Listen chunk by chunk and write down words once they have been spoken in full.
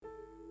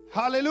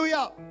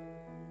Hallelujah.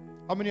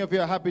 How many of you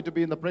are happy to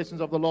be in the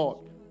presence of the Lord?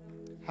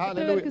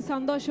 Hallelujah.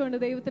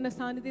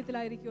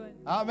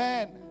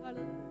 Amen.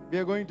 We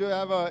are going to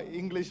have an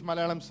English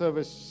Malayalam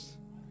service.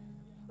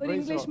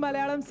 Praise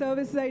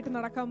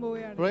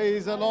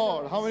the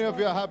Lord. How many of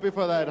you are happy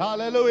for that?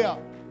 Hallelujah.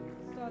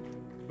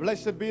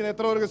 Blessed be.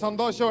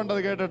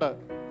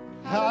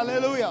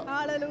 Hallelujah.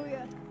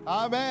 Hallelujah.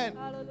 Amen.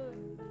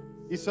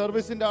 This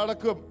service in the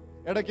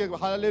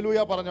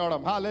hallelujah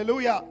paranjodam.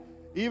 Hallelujah.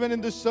 Even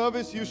in this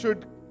service you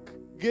should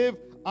give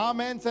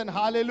amens and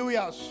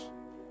hallelujahs.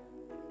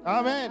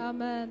 Amen.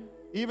 Amen.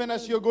 Even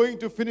as you're going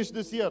to finish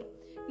this year,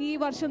 give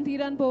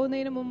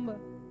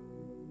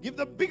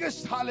the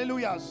biggest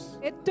hallelujahs.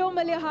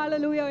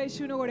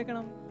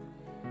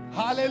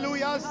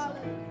 Hallelujahs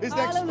is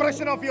the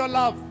expression of your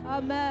love.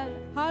 Amen.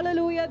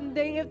 Hallelujah.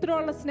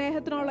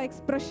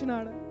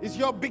 It's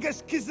your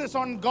biggest kisses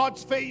on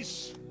God's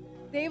face.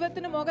 How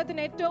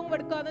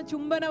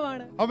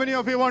many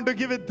of you want to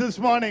give it this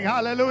morning?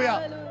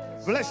 Hallelujah.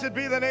 Blessed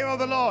be the name of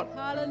the Lord.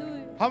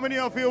 Hallelujah. How many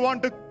of you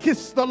want to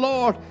kiss the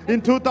Lord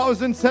in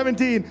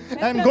 2017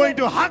 and going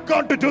to hug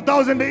on to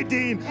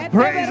 2018?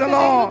 Praise the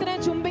Lord.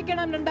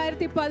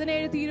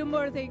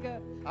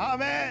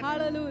 Amen.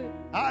 Hallelujah.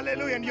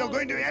 Hallelujah. And you're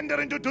going to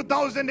enter into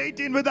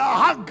 2018 with a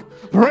hug.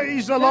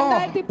 Praise the Lord.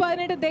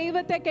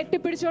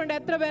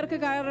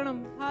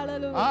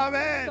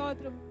 Amen.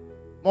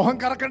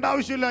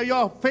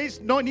 Your face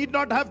need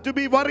not have to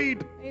be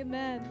worried.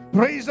 Amen.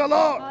 Praise the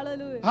Lord.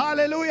 Hallelujah.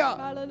 Hallelujah.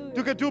 Hallelujah.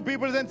 Look at two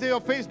people and say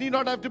your face need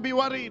not have to be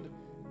worried.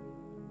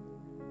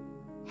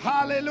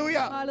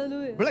 Hallelujah.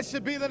 Hallelujah.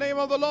 Blessed be the name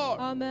of the Lord.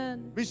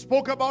 Amen. We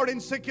spoke about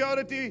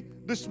insecurity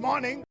this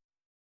morning.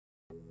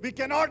 We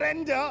cannot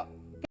enter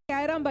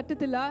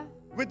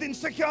with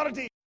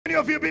insecurity. Many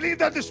of you believe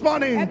that this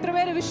morning?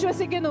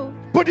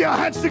 Put your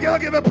hands together,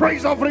 give a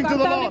praise offering to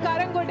the Lord.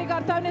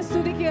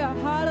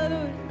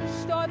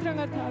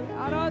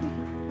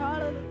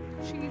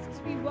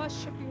 Jesus, we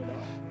worship you, Lord.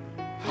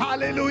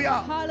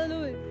 Hallelujah.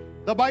 Hallelujah.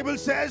 The Bible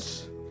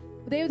says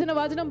in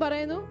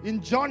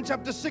in John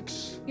chapter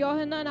 6. How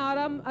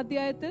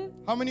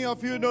many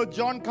of you know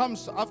John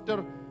comes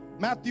after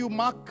Matthew,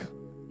 Mark,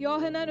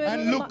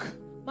 and Luke?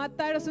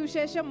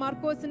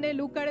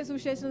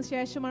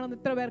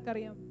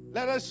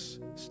 Let us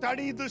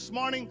study this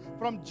morning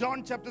from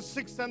John chapter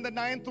 6 and the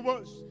 9th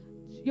verse.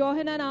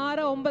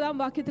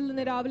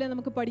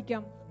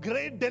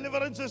 Great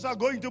deliverances are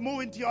going to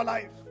move into your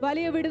life. I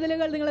don't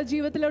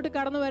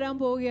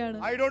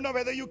know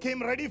whether you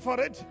came ready for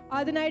it,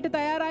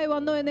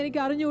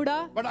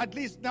 but at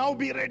least now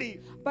be ready.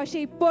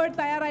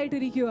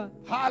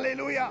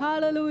 Hallelujah.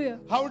 Hallelujah.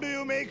 How do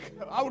you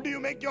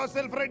make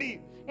yourself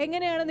ready? By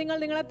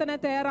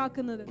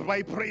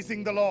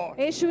praising the Lord.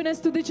 A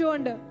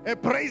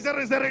praiser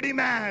is a ready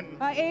man.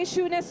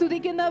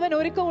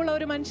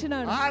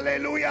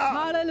 Hallelujah.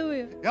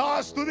 Hallelujah.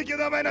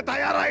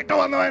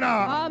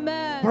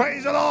 Amen.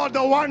 Praise the Lord.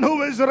 The one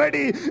who is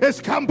ready has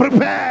come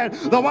prepared.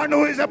 The one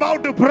who is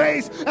about to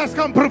praise has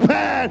come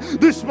prepared.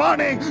 This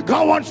morning,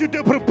 God wants you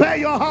to prepare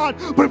your heart,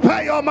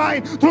 prepare your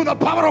mind through the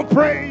power of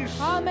praise.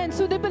 Amen.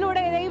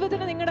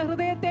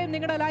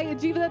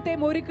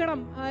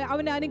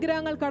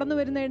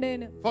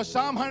 For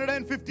Psalm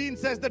 115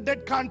 says the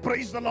dead can't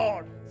praise the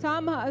Lord.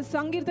 Psalm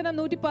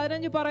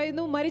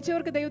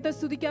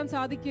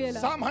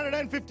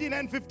 115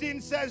 and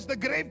 15 says the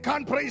grave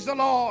can't praise the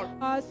Lord.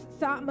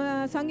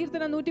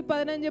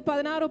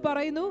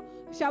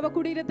 Isaiah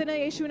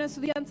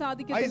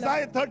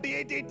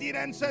 38:18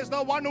 and says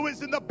the one who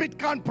is in the pit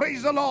can't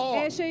praise the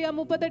Lord.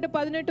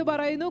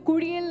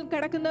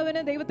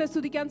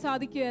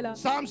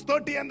 Psalms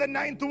 30 and the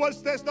 9th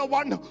verse says the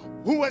one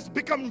who has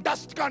become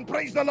dust can't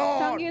praise the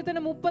Lord.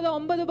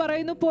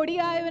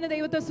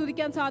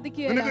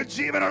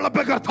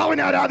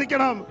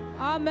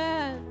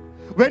 Amen.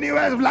 When you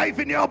have life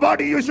in your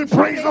body, you should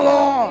praise the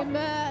Lord.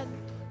 Amen.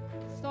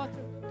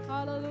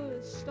 Hallelujah.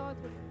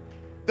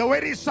 The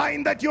very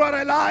sign that you are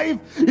alive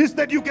is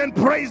that you can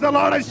praise the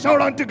Lord and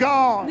shout unto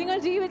God. The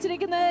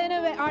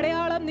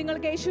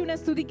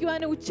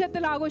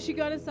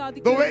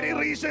very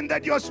reason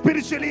that you are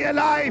spiritually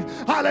alive,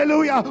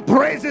 hallelujah,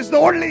 praise is the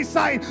only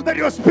sign that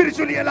you are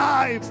spiritually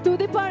alive.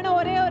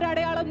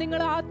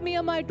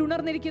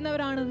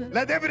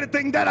 Let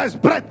everything that has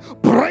breath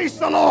praise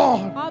the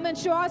Lord. Amen.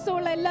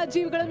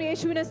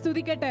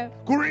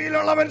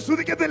 കുഴിയിലുള്ളവൻ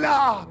സ്തുതിക്കത്തില്ല,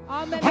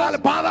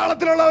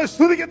 പാതാളത്തിലുള്ളവൻ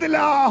സ്തുതിക്കത്തില്ല,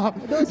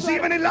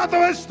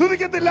 ജീവനില്ലാത്തവൻ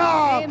സ്തുതിക്കത്തില്ല,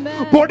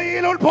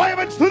 പൊടിയിൽ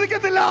പോയവൻ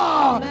സ്തുതിക്കത്തില്ല.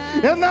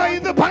 എന്നാൽ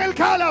ഇന്ന്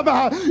പകൽക്കാലം,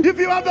 if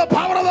you have the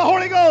power of the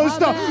Holy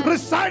Ghost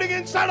residing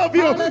inside of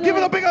you, give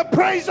it a bigger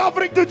praise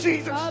offering to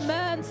Jesus.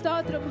 Amen.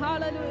 Stotram.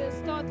 Hallelujah.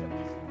 Stotram.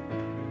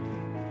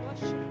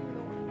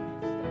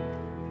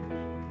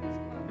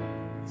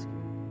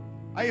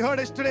 I heard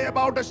yesterday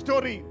about a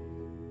story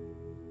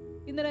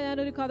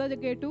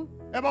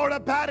about a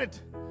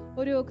parrot,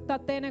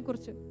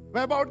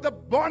 about the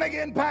born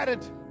again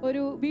parrot,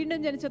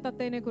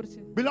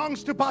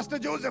 belongs to Pastor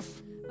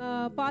Joseph.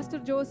 Pastor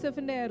Joseph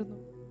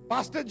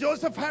Pastor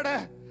Joseph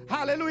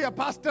Hallelujah.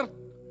 Pastor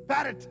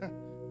Parrot.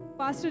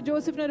 Pastor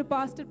ജോസഫിന് ഒരു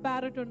pastor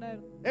parrot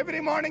ഉണ്ടായിരുന്നു.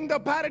 Every morning the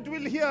parrot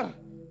will hear.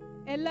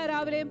 എല്ലാ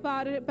രാവിലെയും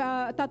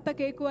തത്ത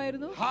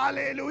കേൾക്കുമായിരുന്നു.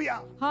 Hallelujah.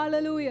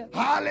 Hallelujah.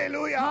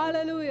 Hallelujah.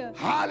 Hallelujah.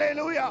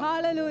 Hallelujah.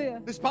 Hallelujah.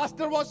 This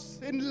pastor was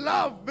in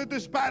love with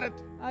this parrot.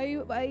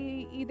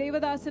 ഈ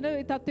ദേവദാസന്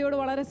ഈ തത്തയോട്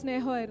വളരെ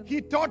സ്നേഹമായിരുന്നു.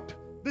 He taught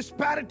this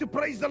parrot to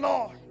praise the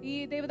Lord. ഈ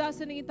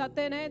ദേവദാസൻ ഈ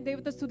തത്തേനെ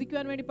ദൈവത്തെ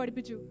സ്തുതിക്കുവാൻ വേണ്ടി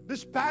പഠിപ്പിച്ചു.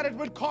 This parrot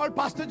will call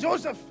Pastor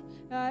Joseph.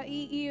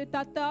 ഈ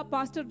തത്ത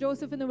പാസ്റ്റർ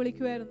ജോസഫ് എന്ന്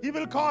വിളിക്കുമായിരുന്നു. He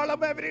will call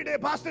him every day,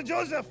 Pastor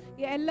Joseph.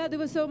 എല്ലാ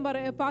ദിവസവും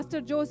പാസ്റ്റർ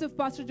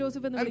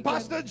ജോസഫ് എന്ന് And വിളിക്കും.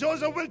 Pastor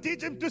Joseph will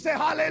teach him to say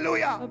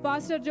hallelujah.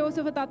 Pastor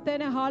Joseph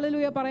തത്തേനെ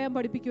ഹാലലൂയ പറയാൻ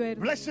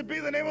പഠിപ്പിക്കുമായിരുന്നു. Blessed be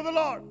the name of the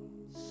Lord.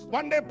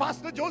 One day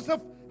Pastor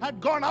Joseph had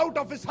gone out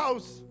of his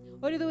house.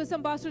 ഒരു ദിവസം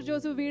pastor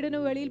Joseph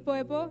വീടിന് വെളിയിൽ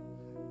പോയപ്പോ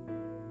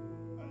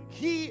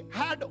He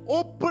had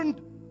opened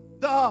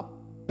the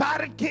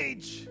parrot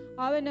cage.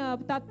 അവൻ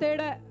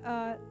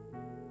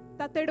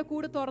തത്തയുടെ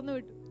കൂട് തുറന്നു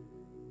വിട്ടു.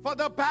 For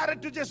the parrot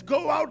to just go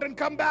out and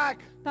come back.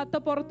 തത്ത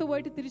പുറത്തു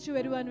പോയിട്ട് തിരിച്ചു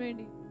വരുവാൻ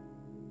വേണ്ടി.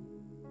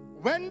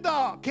 When the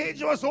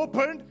cage was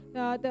opened,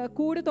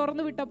 കൂട്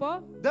തുറന്നു വിട്ടപ്പോ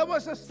there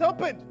was a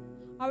serpent.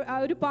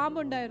 ഒരു പാമ്പ്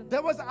ഉണ്ടായിരുന്നു.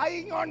 There was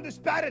eyeing on this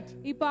parrot.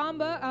 ഈ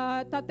പാമ്പ്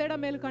തത്തയുടെ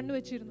മേൽ കണ്ണു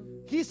വെച്ചിരുന്നു.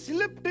 He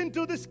slipped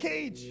into this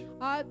cage.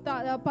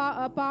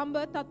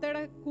 പാമ്പ്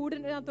തത്തയുടെ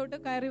കൂടിനകത്തോട്ട്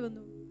കയറി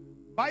വന്നു.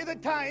 By the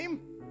time,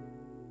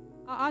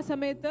 ആ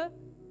സമയത്ത്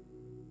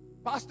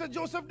Pastor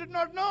Joseph did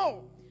not know.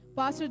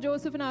 Pastor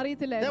ജോസഫിന്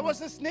അറിയത്തില്ലായിരുന്നു. There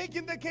was a snake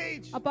in the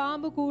cage. ആ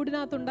പാമ്പ്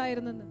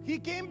കൂടിനകത്തുണ്ടായിരുന്നെന്ന്. He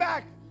came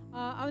back.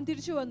 അവൻ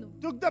തിരിച്ചു വന്നു.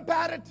 Took the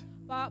parrot.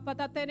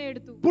 തത്തേനെ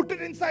എടുത്തു. Put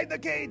it inside the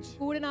cage.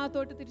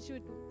 കൂടിനകത്തോട്ട് തിരിച്ചു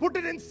വിട്ടു. Put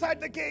it inside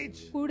the cage.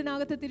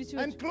 കൂടിനകത്ത് തിരിച്ചു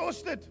And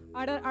closed it.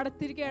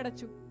 തിരികെ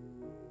അടച്ചു.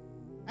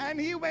 And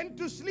he went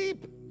to sleep.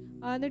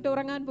 എന്നിട്ട്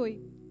ഉറങ്ങാൻ പോയി.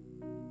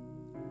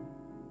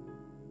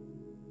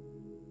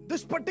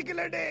 This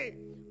particular day,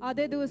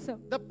 അതേ ദിവസം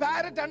the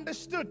parrot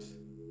understood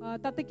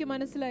തത്തയ്ക്ക്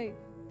മനസ്സിലായി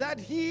that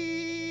he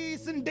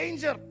is in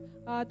danger.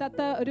 തത്ത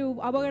ഒരു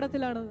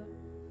അപകടത്തിലാണെന്ന്.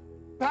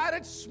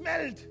 Parrot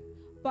smelled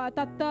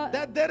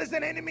that there is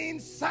an enemy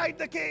inside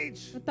the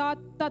cage.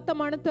 തത്ത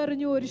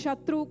മണത്തെറിഞ്ഞു ഒരു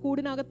ശത്രു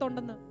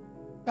കൂടിനകത്തുണ്ടെന്ന്.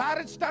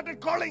 Parrot started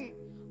calling.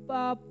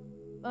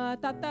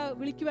 തത്ത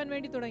വിളിക്കുവാൻ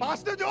വേണ്ടി തുടങ്ങി.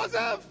 Pastor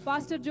Joseph.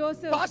 Pastor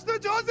Joseph. Pastor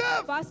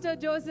Joseph. Pastor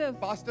Joseph.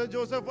 Pastor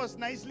Joseph was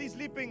nicely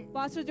sleeping.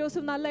 Pastor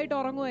Joseph നല്ലതായിട്ട്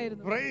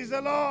ഉറങ്ങുമായിരുന്നു. Praise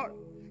the Lord.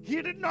 He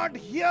did not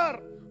hear.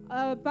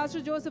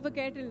 Pastor Joseph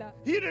കേട്ടില്ല.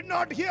 He did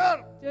not hear.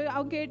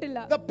 അവൻ കേട്ടില്ല.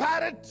 The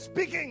parrot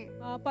speaking.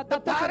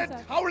 The parrot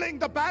howling.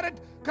 The parrot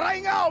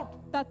crying out.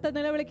 തത്ത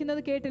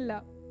നിലവിളിക്കുന്നത് കേട്ടില്ല.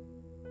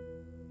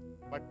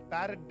 But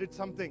parrot did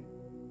something.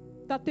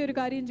 തത്ത ഒരു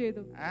കാര്യം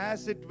ചെയ്തു.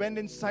 As it went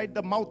inside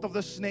the mouth of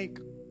the snake.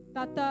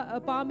 തത്ത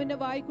പാമ്പിന്റെ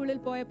വായ്ക്കുള്ളിൽ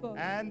പോയപ്പോ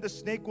and the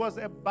snake was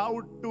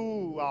about to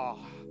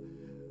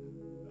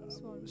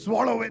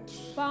swallow it.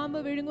 പാമ്പ്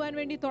വിഴുങ്ങുവാൻ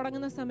വേണ്ടി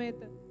തുടങ്ങുന്ന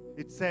സമയത്ത്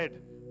it said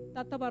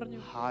തത്ത പറഞ്ഞു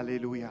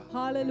hallelujah.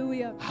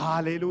 Hallelujah.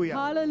 Hallelujah.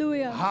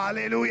 Hallelujah.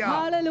 Hallelujah.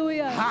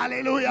 Hallelujah.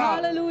 Hallelujah.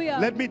 Hallelujah.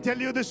 Let me tell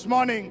you this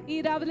morning, ഈ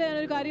രാവിലെ ഞാൻ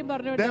ഒരു കാര്യം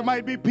പറഞ്ഞോട്ടെ. there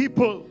might be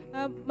people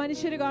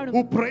മനുഷ്യർ കാണും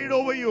who prayed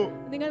over you,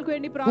 നിങ്ങൾക്ക്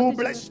വേണ്ടി who പ്രാർത്ഥിച്ചു,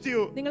 blessed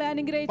you, നിങ്ങളെ but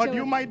അനുഗ്രഹിച്ചു.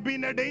 you might be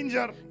in a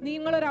danger.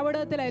 നിങ്ങൾ ഒരു You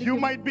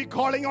അപകടത്തിലായിരിക്കും. might be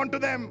calling on to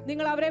them.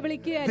 നിങ്ങൾ അവരെ They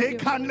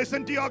വിളിക്കുകയായിരിക്കും. can't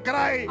listen to your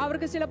cry.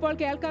 അവർക്ക് ചിലപ്പോൾ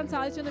കേൾക്കാൻ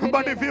സാധിച്ചെന്ന്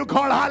But if you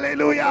call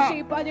hallelujah, പക്ഷേ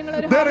ഇപ്പോൾ നിങ്ങൾ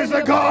ഒരു there is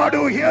a God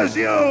who hears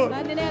you.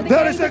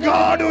 There is a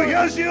God who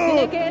hears you.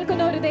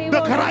 കേൾക്കുന്ന ഒരു The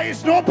ദൈവം. cries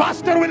no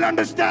pastor will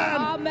understand.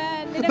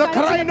 Amen. The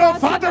cry no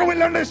father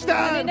will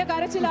understand.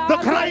 The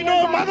cry no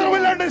mother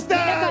will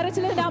understand.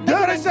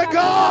 There is a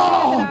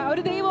God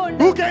ഒരു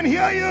ദൈവമുണ്ട്. who can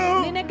hear you.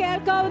 നിന്നെ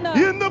കേൾക്കാവുന്ന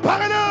ഇന്ന്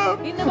പകല്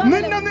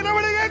നിന്നെ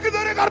നിലവിളി കേൾക്കുന്ന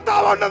ഒരു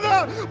കർത്താവുണ്ടെന്ന്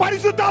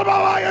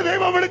പരിശുദ്ധാത്മാവായ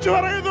ദൈവം വിളിച്ചു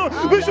പറയുന്നു.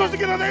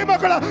 വിശ്വസിക്കുന്ന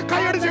ദൈവമക്കള്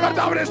കൈയടിച്ച്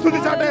കർത്താവിനെ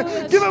സ്തുതിച്ചാട്ടെ.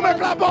 Give him a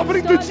clap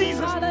offering to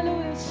Jesus.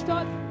 Hallelujah.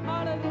 Stop.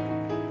 Hallelujah.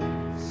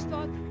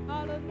 Stop.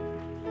 Hallelujah.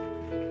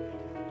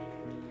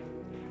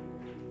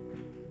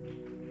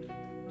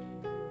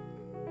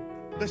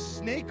 The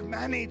snake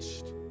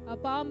managed ആ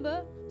പാമ്പ്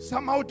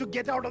somehow to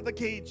get out of the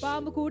cage.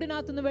 പാമ്പ്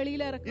കൂടിനകത്തുനിന്ന്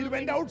വെളിയിൽ ഇറങ്ങി. It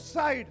went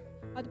outside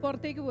അത്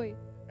പുറത്തേക്ക് പോയി.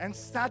 and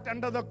sat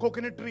under the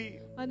coconut tree.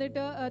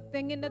 എന്നിട്ട്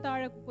തെങ്ങിന്റെ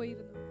താഴെ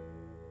പോയിരുന്നു.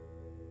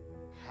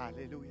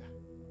 Hallelujah.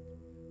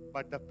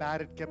 But the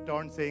parrot kept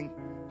on saying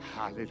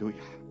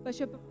hallelujah.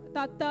 പക്ഷെ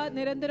തത്ത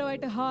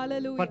നിരന്തരമായിട്ട്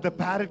hallelujah. But the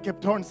parrot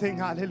kept on saying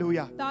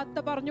hallelujah.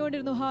 തത്ത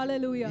പറഞ്ഞുകൊണ്ടിരുന്നു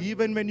hallelujah.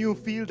 Even when you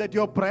feel that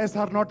your prayers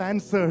are not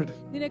answered,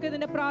 നിനക്ക്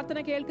നിന്റെ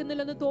പ്രാർത്ഥന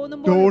കേൾക്കുന്നില്ലെന്ന്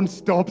തോന്നുമ്പോൾ don't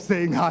stop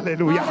saying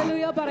hallelujah.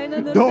 hallelujah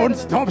പറയുന്നത് Don't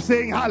നിർത്തരുത്. stop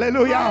saying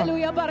hallelujah.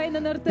 hallelujah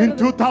പറയുന്നത് In നിർത്തരുത്.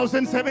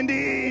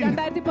 2017,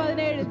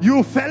 2017 you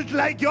felt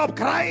like your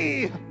cry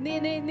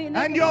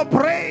and your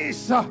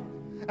praise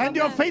and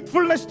your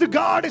faithfulness to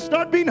God is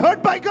not being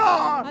heard by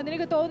God.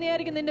 നിനക്ക്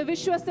തോന്നിയായിരിക്കും നിന്റെ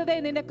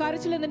വിശ്വസ്തതയും നിന്റെ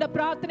കരച്ചിലും നിന്റെ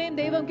പ്രാർത്ഥനയും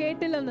ദൈവം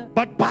കേട്ടില്ലെന്ന്.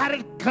 But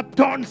parrot kept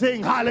on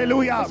saying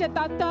hallelujah. പക്ഷെ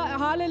തത്ത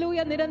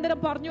hallelujah നിരന്തരം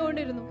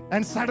പറഞ്ഞുകൊണ്ടിരുന്നു.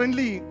 And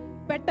suddenly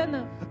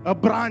പെട്ടെന്ന് a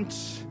branch,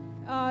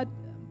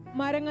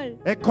 മരങ്ങൾ,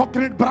 a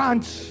coconut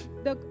branch,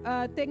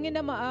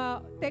 തെങ്ങിന്റെ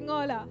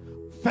തെങ്ങോല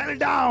fell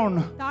down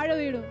താഴെ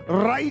വീണു.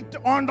 right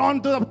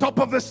onto the top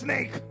of the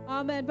snake.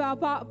 ആമേൻ.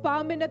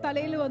 പാമ്പിന്റെ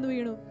തലയിൽ വന്നു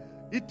വീണു.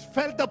 It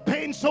felt the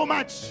pain so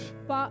much.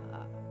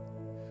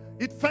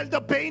 It felt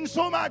the pain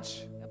so much.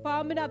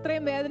 പാമ്പിന്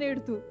അത്രയും വേദന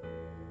എടുത്തു.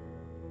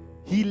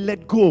 He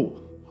let go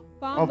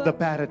of the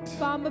parrot.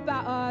 പാമ്പ്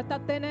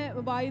തത്തേനെ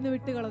വായിന്ന്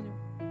വിട്ടു കളഞ്ഞു.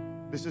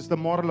 This is the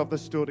moral of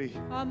the story.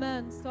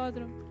 ആമേൻ.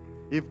 സ്തോത്രം.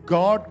 If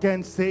God can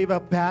save a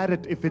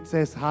parrot if it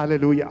says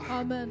hallelujah,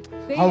 Amen.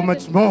 How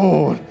much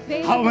more?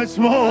 How much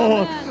more?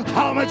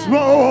 How much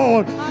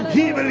more?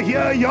 He will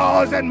hear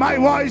yours and my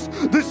voice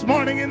this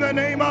morning in the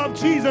name of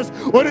Jesus.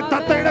 ഒരു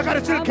തത്തയുടെ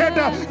കരച്ചിൽ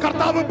കേട്ട്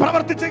കർത്താവ്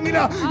പ്രവർത്തിച്ചെങ്കിൽ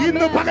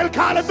ഇന്ന്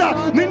പകൽക്കാലത്ത്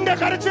നിന്റെ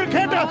കരച്ചിൽ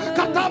കേട്ട്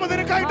കർത്താവ്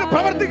നിനക്കായിട്ട്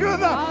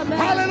പ്രവർത്തിക്കുമെന്ന്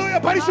ഹല്ലേലൂയ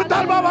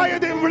പരിശുദ്ധാത്മാവായ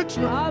ദൈവം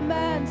വിളിച്ചു.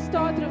 ആമേൻ.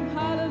 സ്തോത്രം.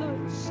 ഹല്ലേലൂയ.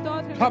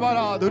 സ്തോത്രം.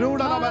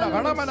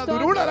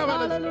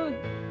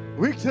 Hallelujah.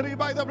 Victory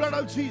by the blood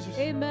of Jesus.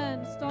 Amen.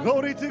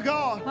 Glory to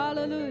God.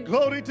 Hallelujah.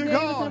 Glory to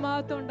God.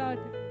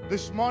 ദൈവനാമം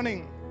This morning,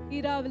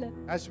 ഈ രാവിലെ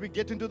as we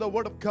get into the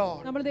word of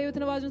God, നമ്മൾ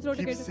ദൈവത്തിന്റെ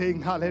വചനത്തിലോട്ട് keep കേട്ടു. saying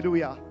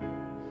hallelujah.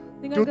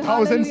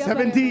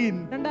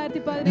 2017,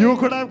 you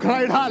could have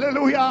cried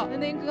hallelujah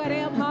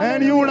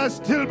and you would have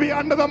still be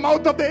under the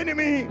mouth of the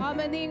enemy,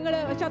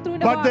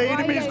 but the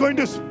enemy is going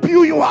to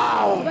spew you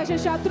out.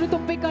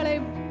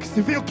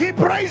 If you keep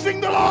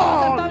praising the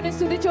Lord,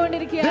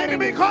 the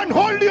enemy can't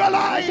hold your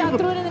life,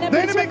 the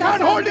enemy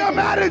can't hold your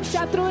marriage,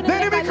 the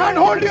enemy can't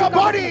hold your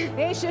body,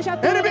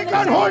 the enemy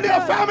can't hold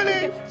your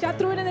family,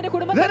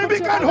 the enemy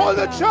can't hold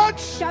the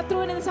church.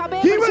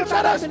 He will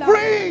set us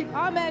free.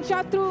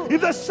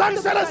 If the Son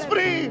set us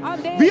free,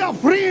 we are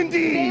free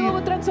indeed.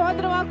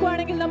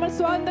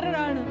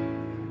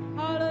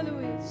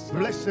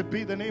 Blessed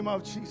be the name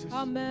of Jesus.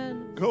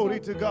 Amen. Glory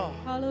to God.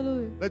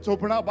 Hallelujah. Let's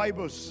open our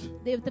Bibles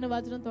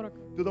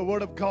to the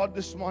word of God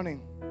this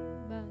morning.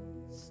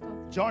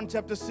 John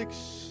chapter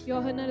 6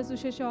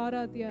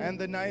 and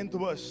the 9th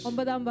verse.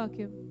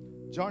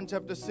 John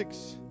chapter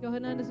 6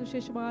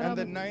 and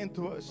the 9th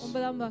verse.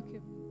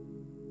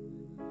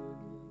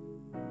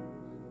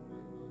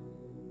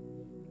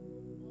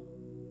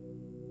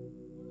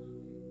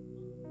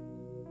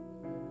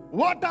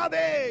 What are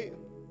they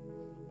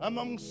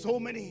among so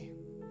many?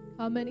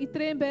 Amen.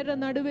 ഇത്രയും പേരുടെ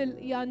നടുവിൽ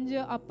ഈ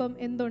 5 അപ്പം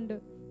എന്തുണ്ട്?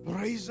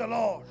 Praise the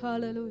Lord.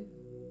 Hallelujah.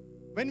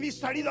 When we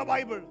study the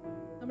Bible,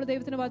 നമ്മൾ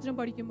ദൈവത്തിന്റെ വചനം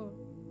പഠിക്കുമ്പോൾ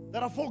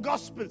there are 4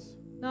 gospels.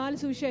 4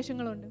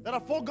 സുവിശേഷങ്ങളുണ്ട്. There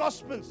are 4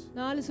 gospels.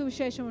 4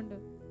 സുവിശേഷമുണ്ട്.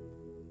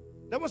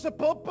 There was a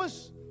purpose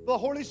the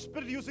Holy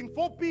Spirit using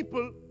 4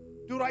 people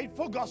to write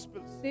 4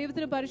 gospels.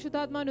 ദൈവത്തിന്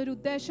പരിശുദ്ധാത്മാവിന് ഒരു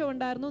ഉദ്ദേശം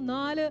ഉണ്ടായിരുന്നു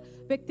 4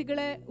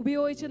 വ്യക്തികളെ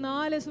ഉപയോഗിച്ച്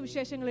 4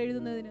 സുവിശേഷങ്ങൾ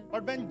എഴുതുന്നതിന്.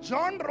 But when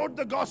John wrote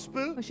the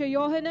gospel, പക്ഷേ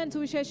യോഹന്നാൻ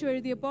സുവിശേഷം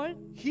എഴുതിയപ്പോൾ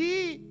he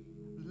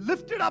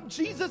lifted up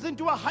Jesus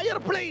into a higher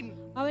plane.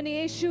 അവൻ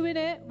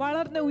യേശുവിനെ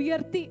വളർന്ന്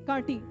ഉയർത്തി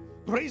കാട്ടി.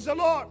 Praise the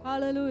Lord.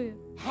 Hallelujah.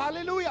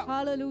 Hallelujah.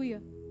 Hallelujah.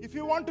 If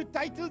you want to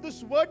title this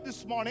word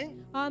this morning,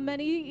 ആമേൻ.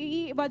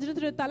 ഈ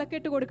വചനത്തിന്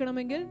തലക്കെട്ട്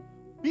കൊടുക്കണമെങ്കിൽ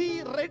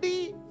be ready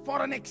for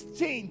an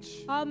exchange.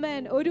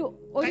 ആമേൻ. ഒരു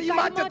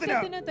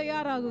കൈമാറ്റത്തിന്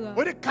തയ്യാറാകുക.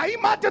 ഒരു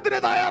കൈമാറ്റത്തിന്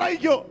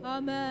തയ്യാറായിക്കോ.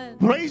 ആമേൻ.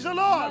 Praise the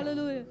Lord.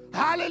 Hallelujah.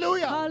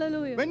 Hallelujah.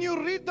 Hallelujah. When you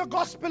read the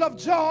gospel of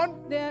John,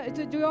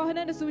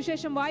 യോഹന്നാന്റെ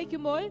സുവിശേഷം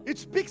വായിക്കുമ്പോൾ it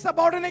speaks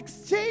about an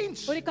exchange.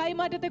 ഒരു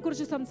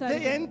കൈമാറ്റത്തെക്കുറിച്ച് The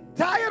സംസാരിക്കുന്നു.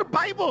 entire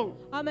Bible,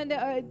 amen.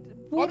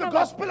 or the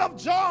gospel of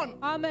John,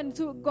 amen.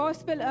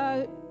 Gospel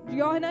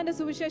യോഹന്നാന്റെ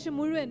സുവിശേഷം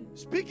മുഴുവൻ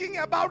speaking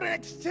about an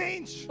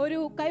exchange. ഒരു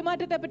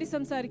കൈമാറ്റത്തെ പറ്റി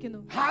സംസാരിക്കുന്നു.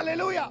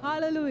 Hallelujah.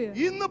 Hallelujah.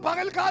 ഇന്ന്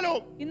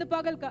പകൽക്കാലം, ഇന്ന്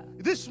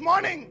this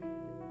morning,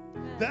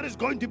 there is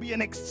going to be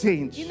an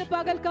exchange. ഇന്ന്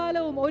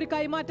പകൽക്കാലവും ഒരു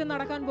കൈമാറ്റം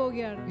നടക്കാൻ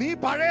പോവുകയാണ്. നീ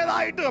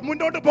പഴയതായിട്ട്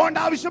മുന്നോട്ട് പോകേണ്ട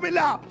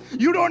ആവശ്യമില്ല.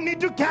 You don't need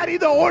to carry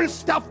the old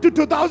stuff to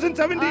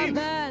 2017.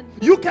 Amen.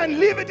 You can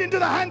leave it into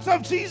the hands of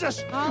Jesus.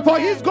 Amen. For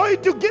He's going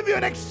to give you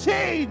an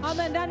exchange.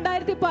 Amen.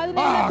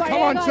 2017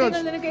 come on, church.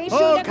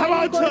 Come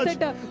on, church.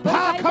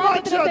 Come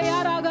on, church.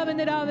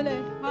 തയ്യാറാകാമെന്ന് രാവിലെ.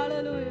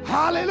 Hallelujah.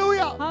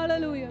 Hallelujah.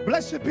 Hallelujah.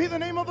 Blessed be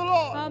the name of the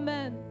Lord.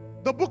 Amen.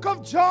 The book of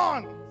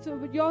John,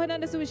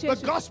 യോഹന്നാന്റെ the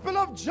സുവിശേഷം, gospel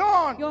of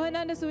John,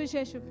 യോഹന്നാന്റെ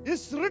സുവിശേഷം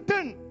is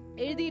written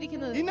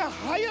എഴുതിയിരിക്കുന്നത് in a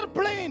higher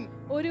plane.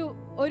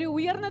 ഒരു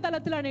ഉയർന്ന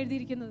തലത്തിലാണ്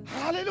എഴുതിയിരിക്കുന്നത്.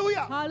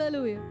 Hallelujah.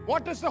 Hallelujah.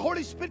 What is the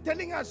Holy Spirit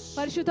telling us?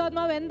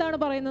 പരിശുദ്ധാത്മാവ് എന്താണ്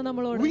പറയുന്നത്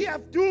നമ്മളോട്? We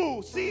have to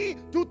see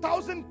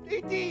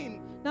 2018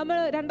 നമ്മൾ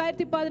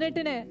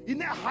 2018 in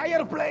a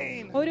higher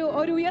plane.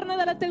 ഒരു ഉയർന്ന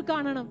തലത്തിൽ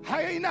കാണണം.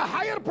 In a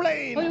higher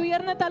plane. ഒരു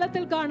ഉയർന്ന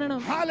തലത്തിൽ കാണണം.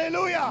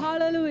 Hallelujah.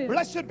 Hallelujah.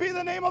 Blessed be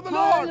the name of the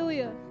Lord.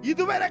 Hallelujah.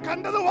 ഇതുവരെ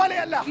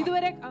കണ്ടതുപോലെയല്ല.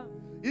 ഇതുവരെ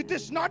It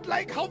is not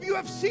like how you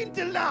have seen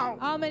till now.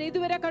 ആമേൻ.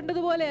 ഇതുവരെ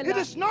കണ്ടതുപോലെയല്ല. It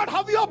is not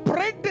how you have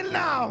prayed till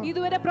now.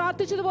 ഇതുവരെ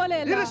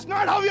പ്രാർത്ഥിച്ചതുപോലെയല്ല. It is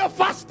not how you have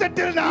fasted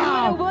till ഇതുവരെ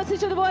now.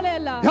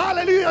 ഉപവസിച്ചതുപോലെയല്ല.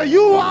 Hallelujah.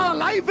 Your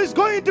life is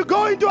going to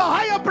go into a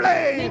higher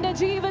plane. നിന്റെ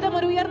ജീവിതം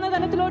ഒരു ഉയർന്ന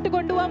തലത്തിലോട്ട്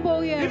കൊണ്ടുപോകാൻ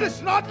പോവുകയാണ്. It is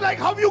not like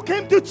how you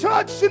came to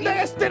church in the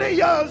yesterday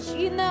years.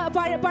 ഇന്ന്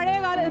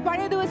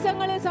പഴയ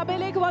ദിവസങ്ങളിൽ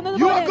സഭയിലേക്ക് You are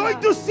വന്നതുപോലെയല്ല.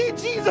 going to see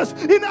Jesus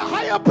in a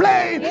higher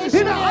plane,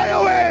 in a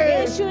higher way.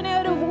 യേശുവിനെ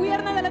ഒരു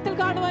ഉയർന്ന തലത്തിൽ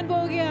കാണുവാൻ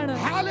പോവുകയാണ്.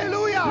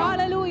 Hallelujah.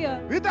 Hallelujah.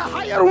 With a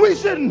higher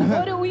vision.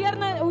 ഒരു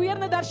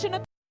ഉയർന്ന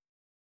ദർശനം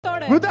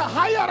with a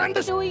higher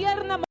understanding,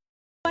 ഉയർന്ന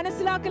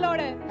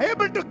മനസ്സിലാക്കലോടെ,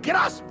 able to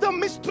grasp the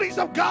mysteries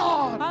of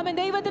God ആമേൻ,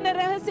 ദൈവത്തിന്റെ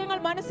രഹസ്യങ്ങൾ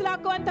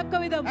മനസ്സിലാക്കുവാൻ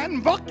തക്കവിധം, and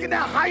walk in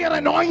a higher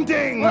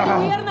anointing. ഒരു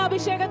ഉയർന്ന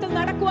അഭിഷേകത്തിൽ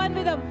നടക്കുവാൻ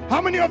വിധം.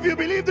 How many of you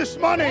believe this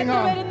morning?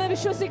 എത്രപേരിന്ന്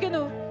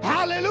വിശ്വസിക്കുന്നു?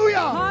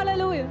 Hallelujah.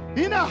 Hallelujah.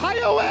 In a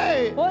higher way.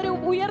 ഒരു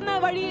ഉയർന്ന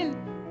വഴിയിൽ.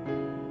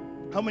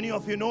 How many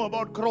of you know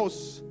about crows?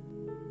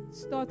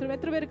 സ്തോത്രം.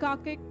 എത്രപേർ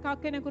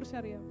കാക്കയെ കുറിച്ച്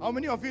അറിയാം? How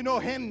many of you know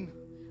hen?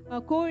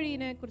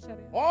 കോഴിയെ കുറിച്ച്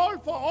അറിയാം?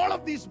 For all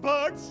of these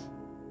birds,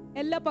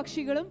 എല്ലാ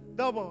പക്ഷികളും,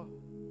 the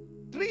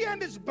tree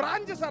and its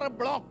branches are a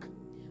block.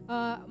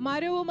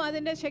 മരവും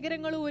അതിന്റെ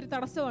ശിഖരങ്ങളും ഒരു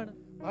തടസ്സമാണ്.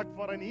 But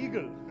for an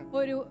eagle,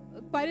 ഒരു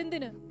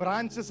പരുന്തിന്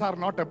branches are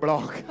not a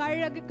block.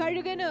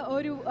 കഴുകന്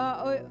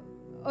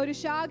ഒരു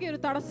ശാഖ ഒരു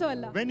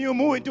തടസ്സമല്ല. When you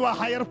move into a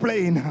higher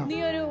plane, നീ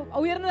ഒരു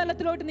ഉയർന്ന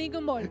തലത്തിലോട്ട്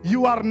നീങ്ങുമ്പോൾ,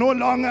 you are no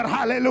longer,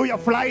 hallelujah,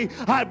 fly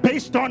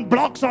based on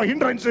blocks or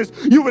hindrances.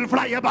 You will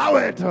fly above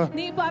it.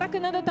 നീ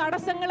പറക്കുന്നത്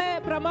തടസ്സങ്ങളെ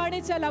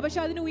പ്രമാണിച്ചല്ല,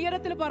 പക്ഷെ അതിന്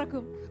ഉയരത്തിൽ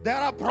പറക്കും.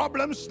 There are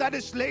problems that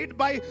is laid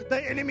by the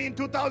enemy in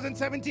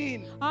 2017.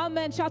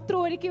 ആമേൻ. ശത്രു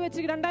ഒരുക്കി വെച്ച്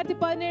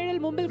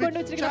 2017 മുമ്പിൽ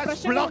കൊണ്ടുവച്ചിരിക്കുന്ന Which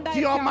has blocked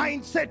your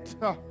mindset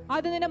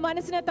അത് നിന്റെ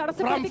മനസ്സിനെ from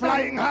തടസ്സപ്പെടുത്തി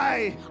flying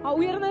high.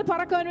 ഉയർന്ന്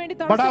പറക്കാൻ വേണ്ടി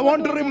But I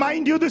want to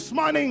remind you this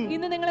morning,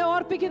 ഇന്ന് നിങ്ങളെ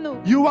ഓർപ്പിക്കുന്നു,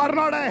 you are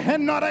not a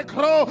hen or a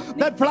crow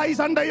that flies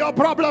under your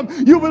problem.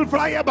 You will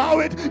fly above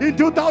it in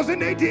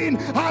 2018.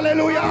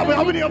 Hallelujah.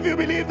 How many of you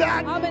believe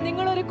that? ആമേൻ.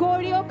 നിങ്ങളൊരു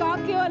കോഴിയോ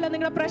കാക്കയോ അല്ല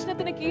നിങ്ങളുടെ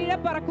പ്രശ്നത്തിന് കീഴെ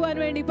പറക്കുവാൻ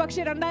വേണ്ടി,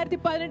 പക്ഷെ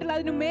 2018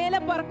 അതിന്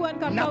മേലെ പറക്കുവാൻ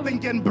കർത്താവ്. Nothing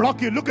can block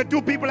you. Look at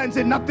two people and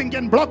say, nothing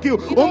can block you.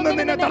 ഒന്നും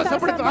നിന്നെ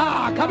തടസ്സപ്പെടുത്തും.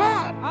 Come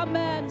on.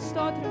 ആമേൻ.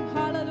 സ്തോത്രം.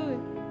 Hallelujah.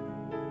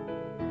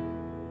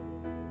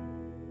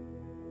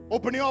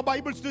 Open your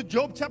Bibles to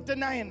Job chapter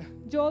 9.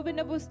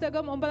 ജോബിന്റെ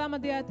പുസ്തകം 9-ാം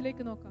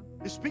അധ്യായത്തിലേക്ക് നോക്കാം.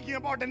 It's speaking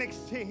about an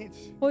exchange.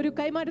 ഒരു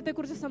കൈമാറ്റത്തെ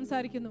കുറിച്ച്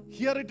സംസാരിക്കുന്നു.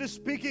 Here it is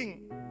speaking.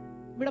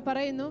 ഇവിടെ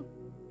പറയുന്നു.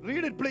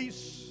 Read it please.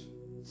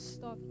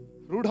 സ്തോത്രം.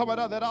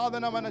 Rudhamara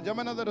dharadhanamana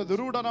jamanadara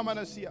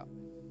durudanamanasia.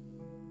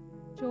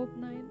 Job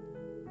 9.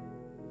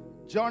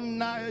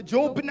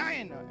 Job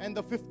 9 and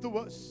the 5th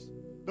verse.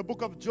 The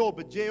book of Job,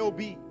 Job.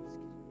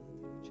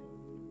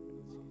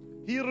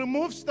 He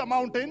removes the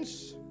mountains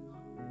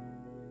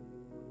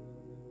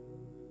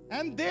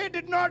and they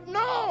did not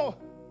know.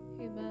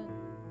 Amen.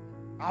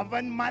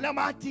 Avan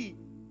malamati.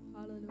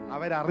 Hallelujah.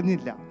 Avar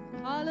arnilla.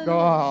 Hallelujah.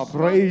 God,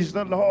 praise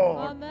the Lord.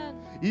 Amen.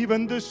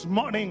 Even this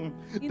morning,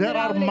 there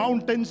are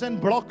mountains and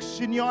blocks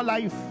in your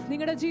life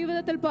നിങ്ങളുടെ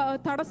ജീവിതത്തിൽ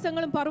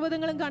തടസ്സങ്ങളും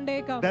പർവ്വതങ്ങളും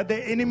കണ്ടേക്കാം, that the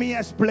enemy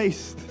has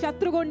placed.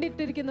 ശത്രു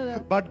കൊണ്ടിട്ടിരിക്കുന്നത്.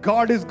 But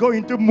God is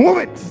going to move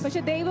it.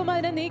 പക്ഷെ ദൈവം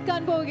അതിനെ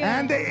നീക്കാൻ പോവുകയാണ്.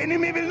 And the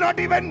enemy will not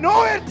even know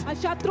it. ആ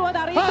ശത്രു അത്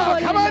അറിയത്തു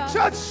പോലുമില്ല. Come on,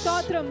 church.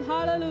 സ്തോത്രം.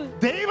 ഹല്ലേലൂയ.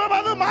 ദൈവം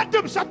അത്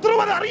മാറ്റും, ശത്രു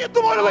അത് അറിയത്തു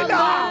പോലുമില്ല.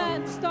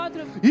 ആമേൻ.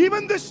 സ്തോത്രം.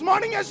 Even this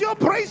morning as you are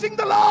praising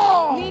the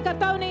Lord, നീ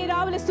കർത്താവിനെ ഈ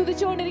രാവിലെ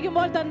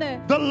സ്തുതിച്ചുകൊണ്ടിരിക്കുമ്പോൾ തന്നെ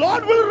the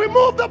Lord will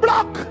remove the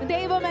block.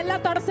 ദൈവം എല്ലാ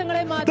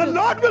തടസ്സങ്ങളെയും The മാറ്റും.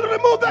 Lord will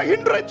remove the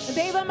hindrance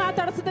ദൈവം ആ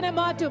തടസ്സത്തിനെ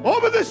മാറ്റും.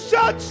 over this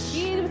church,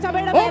 ഈ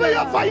സഭയുടെ over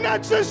your മേലുള്ള,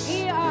 finances, ഈ,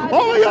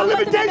 over your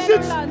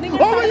limitations,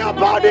 നിങ്ങളുടെ over your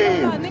body,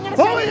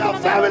 over your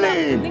family,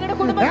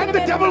 and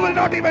the devil will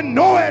not even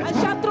know it.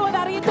 ശത്രു അത്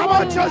അറിയത്തു Come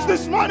on, church,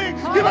 this morning,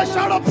 give a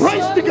shout of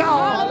praise to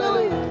God.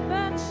 Hallelujah.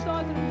 Amen.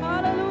 സ്തോത്രം.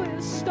 Hallelujah.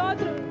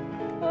 സ്തോത്രം.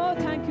 Oh,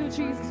 thank you,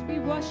 Jesus. We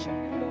worship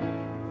you, Lord.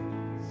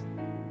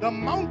 The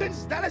mountains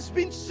that has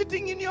been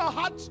sitting in your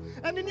hearts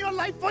and in your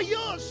life for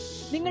years,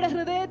 നിങ്ങളുടെ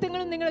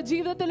ഹൃദയത്തിലും നിങ്ങളുടെ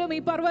ജീവിതത്തിലും ഈ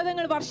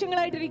പർവ്വതങ്ങൾ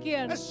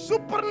വർഷങ്ങളായിട്ടിരിക്കുകയാണ്. a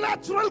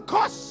supernatural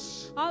cause,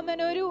 ആമേൻ.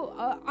 ഒരു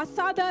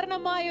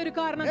അസാധാരണമായ ഒരു a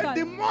കാരണത്താൽ,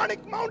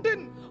 demonic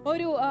mountain,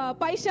 ഒരു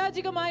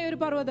പൈശാചികമായ ഒരു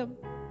പർവ്വതം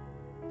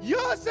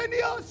years and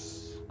years,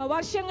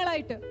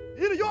 വർഷങ്ങളായിട്ട്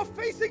you're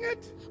facing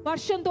it.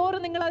 വർഷം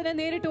തോറും നിങ്ങൾ അതിനെ It's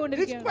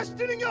നേരിട്ടുകൊണ്ടിരിക്കുകയാണ്.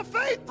 questioning your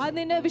faith, അത്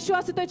നിന്റെ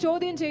വിശ്വാസത്തെ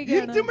ചോദ്യം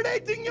ചെയ്യുകയാണ്.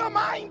 intimidating your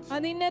mind,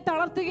 അത് നിന്നെ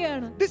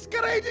തളർത്തുകയാണ്,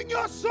 discouraging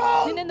your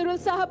soul. നിന്നെ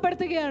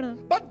നിരുത്സാഹപ്പെടുത്തുകയാണ്.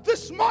 But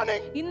this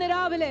morning, ഇന്ന്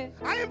രാവിലെ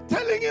I am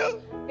telling you,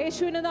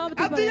 യേശുവിന്റെ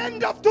നാമത്തിൽ at the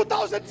end of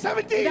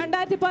 2017,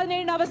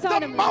 2017 the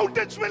അവസാനം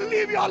mountains will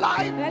leave your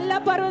life എല്ലാ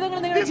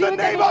പർവ്വതങ്ങളും നിങ്ങളുടെ in the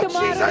ജീവിതത്തിൽ name of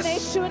വിട്ടുമാറുമെന്ന് Jesus,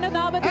 യേശുവിന്റെ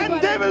നാമത്തിൽ and they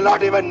പറയുന്നു. will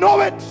not even know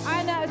it.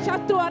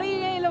 ശത്രു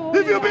അറിയുകയില്ല.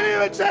 If you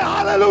believe it, say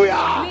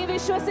hallelujah. നീ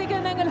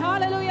വിശ്വസിക്കുന്നെങ്കിൽ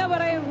ഹല്ലേലൂയ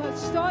പറയും.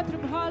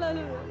 സ്തോത്രം.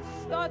 ഹല്ലേലൂയ.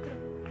 സ്തോത്രം.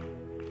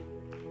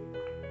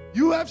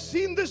 You have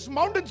seen these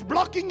mountains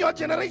blocking your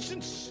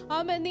generations.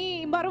 ആമേൻ. നീ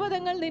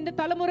പർവ്വതങ്ങൾ നിന്റെ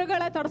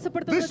തലമുറകളെ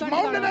തടസ്സപ്പെടുത്തുന്നത് This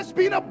mountain has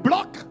been a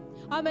block.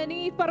 ആമേൻ.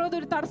 ഈ പർവ്വതം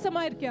ഒരു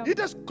തടസ്സമായിരിക്കാം. It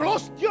has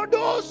closed your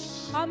doors.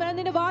 ആമേൻ.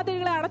 നിന്റെ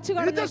വാതിലുകളെ അടച്ചു It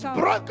has കളഞ്ഞേക്കാം.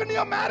 broken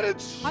your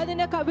marriage.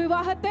 അതിന്റെ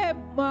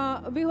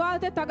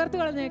വിവാഹത്തെ തകർത്ത്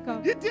കളഞ്ഞേക്കാം.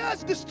 It has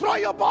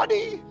destroyed your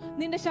body.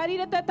 നിന്റെ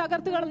ശരീരത്തെ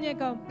തകർത്ത്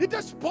കളഞ്ഞേക്കാം. It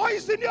has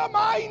poisoned your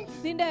mind.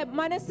 നിന്റെ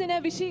മനസ്സിനെ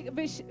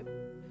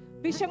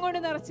വിഷം കൊണ്ട്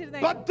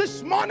നിറച്ചിരുന്നേക്കാം. But this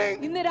morning,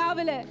 ഇന്ന്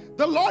രാവിലെ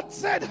the Lord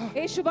said,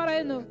 യേശു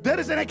പറയുന്നു, there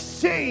is an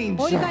exchange.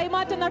 ഒരു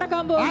കൈമാറ്റം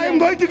നടക്കാൻ I am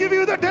പോകുന്നു. going to give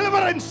you the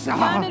deliverance.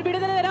 ഞാനൊരു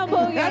വിടുതല തരാൻ And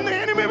പോവുകയാണ്. the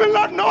enemy will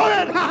not know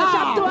it.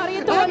 ശത്രു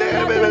അറിയത്തു And the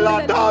enemy will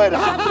not know it.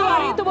 ശത്രു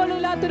അറിയത്തു പോലും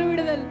ഇല്ലാത്തൊരു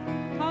വിടുതൽ.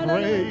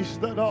 Praise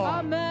the Lord.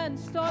 Amen.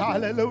 സ്തോത്രം.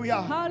 Hallelujah.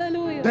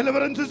 Hallelujah.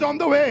 Deliverance is on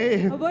the way.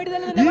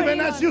 വിടുതൽ നിന്റെ Even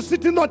as വഴിയിലാണ്. you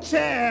sit in the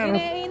chair,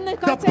 ഇന്ന്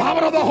The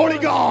power of the Holy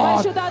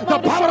God. The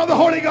power of the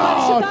Holy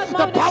God.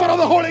 The power of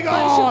the Holy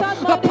God.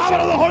 The power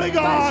of the Holy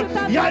God.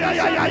 Yeah.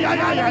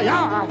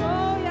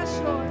 Oh, yes,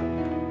 Lord.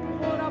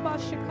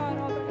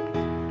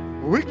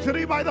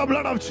 Victory by the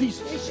blood of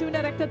Jesus. യേശുവിന്റെ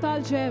രക്തത്താൽ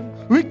ജയം.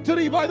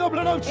 Victory by the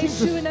blood of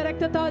Jesus. യേശുവിന്റെ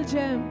രക്തത്താൽ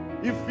ജയം.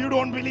 If you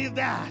don't believe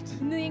that,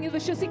 നിങ്ങൾ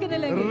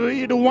വിശ്വസിക്കുന്നില്ലെങ്കിൽ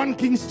read 1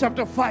 Kings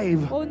chapter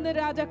 5 ഒന്ന്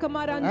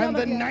രാജാക്കന്മാർ and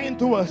the 5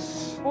 9th verse.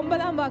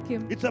 9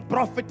 വാക്യം. It's a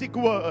prophetic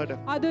word.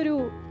 അതൊരു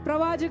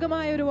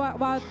പ്രവാചകമായ ഒരു How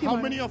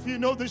വാക്യമാണ്. many of you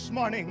know this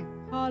morning?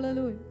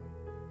 Hallelujah.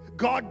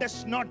 God does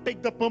not take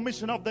the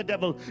permission of the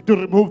devil to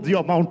remove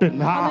your mountain.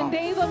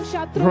 ദൈവം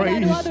ശത്രുവിന്റെ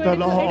അനുവാദം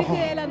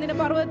എടുക്കുകയില്ല നിന്റെ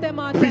പർവ്വതത്തെ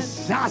മാറ്റാൻ.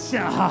 പിശാച,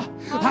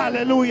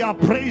 hallelujah,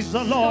 praise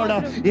the Lord.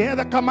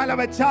 ഏതൊക്കെ മല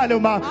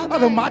വെച്ചാലും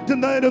അത്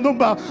മാറ്റുന്നതിന്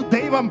മുമ്പ്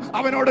ദൈവം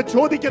അവനോട്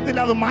ചോദിക്കത്തില്ല,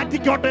 അത്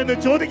മാറ്റിക്കോട്ടെ എന്ന്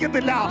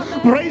ചോദിക്കത്തില്ല.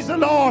 Praise the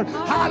Lord.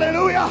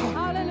 Hallelujah.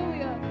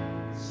 Hallelujah.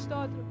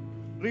 സ്തോത്രം.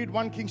 Read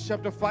 1 Kings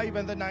chapter 5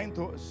 and the 9th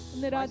verse.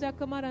 ഇന്ന്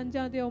രാജാക്കന്മാർ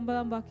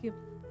 5-9 വാക്യം.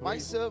 My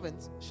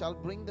servants shall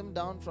bring them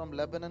down from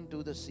Lebanon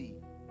to the sea.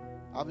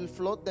 I will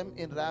float them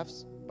in rafts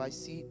by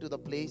sea to the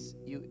place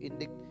you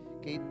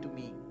indicate to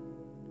me.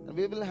 And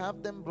we will have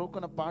them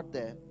broken apart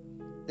there.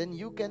 Then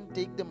you can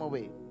take them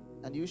away.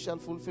 And you shall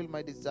fulfill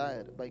my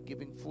desire by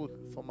giving food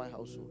for my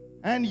household.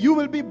 And you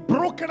will be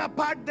broken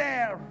apart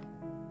there.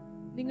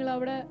 നിങ്ങൾ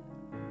അവിടെ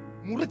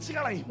മുറിച്ചു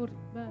കളയും.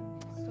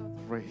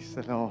 Praise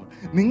the Lord.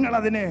 നിങ്ങൾ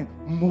അതിനെ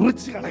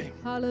മുറിച്ചു കളയും.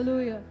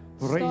 Hallelujah.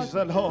 Praise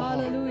the Lord.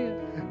 Hallelujah.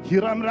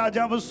 Hiram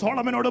രാജാവ്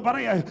സോളമനോട്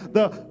പറയാ,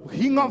 the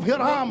king of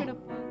Hiram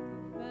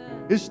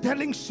is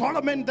telling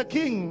Solomon the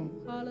king,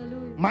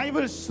 Hallelujah. my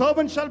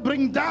servant shall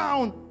bring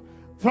down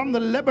from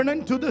the Lebanon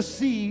to the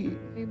sea.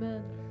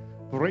 Amen.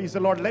 Praise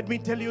the Lord. Let me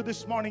tell you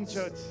this morning,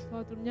 church.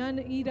 ഞാൻ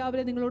ഈ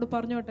രാവിലെ നിങ്ങളോട്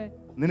പറഞ്ഞോട്ടെ,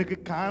 നിനക്ക്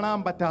കാണാൻ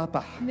പറ്റാത്ത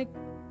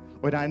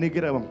ഒരു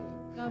അനുഗ്രഹം,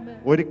 Amen.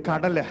 ഒരു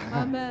കടല്,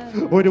 Amen.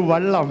 ഒരു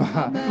വള്ളം,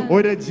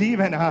 ഒരു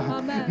ജീവൻ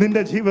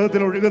നിന്റെ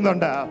ജീവിതത്തിൽ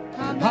ഒഴുകുന്നുണ്ട്.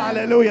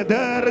 Hallelujah.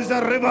 There is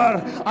a river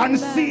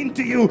unseen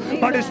to you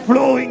but is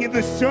flowing in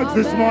this church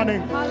this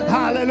morning.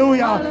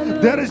 Hallelujah.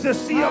 There is a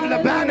sea of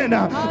Lebanon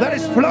that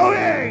is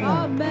flowing.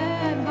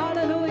 Amen.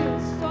 Hallelujah.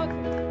 സ്തോത്രം.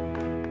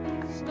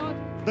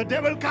 The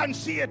devil can't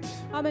see it.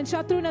 Amen.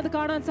 ശത്രുവിന് അത്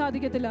കാണാൻ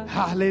സാധിക്കത്തില്ല.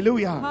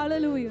 Hallelujah.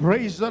 Hallelujah.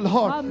 Praise the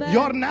Lord. Amen.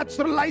 Your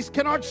natural eyes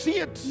cannot see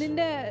it.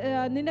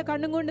 നിന്റെ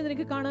കണ്ണും കൊണ്ട്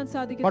നിനക്ക് കാണാൻ But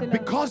സാധിക്കത്തില്ല.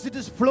 because it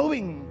is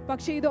flowing,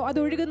 പക്ഷേ അത്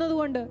ഒഴുകുന്നത്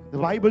കൊണ്ട്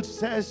the Bible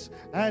says,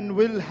 and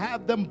will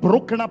have them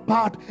broken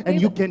apart and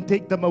you can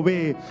take them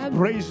away.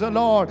 Praise the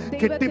Lord.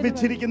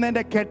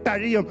 കെട്ടിവെച്ചിരിക്കുന്നതിന്റെ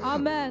കെട്ടഴിയും.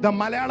 Amen. The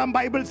Malayalam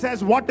Bible says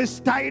what is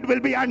tied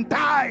will be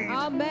untied.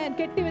 Amen.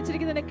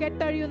 കെട്ടിവെച്ചിരിക്കുന്നതിന്റെ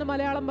കെട്ടഴിയുന്ന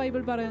Malayalam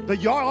Bible പറയുന്നു. The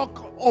yoke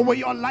over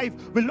your life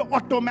will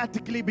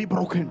automatically be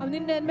broken.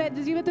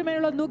 നിന്റെ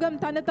ജീവിതത്തിന്മേലുള്ള നുകം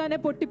തന്നെത്താനെ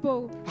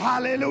പൊട്ടിപ്പോകും.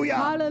 Hallelujah.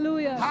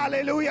 Hallelujah.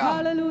 Hallelujah.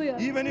 Hallelujah.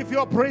 Even if you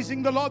are praising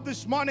the Lord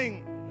this morning,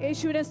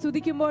 യേശുവിനെ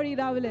സ്തുതിക്കുമ്പോൾ ഈ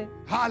രാവിലെ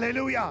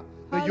hallelujah,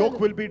 the yoke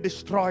will be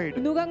destroyed.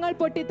 നുകങ്ങൾ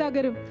പൊട്ടി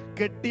തകരും.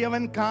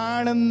 കെട്ടിയവൻ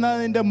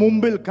കാണുന്നതിന്റെ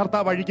മുമ്പിൽ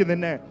കർത്താവ് അഴിക്കും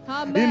നിന്നെ.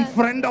 In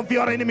front of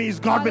your enemies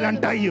God will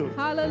untie you.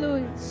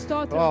 Hallelujah.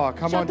 സ്തോത്രം. Oh,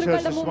 come on, church,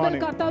 ശത്രുക്കളുടെ this മുമ്പിൽ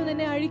morning. കർത്താവ്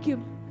നിന്നെ അഴിക്കും.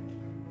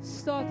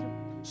 സ്തോത്രം.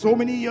 So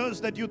many years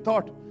that you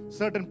thought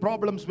certain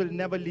problems will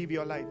never leave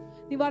your life.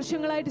 നീ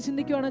വർഷങ്ങളായിട്ട്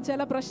ചിന്തിക്കുവാണ്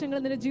ചില പ്രശ്നങ്ങൾ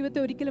നിന്റെ ജീവിതത്തെ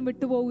ഒരിക്കലും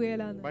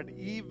വിട്ടുപോകുകയില്ലെന്ന്. But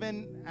even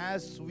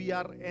as we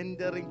are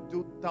entering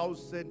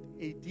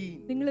 2018,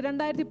 നിങ്ങൾ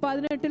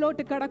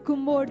 2018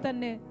 കടക്കുമ്പോൾ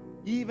തന്നെ,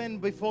 even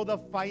before the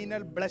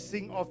final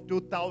blessing of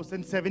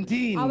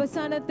 2017,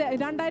 അവസാനത്തെ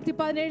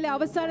 2017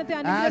 അവസാനത്തെ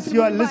as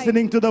you are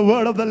listening to the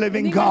word of the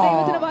living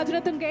God,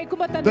 വചനത്തും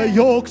കേൾക്കുമ്പോൾ the തന്നെ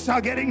yokes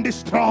are getting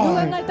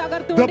destroyed,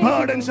 the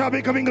burdens are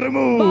becoming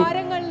removed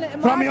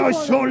from your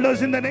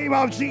shoulders in the name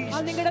of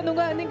Jesus.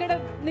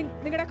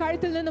 നിങ്ങളുടെ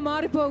കഴുത്തിൽ നിന്ന്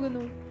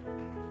മാറിപ്പോകുന്നു.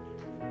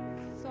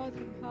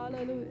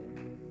 Hallelujah.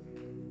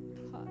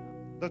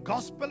 The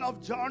Gospel of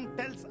John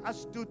tells us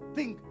to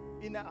think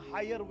in a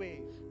higher way.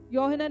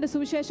 യോഹന്നാന്റെ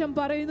സുവിശേഷം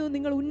പറയുന്നു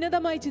നിങ്ങൾ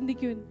ഉന്നതമായി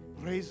ചിന്തിക്കുവിൻ.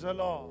 Praise the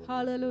Lord.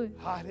 Hallelujah.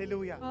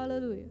 Hallelujah.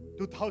 Hallelujah.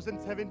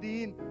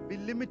 2017 we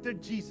limited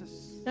Jesus.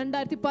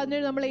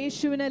 2017 നമ്മൾ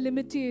യേശുവിനെ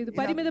limit ചെയ്തു,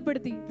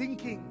 പരിമിതപ്പെടുത്തി.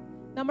 Thinking.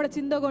 നമ്മുടെ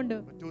ചിന്ത കൊണ്ട്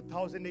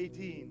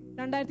 2018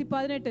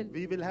 2018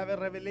 we will have a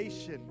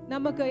revelation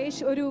നമുക്ക്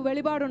ഒരു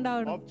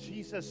വെളിപാടുണ്ടാകണം of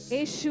Jesus,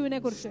 യേശുവിനെ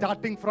കുറിച്ച്.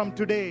 starting from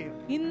today,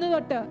 ഇന്ന്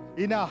തൊട്ട്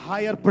in a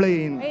higher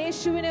plane.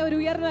 യേശുവിനെ ഒരു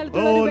ഉയർന്ന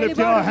തലത്തിലുള്ള Oh, ഒരു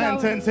lift your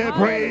hands and say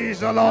praise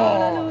the Lord.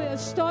 Hallelujah.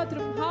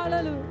 സ്തോത്രം.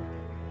 Hallelujah.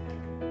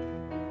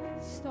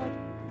 സ്തോത്രം.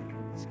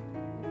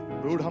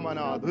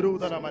 Rudhamana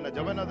dhurudanamana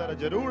javanadara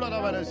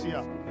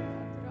jarudanavanasia.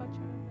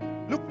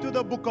 Look to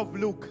the book of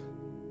Luke.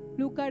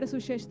 ലൂക്കായുടെ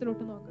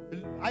സുവിശേഷത്തിലോട്ട് നോക്കാം.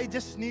 I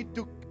just need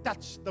to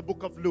touch the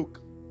book of Luke.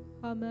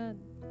 Amen.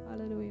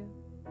 Hallelujah.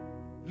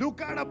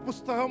 ലൂക്കായുടെ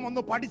പുസ്തകം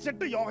ഒന്ന്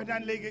പഠിച്ചിട്ട്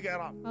യോഹന്നാനിലേക്ക്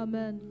കേറാം.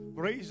 Amen.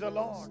 Praise the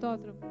Lord.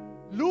 സ്തോത്രം.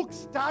 Luke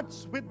starts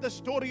with the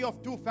story of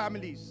two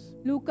families.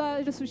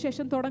 ലൂക്കായുടെ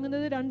സുവിശേഷം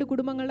തുടങ്ങുന്നത് രണ്ട്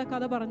കുടുംബങ്ങളുടെ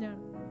കഥ പറഞ്ഞാണ്.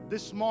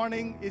 This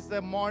morning is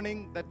the morning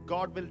that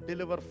God will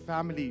deliver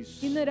families.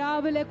 ഇന്ന്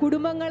രാവിലെ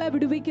കുടുംബങ്ങളെ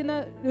വിടുവിക്കുന്ന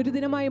ഒരു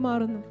ദിനമായി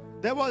മാറുന്നു.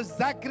 There was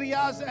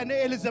Zacharias and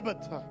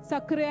Elizabeth.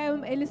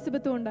 സക്കറിയായും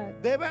എലിസബത്തും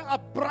ഉണ്ടായിരുന്നു. They were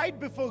upright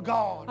before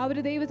God.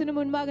 അവര് ദൈവത്തിന്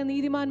മുൻപാകെ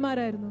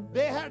നീതിമാന്മാരായിരുന്നു.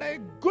 They had a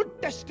good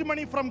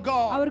testimony from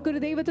God.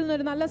 അവർക്കൊരു ദൈവത്തിൽ നിന്ന്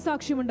ഒരു നല്ല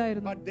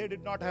സാക്ഷ്യമുണ്ടായിരുന്നു. But they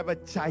did not have a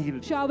child.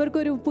 പക്ഷെ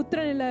അവർക്കൊരു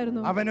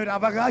പുത്രനില്ലായിരുന്നു. അവനൊരു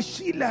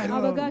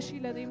അവകാശിയില്ലായിരുന്നു.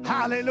 അവകാശിയില്ല.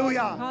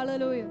 Hallelujah.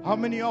 Hallelujah. How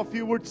many of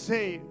you would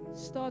say,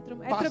 സ്തോത്രം.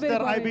 Pastor,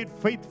 I've been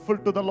faithful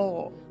to the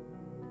Lord.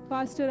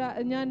 Pastor,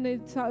 ഞാൻ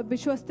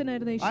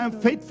വിശ്വസ്തനായിരുന്നു. I am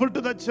faithful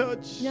to the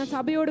church. ഞാൻ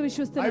സഭയോട് I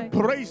വിശ്വസ്തനായി.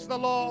 praise the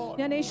Lord.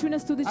 ഞാൻ യേശുവിനെ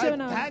I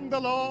സ്തുതിച്ചവനാണ്. thank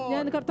the Lord.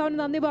 ഞാൻ കർത്താവിന്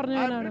നന്ദി I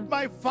പറഞ്ഞവനാണ്. did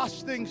my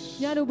fastings.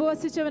 ഞാൻ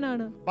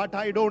ഉപവസിച്ചവനാണ്. But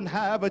I don't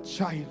have a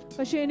child.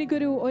 പക്ഷെ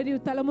എനിക്കൊരു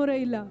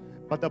തലമുറയില്ല.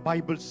 But the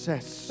Bible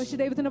says, പക്ഷെ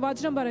ദൈവത്തിന്റെ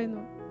വചനം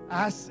പറയുന്നു,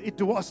 as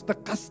it was the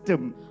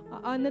custom.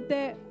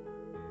 അന്നത്തെ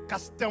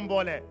Custom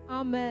പോലെ.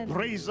 ആമേൻ.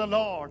 Praise the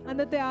Lord.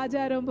 അന്നത്തെ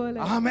ആചാരം പോലെ.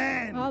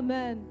 Amen.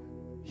 Amen.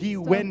 He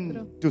went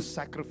to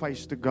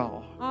sacrifice to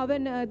God.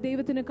 അവൻ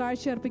ദൈവത്തിന്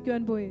കാഴ്ച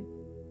അർപ്പിക്കുവാൻ പോയി.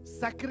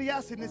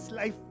 Zacharias in his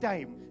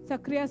lifetime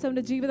Zacharias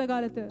അവന്റെ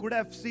ജീവിതകാലത്ത് could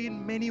have seen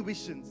many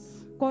visions.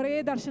 കുറേ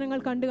ദർശനങ്ങൾ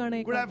കണ്ടു Could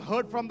കാണേക്കാം. have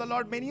heard from the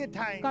Lord many a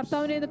times.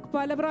 കർത്താവിനെ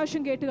പല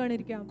പ്രാവശ്യം കേട്ട്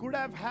കാണിരിക്കാം. Could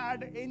have had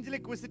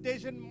angelic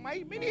visitation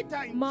many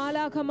times.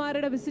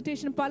 മാലാഖമാരുടെ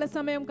വിസിറ്റേഷൻ പല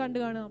സമയം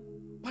കണ്ടു കാണാം.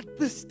 But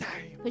this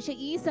time പക്ഷെ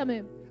ഈ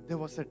സമയം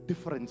there was a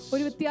difference.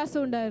 ഒരു വ്യത്യാസം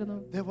ഉണ്ടായിരുന്നു.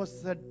 There was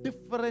a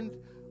different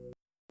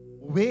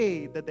way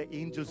that the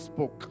angel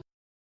spoke.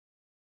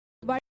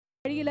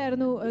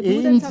 വഴിയിലായിരുന്നു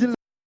Angel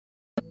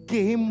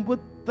came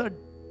with a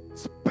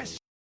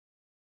special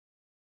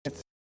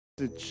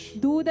message.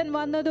 ദൂതൻ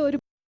വന്നത് ഒരു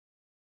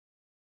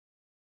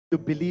You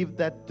believe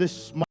that this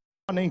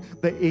morning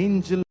the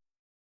angel of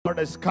God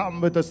has come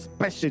with a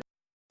special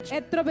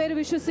എത്ര പേര്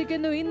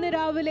വിശ്വസിക്കുന്നു ഇന്ന്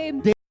രാവിലെയും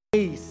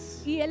days.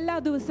 ഈ എല്ലാ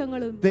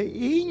ദിവസങ്ങളും The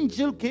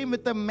angel came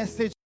with a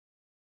message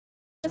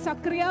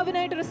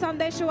സക്രിയാവിനായിട്ടൊരു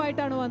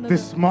സന്ദേശമായിട്ടാണ് വന്നത്.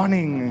 this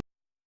morning.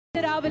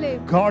 ഇന്ന് രാവിലെ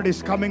God is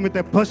coming with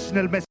a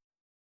personal message.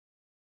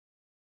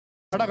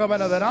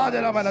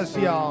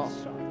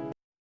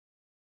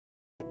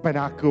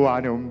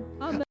 പ്പനാക്കുവാനും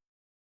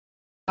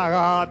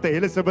ആകാത്ത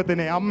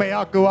എലിസബത്തിനെ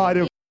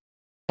അമ്മയാക്കുവാനും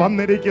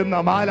വന്നിരിക്കുന്ന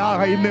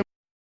മാലാഖ ഇന്ന്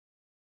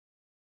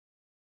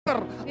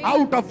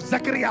out of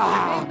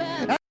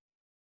Zechariah.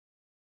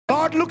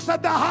 God looks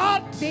at the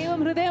heart. ദൈവം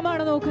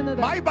ഹൃദയമാണ് നോക്കുന്നത്.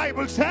 My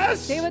Bible says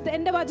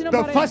എന്റെ വചനം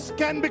the പറയുന്നു, first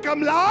can become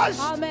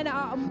last, amen.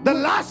 the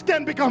last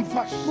can become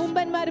first.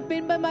 മുമ്പന്മാരും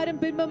പിൻപന്മാരും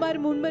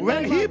പിൻപന്മാരും When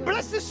മുൻപന്മാരും. he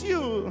blesses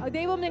you,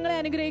 ദൈവം നിങ്ങളെ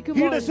he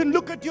അനുഗ്രഹിക്കുമ്പോൾ doesn't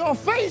look at your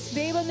face,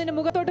 ദൈവം നിന്റെ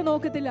മുഖത്തോട്ട്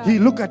നോക്കത്തില്ല. he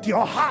look at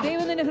your heart.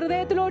 ദൈവം നിന്റെ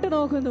ഹൃദയത്തിലോട്ട്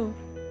നോക്കുന്നു.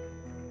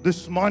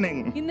 This morning,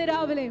 ഇന്ന്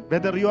രാവിലെ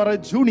whether you are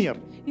a junior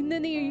ഇന്ന്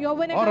നീ or a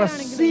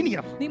യൗവനക്കാരനാണെങ്കിലും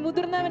senior, നീ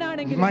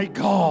മുതിർന്നവനാണെങ്കിലും my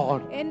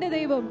God എന്റെ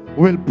ദൈവം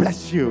will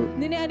bless you.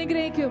 നിന്നെ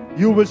അനുഗ്രഹിക്കും.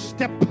 You will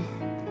step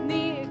നീ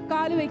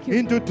കാല് വെക്കും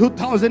into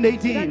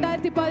 2018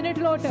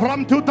 2018 from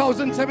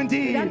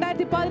 2017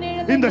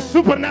 2017 in the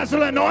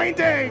supernatural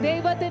anointing.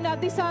 ദൈവത്തിന്റെ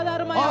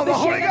അതിസാധാരണമായ of the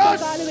Holy അഭിഷേകത്തിൽ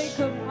Ghost. കാല്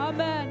വെക്കും.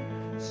 ആമേൻ.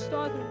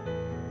 സ്തോത്രം.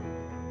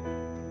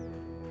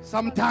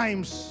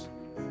 Sometimes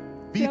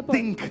we ചിലപ്പോൾ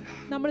think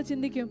നമ്മൾ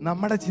ചിന്തിക്കും,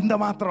 നമ്മുടെ ചിന്ത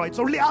മാത്രം,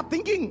 it's only our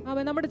thinking,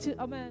 ആമേൻ, നമ്മുടെ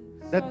ആമേൻ,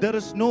 that there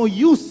is no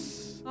use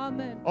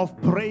amen. of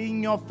praying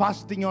or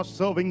fasting or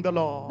serving the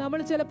Lord.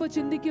 നമ്മൾ ചിലപ്പോൾ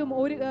ചിന്തിക്കും,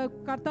 ഒരു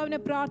കർത്താവിനെ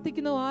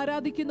പ്രാർത്ഥിക്കുന്നു,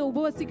 ആരാധിക്കുന്നു,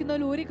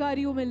 ഉപവസിക്കുന്നതിൽ ഒരു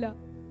കാര്യവുമില്ല.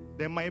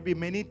 There might be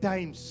many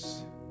times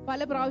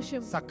പല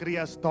പ്രാവശ്യം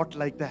Zacharias thought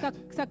like that.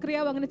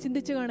 സക്രിയാവ് അങ്ങനെ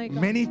ചിന്തിച്ചു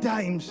കാണേക്കാം. Many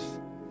times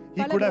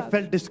he could have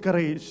felt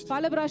discouraged,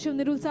 പല പ്രാവശ്യം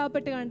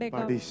നിരുത്സാഹപ്പെട്ട് കണ്ടേക്കാം.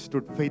 but he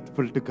stood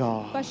faithful to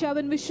God. പക്ഷെ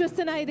അവൻ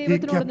വിശ്വസ്തനായി He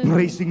ദൈവത്തിനോട് kept നിന്നു.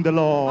 praising the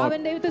Lord. അവൻ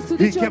ദൈവത്തെ He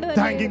സ്തുതിച്ചുകൊണ്ട് kept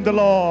thanking the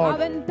തന്നെ Lord.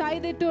 അവൻ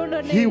തൈതിട്ടുകൊണ്ട്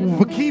തന്നെ He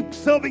kept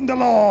serving the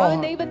അവൻ Lord.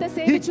 ദൈവത്തെ He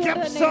സേവിച്ചുകൊണ്ട്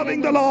kept തന്നെ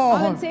serving the അവൻ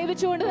Lord.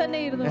 സേവിച്ചുകൊണ്ട്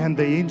തന്നെ ഇരുന്നു. And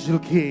the angel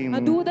came.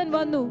 ദൂതൻ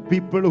വന്നു.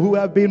 People who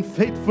have been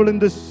faithful in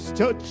this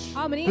church,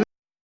 അവൻ ഈ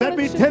let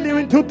me tell you,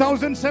 in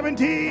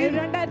 2017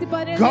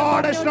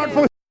 God has not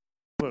forsaken.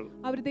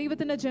 അവർ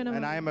ദൈവത്തിന്റെ ജനം.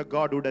 And I am a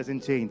God who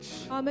doesn't change.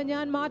 ആമേൻ.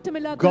 ഞാൻ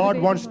മാറ്റമില്ലാത്ത God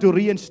wants to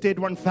reinstate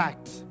one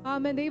fact,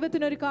 ആമേൻ.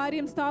 ദൈവത്തിന് ഒരു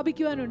കാര്യം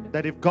സ്ഥാപിക്കുവാനുണ്ട്.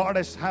 that if God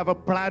has have a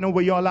plan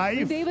over your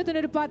life, ദൈവത്തിന്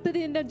ഒരു പദ്ധതി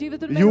നിന്റെ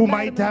ജീവിതത്തിൽ you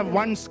might have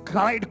once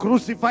cried,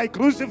 crucify,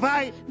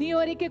 crucify. നീ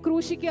ഒരിക്കൽ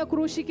ക്രൂശിക്കുക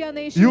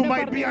എന്ന് You യേശുവിനെ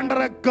might be പറഞ്ഞു. under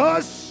a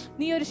curse,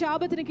 നീ ഒരു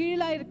ശാപത്തിന്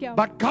കീഴിലായിരിക്കാം.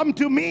 but come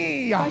to me,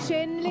 പക്ഷേ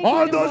എന്നിലേക്ക്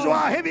all those who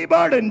are heavy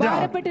burdened.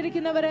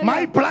 ഭാരപ്പെട്ടിരിക്കുന്നവരെ,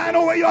 My plan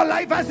over your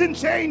life hasn't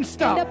changed.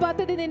 എന്റെ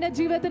പദ്ധതി നിന്റെ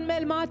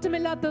ജീവിതത്തിന്മേൽ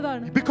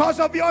മാറ്റമില്ലാത്തതാണ്. Because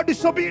of your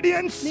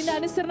disobedience, നിന്റെ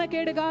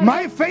അനുസരണക്കേട്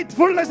my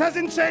faithfulness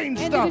hasn't changed.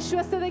 എന്റെ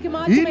വിശ്വസ്തതയ്ക്ക് In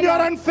മാറ്റമില്ല. your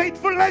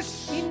unfaithfulness,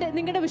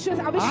 നിങ്ങളുടെ I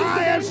am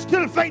അവിശ്വസ്തതയിൽ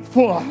still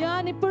faithful.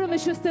 ഞാൻ ഇപ്പോഴും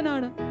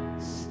വിശ്വസ്തനാണ്.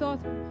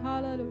 സ്തോത്രം.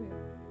 Hallelujah.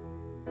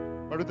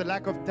 But with the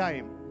lack of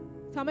time,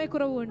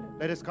 സമയക്കുറവുണ്ട്.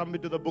 let us come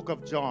into the book of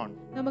John.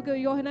 നമുക്ക്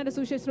യോഹന്നാന്റെ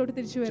സുവിശേഷത്തിലോട്ട്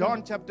തിരിച്ചു വരാം. John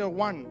chapter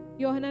 1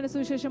 യോഹന്നാന്റെ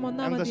സുവിശേഷം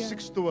 1-ാം and the അധ്യായം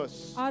 6th verse.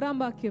 6-ാം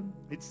വാക്യം.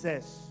 It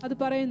says, അത്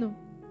പറയുന്നു,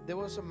 There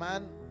was a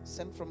man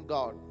sent from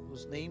God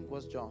whose name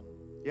was John.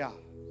 yeah,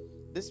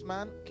 This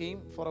man came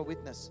for a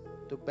witness,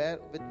 to bear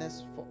witness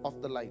of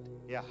the light,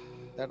 yeah,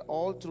 that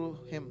all through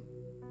him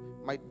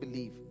might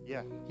believe.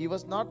 yeah, He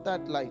was not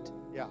that light,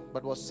 yeah,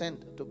 but was sent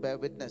to bear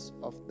witness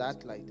of that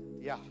light.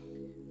 yeah.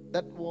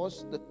 That was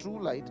the true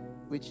light,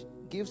 which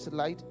gives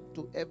light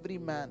to every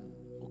man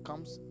who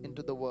comes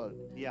into the world.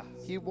 Yeah.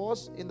 He was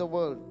in the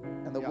world,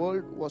 and the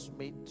world was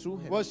made through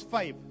him. Verse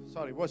 5.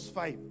 Sorry, verse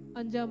 5.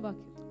 അഞ്ചാം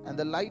വാക്യം. And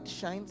the light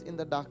shines in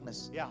the darkness,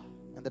 Yeah.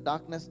 and the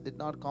darkness did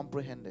not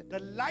comprehend it.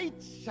 The light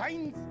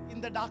shines in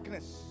the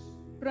darkness.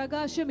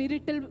 പ്രകാശം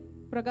ഇരുട്ടിൽ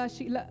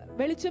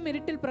വെളിച്ചം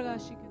ഇരുട്ടിൽ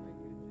പ്രകാശിക്കുന്നു.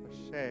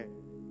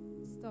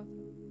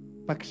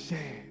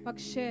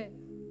 പക്ഷേ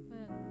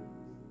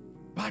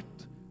but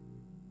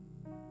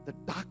the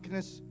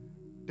darkness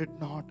did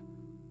not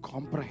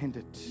comprehend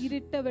it.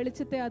 ഇരുട്ട്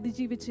വെളിച്ചത്തെ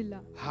അതിജീവിച്ചില്ല.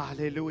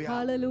 Hallelujah.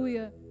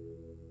 Hallelujah.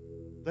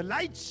 The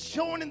light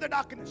shone in the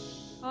darkness.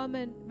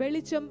 Amen.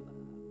 വെളിച്ചം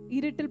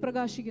ഇരുട്ടിൽ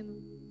പ്രകാശിക്കുന്നു.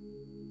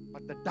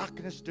 But the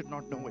darkness did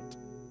not know it.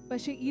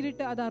 പക്ഷേ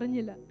ഇരുട്ട് അത്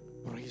അറിഞ്ഞില്ല.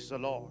 Praise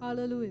the Lord.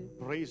 Hallelujah.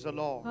 Praise the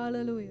Lord.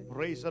 Hallelujah.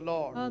 Praise the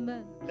Lord.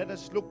 Amen. Let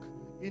us look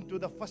into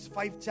the first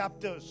 5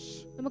 chapters.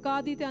 നമുക്ക്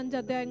ആദ്യത്തെ 5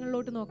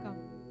 അധ്യായങ്ങളിലോട്ട് നോക്കാം.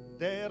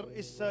 There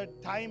is a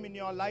time in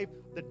your life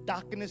the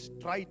darkness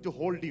tried to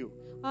hold you.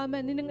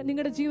 ആമേൻ.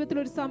 നിങ്ങളുടെ ജീവിതത്തിൽ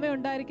ഒരു സമയം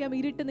ഉണ്ടായിരിക്കാം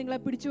ഇരുട്ട് നിങ്ങളെ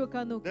പിടിച്ചു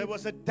വെക്കാൻ നോക്കി. There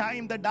was a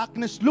time the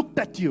darkness looked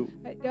at you.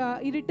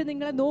 ഇരുട്ട്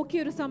നിങ്ങളെ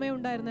നോക്കിയ ഒരു സമയം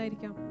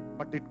ഉണ്ടായിരുന്നായിരിക്കാം.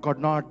 But it could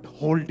not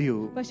hold you.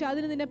 പക്ഷെ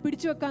അതിന് നിന്നെ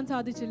പിടിച്ചു വെക്കാൻ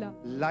സാധിച്ചില്ല.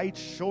 Light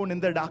shone in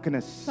the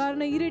darkness.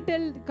 കാരണം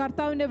ഇരുട്ടിൽ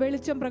കർത്താവിന്റെ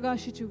വെളിച്ചം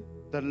പ്രകാശിച്ചു.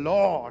 The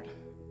Lord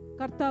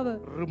കർത്താവ്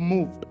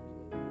removed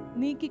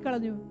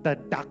നീക്കിക്കളഞ്ഞു the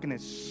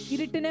darkness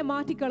ഇരുട്ടിനെ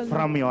മാറ്റിക്കളഞ്ഞു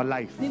from your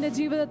life. നിന്റെ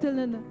ജീവിതത്തിൽ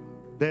നിന്ന്.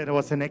 There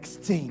was an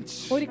exchange.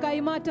 ഒരു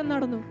കൈമാറ്റം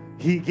നടന്നു.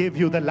 He gave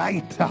you the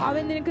light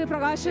അവൻ നിനക്ക്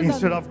പ്രകാശം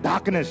instead തന്നു. of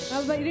darkness.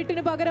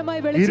 ഇരുട്ടിന്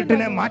പകരമായി വെളിച്ചം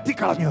ഇരുട്ടിനെ തന്നു.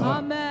 മാറ്റിക്കളഞ്ഞു.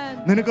 ആമേൻ.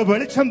 നിനക്ക്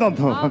വെളിച്ചം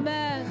തന്നു.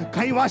 ആമേൻ.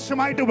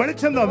 കൈവശമായിട്ട്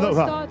വെളിച്ചം തന്നു.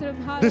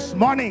 This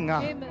morning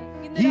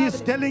he is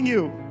telling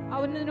you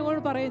അവൻ നിന്നോട്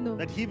പറയുന്നു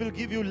that he will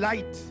give you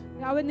light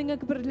അവൻ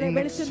നിങ്ങൾക്ക് in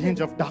വെളിച്ചം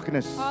exchange of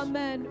darkness.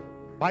 Amen.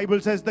 Bible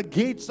says the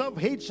gates of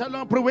hate shall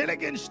not prevail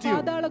against you.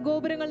 പാതാള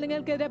ഗോപുരങ്ങൾ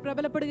നിങ്ങൾക്കെതിരെ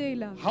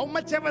പ്രബലപ്പെടുകയില്ല. How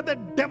much ever the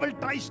devil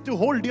tries to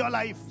hold your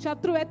life,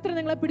 ശത്രു എത്ര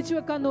നിങ്ങളെ പിടിച്ചു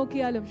വെക്കാൻ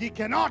നോക്കിയാലും he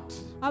cannot.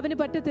 അവന്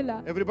പറ്റത്തില്ല.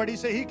 Everybody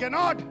say he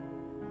cannot.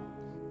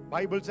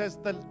 Bible says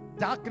the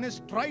darkness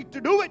tried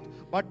to do it,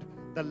 but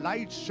the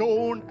light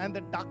shone and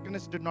the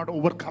darkness did not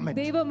overcome it.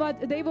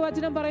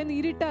 ദൈവവചനം പറയുന്നു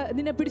ഇരുട്ട്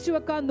നിന്നെ പിടിച്ചു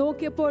വെക്കാൻ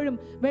നോക്കിയപ്പോഴും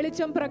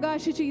വെളിച്ചം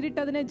പ്രകാശിച്ചു ഇരുട്ട്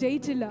അതിനെ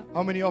ജയിച്ചില്ല.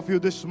 How many of you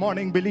this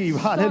morning believe?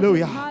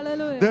 Hallelujah.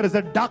 Hallelujah. There is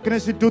a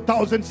darkness in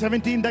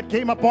 2017 that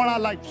came upon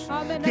our lives.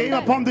 Amen. Came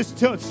upon this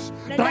church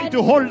trying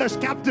to hold us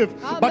captive.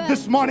 But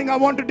this morning I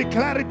want to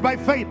declare it by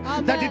faith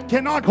that it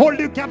cannot hold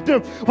you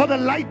captive, for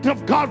the light of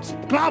God's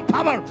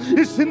power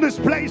is in this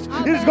place.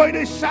 It is going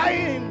to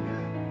shine.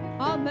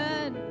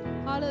 Amen.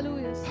 Hallelujah.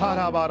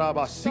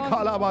 Harabaraba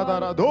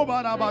sikalabadara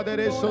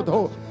dobarabadere sodo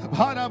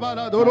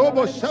harabara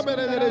dorobo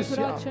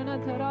shabereresia.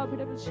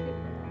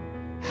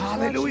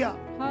 Hallelujah.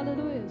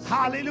 Hallelujah.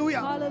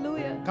 Hallelujah.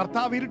 Hallelujah.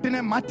 കർത്താവ്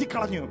ഇരുട്ടിനെ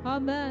മാറ്റിക്കളഞ്ഞു.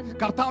 Amen.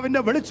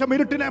 കർത്താവിന്റെ വെളിച്ചം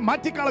ഇരുട്ടിനെ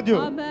മാറ്റിക്കളഞ്ഞു.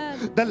 Amen.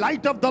 The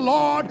light of the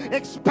Lord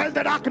expelled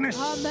the darkness.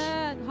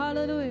 Amen.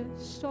 Hallelujah.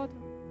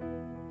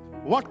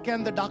 What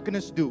can the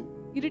darkness do?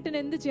 ഇരുട്ടിന്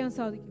എന്ത് ചെയ്യാൻ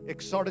സാധിക്കും?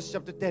 Exodus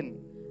chapter 10.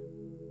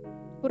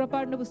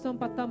 പുറപ്പാടിന്റെ പുസ്തകം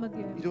 10-ാം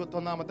അധ്യായം.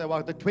 21ാമത്തെ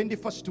വാക്യം, the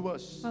 21st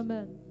verse.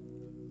 Amen.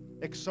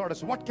 Exodus.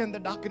 What can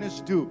the darkness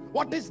do?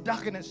 What is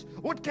darkness?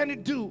 What can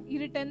it do?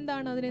 ഇരുട്ട്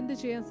എന്താണ്? അതിന് എന്ത്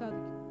ചെയ്യാൻ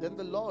സാധിക്കും? Then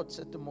the Lord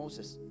said to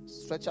Moses,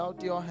 stretch out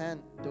your hand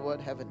toward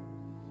heaven,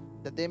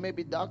 that there may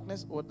be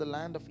darkness over the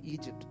land of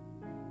Egypt,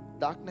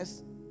 darkness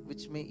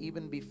which may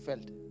even be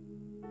felt.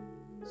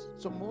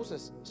 So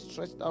Moses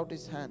stretched out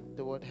his hand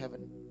toward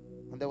heaven,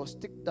 and there was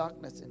thick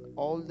darkness in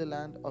all the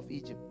land of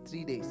Egypt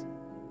 3 days.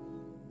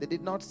 They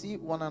did not see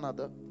one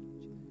another,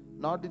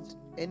 nor did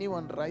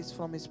anyone rise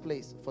from his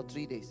place for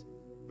 3 days.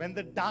 When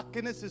the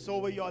darkness is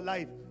over your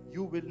life,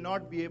 you will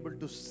not be able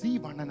to see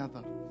one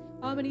another.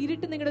 ആമേൻ.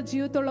 ഇരുട്ട് നിങ്ങളുടെ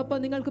ജീവിതത്തോടൊപ്പം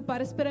നിങ്ങൾക്ക്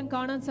പരസ്പരം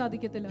കാണാൻ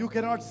സാധിക്കത്തില്ല. You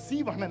cannot see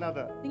one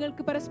another.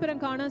 നിങ്ങൾക്ക് പരസ്പരം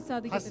കാണാൻ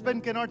സാധിക്കത്തില്ല. Husband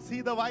cannot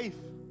see the wife.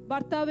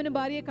 ഭർത്താവിന്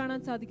ഭാര്യയെ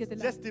കാണാൻ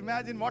സാധിക്കത്തില്ല. Just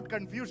imagine what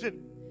confusion.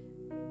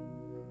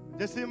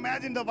 Just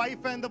imagine the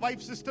wife and the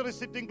wife's sister is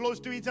sitting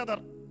close to each other.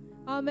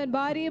 ആമേൻ.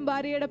 ഭാര്യയും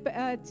ഭാര്യയുടെ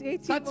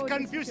Such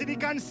confusion he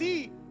can't see.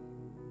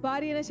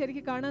 ഭാര്യനെ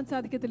ശരിക്കും കാണാൻ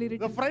സാധിക്കത്തില്ല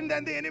ഇരുട്ട്. The friend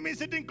and the enemy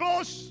sitting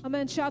close.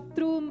 Amen.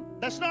 ശത്രുവും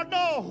Does not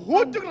know who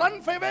to run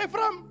away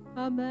from.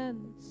 ആമേൻ.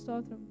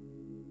 സ്തോത്രം.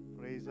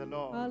 Praise the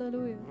Lord.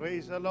 Hallelujah.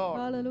 Praise the Lord.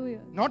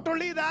 Hallelujah. Not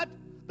only that,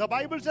 the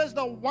Bible says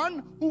the one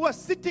who was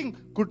sitting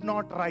could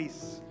not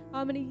rise.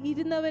 ആമേൻ.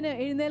 ഇരുന്നവന്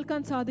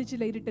എഴുന്നേൽക്കാൻ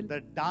സാധിച്ചില്ല ഇരുട്ടിൽ.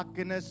 The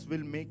darkness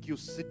will make you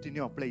sit in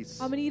your place.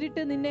 ആമേൻ.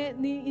 ഇരുട്ട്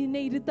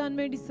നിന്നെ ഇരുത്താൻ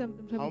വേണ്ടി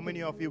How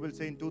many of you will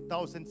say in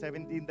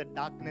 2017 the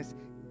darkness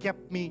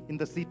kept me in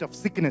the seat of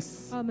sickness,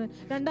 amen.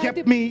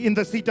 kept me in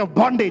the seat of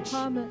bondage,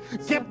 amen.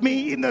 kept me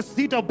in the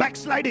seat of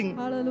backsliding?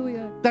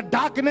 Hallelujah. The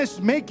darkness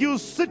make you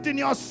sit in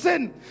your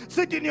sin,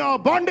 sit in your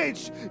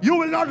bondage. You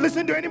will not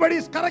listen to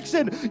anybody's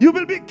correction. You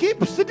will keep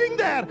sitting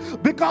there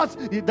because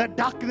the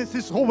darkness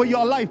is over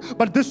your life.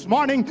 But this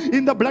morning,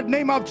 in the blood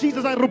name of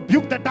Jesus, I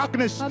rebuke the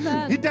darkness.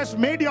 Amen. It has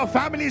made your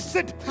family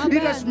sit. Amen.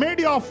 It has made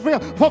your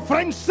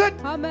friends sit.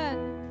 ആമേൻ.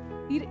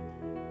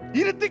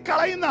 ഇരുത്തി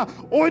കളയുന്ന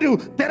ഒരു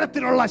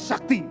തരത്തിലുള്ള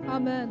ശക്തി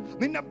ആമേൻ.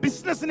 നിന്റെ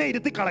ബിസിനസിനെ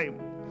ഇരുത്തി കളയും,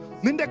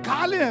 നിന്റെ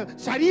കാല്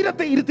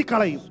ശരീരത്തെ ഇരുത്തി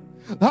കളയും,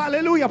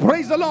 Hallelujah.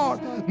 Praise the Lord.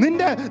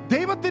 നിന്റെ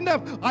ദൈവത്തിന്റെ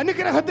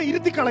അനുഗ്രഹത്തെ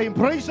ഇരുത്തിക്കളയും.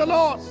 Praise the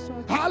Lord.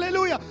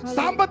 Hallelujah.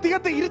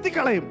 സാമ്പത്തികത്തെ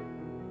ഇരുത്തിക്കളയും.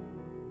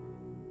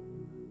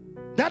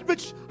 That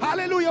which,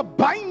 hallelujah,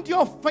 bind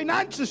your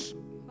finances,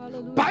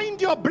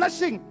 bind your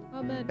blessing.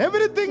 Amen.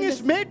 Everything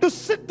is made to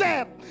sit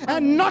there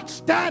and not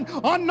stand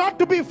or not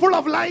to be full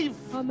of life.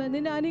 Amen.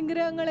 നിന്റെ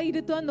അനുഗ്രഹങ്ങളെ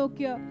ഇരുത്താൻ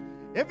നോക്കിയ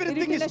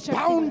Everything is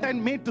bound and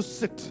made to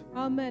sit.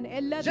 Amen.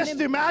 Just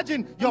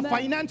imagine your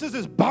finances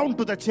is bound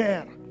to the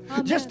chair.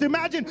 Just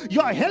imagine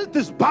your health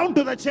is bound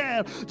to the chair.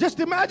 Just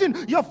imagine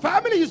your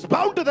family is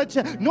bound to the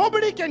chair.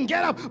 Nobody can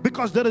get up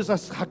because there is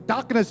a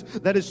darkness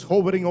that is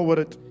hovering over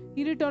it.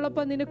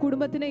 ഇരുട്ടോളപ്പം നിന്റെ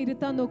കുടുംബത്തിനെ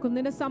ഇരുത്താൻ നോക്കും,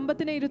 നിന്റെ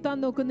സമ്പത്തിനെ ഇരുത്താൻ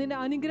നോക്കും, നിന്റെ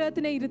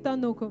അനുഗ്രഹത്തിനെ ഇരുത്താൻ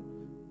നോക്കും.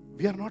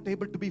 We are not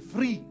able to be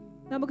free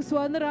നമുക്ക്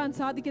സ്വതന്ത്രരാകാൻ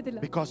സാധിക്കത്തില്ല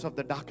because of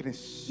the darkness.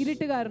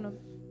 ഇരുട്ട് കാരണം.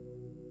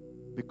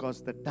 Because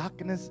the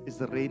darkness is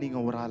reigning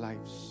over our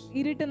lives.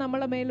 ഇരുട്ട്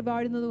നമ്മളെ മേൽ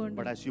വാഴുന്നതുകൊണ്ട്.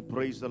 But as you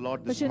praise the Lord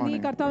this പക്ഷേ നീ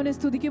morning, കർത്താവിനെ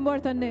സ്തുതിക്കുമ്പോൾ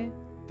തന്നെ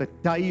the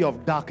tie of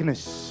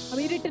darkness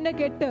ഇരുട്ടിന്റെ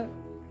കെട്ട്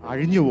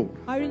അഴിഞ്ഞു പോകും.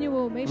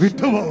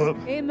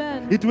 Amen.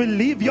 It will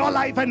leave your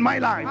life and my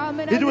life.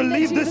 Amen. It will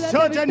leave this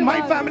church and my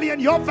family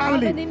and your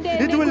family.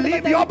 It will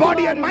leave your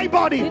body and my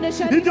body.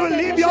 It will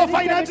leave your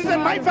finances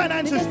and my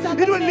finances.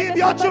 It will leave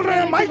your children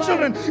and my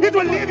children. It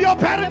will leave your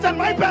parents and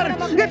my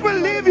parents. It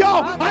will leave your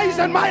eyes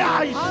and my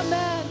eyes.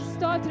 Amen.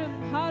 Stotram.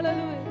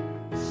 Hallelujah.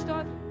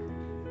 Stotram.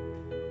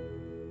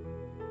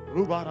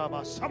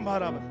 Rubaraba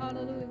Sambaraba.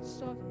 Hallelujah.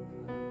 Stotram.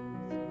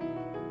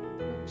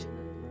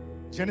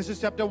 Genesis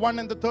chapter 1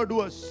 and the 3rd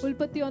verse.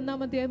 ഉൽപ്പത്തി 1-ാം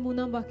അധ്യായം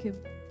 3-ാം വാക്യം.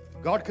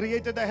 God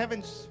created the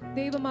heavens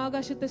ദൈവം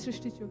ആകാശത്തെ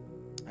സൃഷ്ടിച്ചു.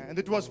 and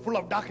it was full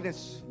of darkness.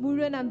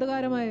 മുഴുവൻ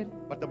അന്ധകാരമായിരുന്നു.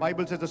 But the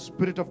Bible says the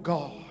Spirit of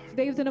God.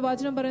 ദൈവത്തിന്റെ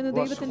വചനം പറയുന്നു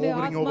ദൈവത്തിന്റെ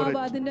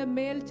ആത്മാവ് അതിന്റെ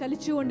മേൽ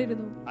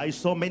ചലിച്ചുകൊണ്ടിരുന്നു. I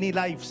saw many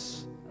lives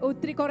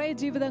ഒത്തിരി കുറേ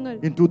ജീവിതങ്ങൾ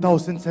in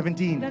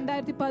 2017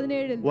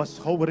 2017 was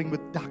hovering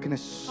with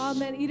darkness.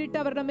 ആമേൻ. ഇരുട്ട്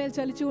അവരുടെ മേൽ You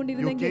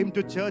ചലിച്ചുകൊണ്ടിരുന്നെങ്കിൽ came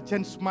to church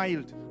and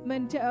smiled.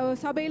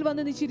 സഭയിൽ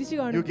വന്ന് നീ ചിരിച്ചു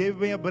കാണും. You gave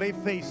me a brave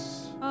face.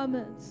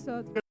 Amen.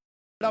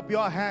 Up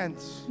your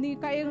hands. നീ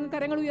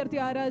കരങ്ങൾ ഉയർത്തി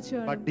ആരാധിച്ചു.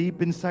 But deep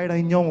inside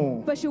I know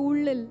പക്ഷെ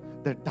ഉള്ളിൽ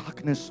the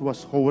darkness was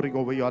hovering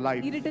over your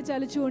life. ഇരുട്ട്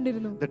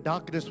ചലിച്ചുകൊണ്ടിരുന്നു. The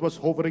darkness was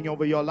hovering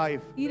over your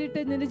life.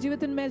 ഇരുട്ട് നിന്റെ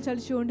ജീവിതത്തിന്മേൽ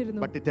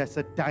ചലിച്ചുകൊണ്ടിരുന്നു. But it has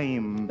a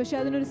time. പക്ഷെ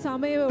അതിനൊരു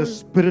സമയമേ The ഉള്ളൂ.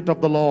 Spirit of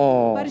the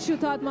Lord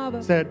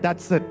പരിശുദ്ധാത്മാവ് said,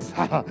 that's it.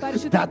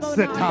 That's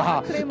it.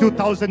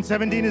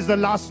 2017 is the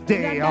last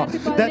day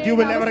that you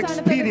will ever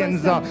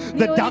experience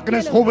the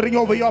darkness hovering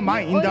over your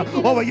mind,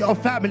 over your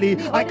family.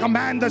 I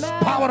command this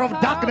power of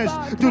darkness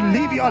to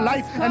leave your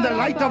life and the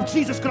light of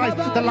Jesus Christ,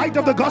 the light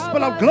of the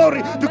gospel of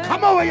glory, to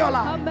come over your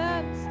life.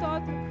 Amen.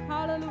 Stotram.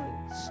 Hallelujah.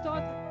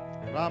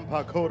 Stotram. Rampa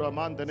Kora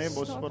Mandane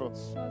Bosporo.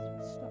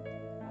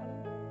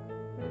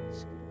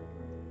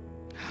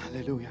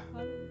 Hallelujah.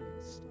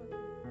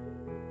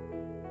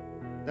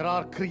 There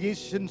are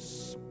creations,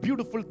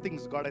 beautiful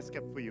things God has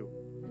kept for you.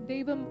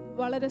 ദൈവം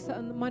വളരെ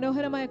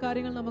മനോഹരമായ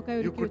കാര്യങ്ങൾ നമുക്കായി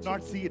You ഒരുക്കി could വെച്ചു.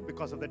 not see it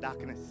because of the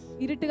darkness.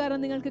 ഇരുട്ട് കാരണം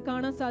നിങ്ങൾക്ക്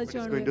കാണാൻ It's സാധിച്ചു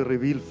going to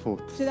reveal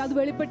forth. പക്ഷേ അത്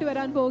വെളിപ്പെട്ട്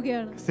വരാൻ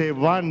പോവുകയാണ്. Say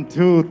 1,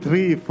 2,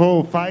 3, 4,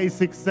 5,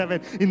 6, 7.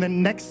 In the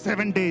next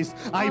 7 days,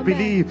 I Amen.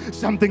 believe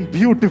something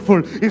beautiful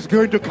is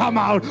going to come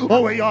out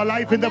over your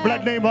life in the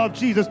blood name of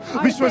Jesus.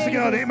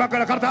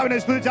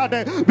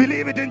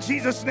 Believe it in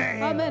Jesus'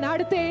 name. ആമേൻ.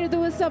 അടുത്ത 7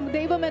 ദിവസം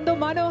ദൈവം എന്തോ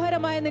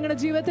മനോഹരമായ നിങ്ങളുടെ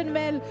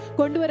ജീവിതത്തിന്മേൽ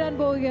കൊണ്ടുവരാൻ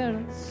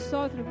പോവുകയാണ്.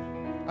 സ്തോത്രം.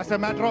 As a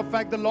matter of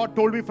fact, the Lord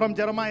told me from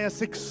Jeremiah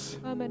 6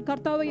 ആമേൻ.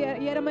 കർത്താവ്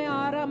യെരമ്യാ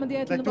 6-ാം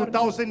അധ്യായത്തിൽ that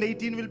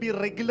 2018 will be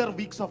regular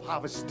weeks of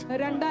harvest.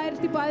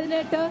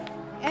 2018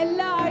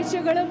 എല്ലാ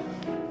ആഴ്ചകളും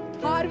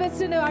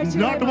ഹാർവെസ്റ്റിന്റെ Not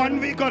ആഴ്ചകളായി 1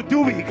 week or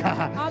 2 weeks.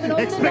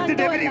 Expect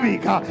it every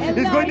week.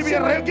 It's going to be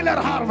a regular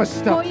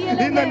harvest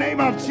in the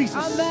name of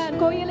Jesus. ആമേൻ.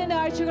 കൊയ്യലിന്റെ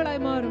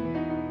ആഴ്ചകളായി മാറും.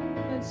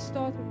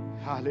 സ്തോത്രം.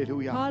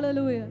 Hallelujah.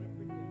 Hallelujah.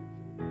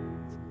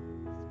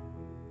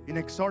 In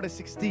Exodus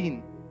 16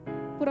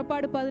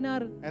 പുറപ്പാട്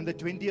 16 and the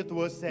 20th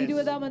verse says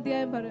 20-ാം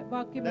അധ്യായം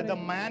വാക്യം that the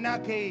പറയും. manna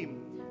came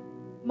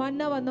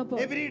മന്ന വന്നപ്പോൾ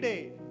every day,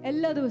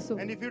 എല്ലാ ദിവസവും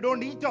and if you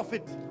don't eat of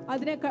it,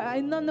 അതിനെ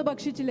ഇന്നൊന്ന്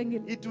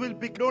ഭക്ഷിച്ചില്ലെങ്കിൽ it will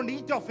be, don't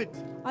eat of it,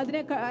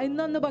 അതിനെ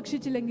ഇന്നൊന്ന്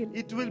ഭക്ഷിച്ചില്ലെങ്കിൽ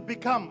it will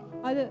become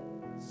അത്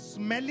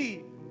smelly,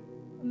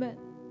 മ-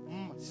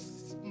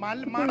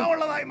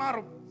 മണമുള്ളതായി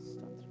മാറും,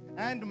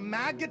 and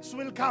maggots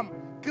will come.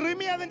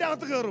 കൃമി അതിന്റെ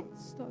അകത്ത് കയറും.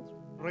 സ്തോത്രം.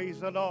 Praise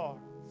the Lord.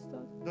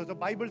 സ്തോത്രം. The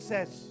Bible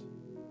says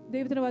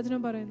ദൈവത്തിന്റെ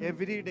വചനം പറയുന്നു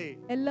every day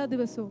എല്ലാ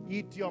ദിവസവും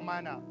eat your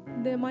manna,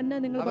 മന്ന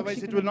നിങ്ങൾ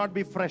otherwise it will ഭക്ഷിക്കണം. not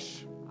be fresh.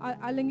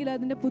 അല്ലെങ്കിൽ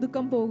അതിന്റെ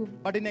പുതുക്കം പോകും.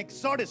 But in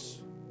Exodus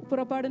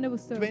പുറപ്പാടിന്റെ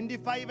പുസ്തകം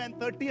 25 and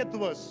 30th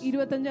verse,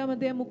 25-ാം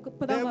അധ്യായം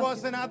 30-ാം there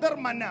was വാക്യം another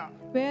manna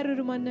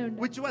വേറൊരു മന്ന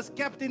ഉണ്ട്. which was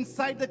kept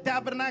inside the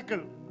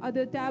tabernacle,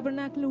 അത്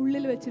ടാബർനാക്കിൾ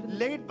ഉള്ളിൽ വെച്ചിരുന്നു.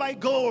 laid by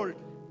gold.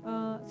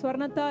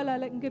 സ്വർണത്താൽ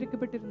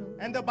അലങ്കരിക്കപ്പെട്ടിരുന്നു.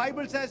 And the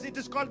Bible says it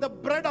is called the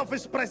bread of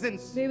his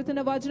presence.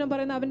 ദൈവത്തിന്റെ വചനം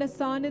പറയുന്ന അവന്റെ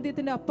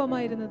സാന്നിധ്യത്തിന്റെ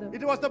അപ്പമായിരുന്നത്.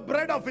 It was the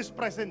bread of his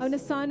presence.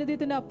 അവന്റെ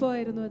സാന്നിധ്യത്തിന്റെ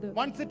അപ്പമായിരുന്നു അത്.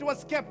 Once it was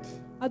kept,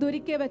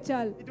 അതൊരിക്കൽ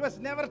വെച്ചാൽ it was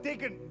never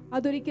taken,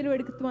 അതൊരിക്കലും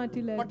എടുത്തു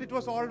മാറ്റില്ല. but it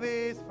was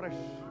always fresh.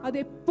 അത്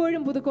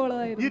എപ്പോഴും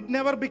പുതുക്കമുള്ളതായിരുന്നു. It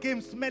never became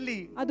smelly.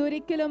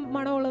 അതൊരിക്കലും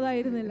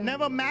മണമുള്ളതായിരുന്നില്ല.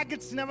 Never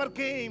maggots never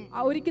came.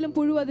 ഒരിക്കലും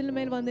പുഴു അതിന്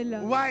മേൽ വന്നില്ല.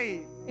 Why?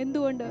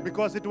 എന്തുകൊണ്ട്?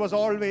 Because it was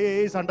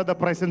always under the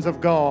presence of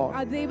God.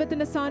 ആ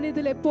ദൈവത്തിന്റെ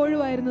സാന്നിധ്യത്തിൽ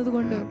എപ്പോഴും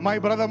ആയിരുന്നതുകൊണ്ട്. My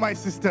brother, my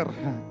sister,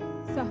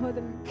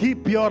 സഹോദരൻ,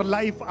 keep your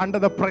life under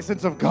the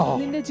presence of God.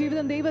 നിന്റെ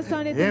ജീവിതം ദൈവ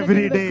സാന്നിധ്യത്തിൽ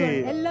Every day.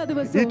 എല്ലാ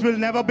ദിവസവും. It will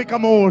never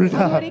become old.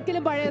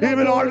 ഒരിക്കലും പഴയതായി It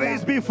will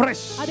always be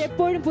fresh. അത്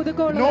എപ്പോഴും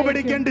പുതുക്കമുള്ളതായിരിക്കും.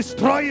 Nobody can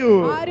destroy you.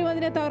 ആരും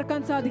അതിനെ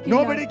തകർക്കാൻ സാധിക്കില്ല.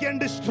 Nobody can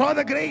destroy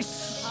the grace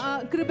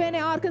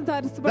കൃപേനെ ആർക്കും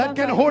that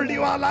can hold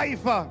you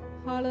alive.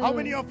 Hallelujah. How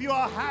many of you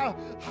are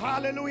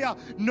hallelujah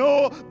know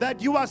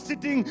that you are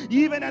sitting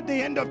even at the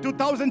end of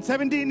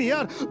 2017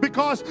 here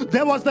because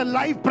there was the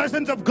live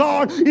presence of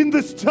God in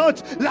this church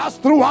last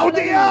throughout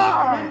the year.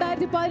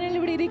 2017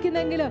 ഇവിടെ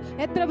ഇരിക്കുന്നെങ്കിൽ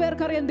എത്ര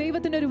പേർക്കറിയാം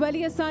ദൈവത്തിന്റെ ഒരു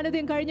വലിയ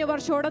സാന്നിധ്യം കഴിഞ്ഞ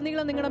വർഷം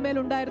ഉടനീളം നിങ്ങളുടെ മേൽ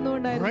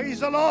ഉണ്ടായിരുന്നുണ്ടായിരുന്നു.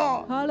 Praise the Lord.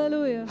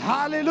 Hallelujah.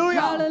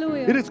 Hallelujah.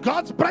 Hallelujah. It is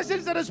God's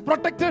presence that has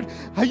protected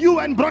you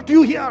and brought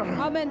you here.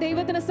 ആമേൻ.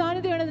 ദൈവത്തിന്റെ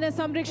സാന്നിധ്യമാണ് ഇതിനെ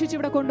സംരക്ഷിച്ച്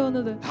ഇവിടെ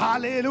കൊണ്ടുവന്നത്.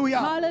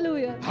 Hallelujah.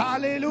 Hallelujah.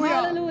 Hallelujah.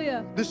 Hallelujah.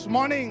 This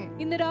morning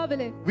ഇന്ന്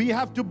രാവിലെ we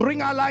have to bring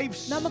our lives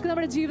നമുക്ക്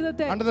നമ്മുടെ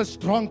ജീവിതത്തെ under the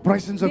strong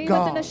presence of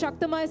ദൈവത്തിന്റെ God.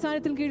 ശക്തമായ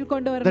സാന്നിധ്യത്തിൽ കീഴിൽ The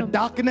കൊണ്ടുവരണം.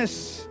 darkness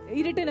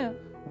ഇരുട്ടിന്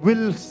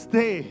will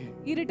stay.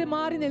 ഇരുട്ട്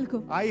മാറി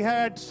നിൽക്കും. I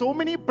had so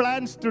many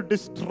plans to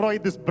destroy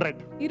this bread.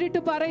 ഇരുട്ട്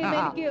പറയും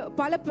എനിക്ക്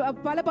പല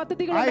പല I had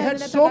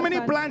പദ്ധതികളുണ്ടായിരുന്നു so many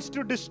plans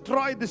to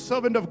destroy the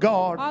servant of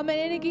God. ആമേൻ.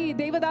 എനിക്ക് ഈ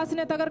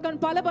ദൈവദാസനെ തകർക്കാൻ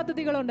പല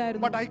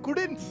പദ്ധതികളുണ്ടായിരുന്നു. But I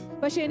couldn't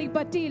പക്ഷെ എനിക്ക്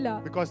പറ്റിയില്ല.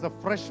 because the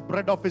fresh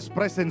bread of his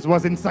presence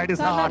was inside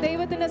his കാരണം heart.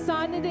 ദൈവത്തിന്റെ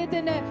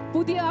സാന്നിധ്യത്തിന്റെ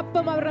പുതിയ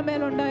അപ്പം അവരുടെ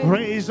മേലുണ്ടായിരുന്നു.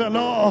 Praise the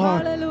Lord.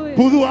 Hallelujah.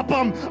 പുതു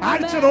അപ്പം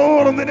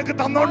ആഴ്ചതോറും നിനക്ക്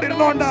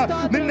തന്നോണ്ടിരുന്നോണ്ട്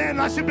നിന്നെ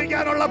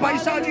നശിപ്പിക്കാനുള്ള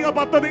പൈശാചിക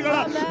പദ്ധതികൾ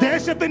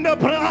ദേശത്തിന്റെ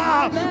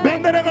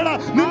ബന്ധനങ്ങൾ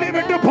നിന്നെ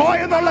വിട്ടു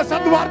പോയെന്നുള്ള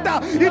സദ്വാർത്ത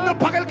ഇന്ന്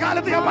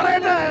പകൽക്കാലത്ത് ഞാൻ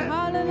പറയട്ടെ.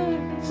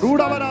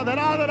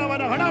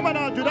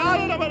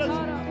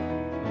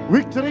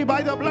 Victory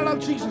by the blood of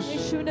Jesus.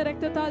 യേശുവിന്റെ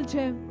രക്തത്താൽ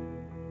ജയം.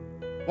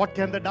 What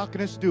can the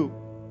darkness do?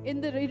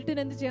 എന്ത്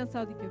ഇരുട്ടിന് എന്ത് ചെയ്യാൻ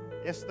സാധിക്കും?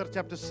 Esther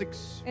chapter 6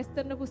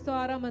 എസ്തറിന്റെ പുസ്തകം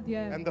 6-ാം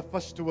അധ്യായം and the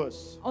first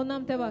verse.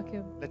 1-ാമത്തെ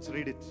വാക്യം. Let's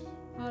read it.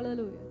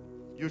 Hallelujah.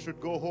 You should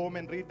go home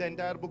and read the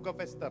entire book of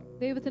Esther.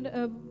 ദൈവത്തിന്റെ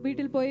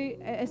വീട്ടിൽ പോയി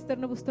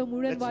എസ്തറിന്റെ പുസ്തകം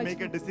മുഴുവൻ Let's make a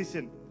വായിക്കണം.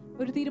 decision.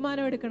 ഒരു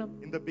തീരുമാനം എടുക്കണം.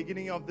 In the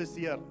beginning of this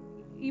year,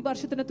 ഈ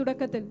വർഷത്തിന്റെ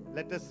തുടക്കത്തിൽ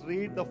let us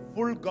read the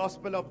full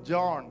gospel of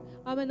John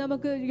അവൻ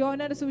നമുക്ക്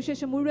യോഹന്നാന്റെ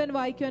സുവിശേഷം മുഴുവൻ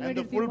വായിക്കാൻ and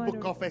വേണ്ടി the full book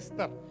തീരുമാനം. of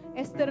Esther.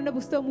 എസ്തറിന്റെ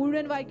പുസ്തകം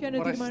മുഴുവൻ വായിക്കാൻ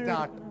ഒരു For a തീരുമാനം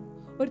start. എടുക്കണം.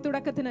 ഒരു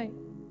തുടക്കത്തിനായി.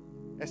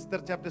 Esther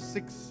chapter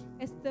 6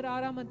 എസ്തർ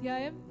 6-ാം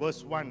അധ്യായം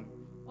verse 1.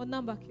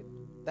 1-ാം വാക്യം.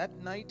 That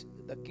night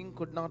the king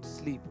could not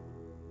sleep.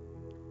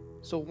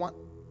 So one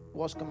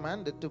was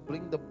commanded to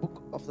bring the book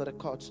of the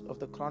records of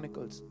the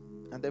chronicles,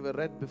 and they were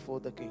read before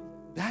the king.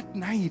 That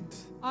night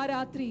ആ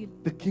രാത്രിയിൽ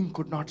the king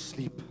could not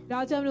sleep.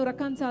 രാജാവിന്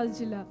ഉറക്കാൻ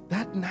സാധിച്ചില്ല.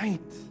 That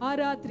night ആ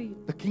രാത്രിയിൽ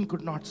the king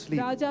could not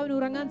sleep. രാജാവിന്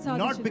ഉറങ്ങാൻ Not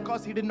സാധിച്ചില്ല.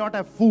 because he did not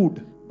have food,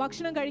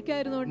 ഭക്ഷണം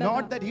കഴിക്കായിരുന്നുകൊണ്ട്,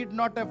 not that he did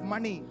not have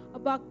money,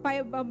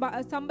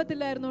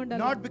 സമ്പത്തില്ലായിരുന്നുകൊണ്ട്,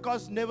 not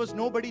because there was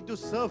nobody to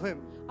serve him,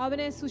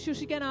 അവനെ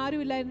ശുശ്രൂഷിക്കാൻ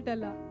ആരും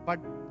ഇല്ലായിരുന്നിട്ടല്ല. but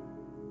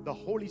the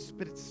Holy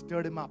Spirit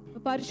stirred him up.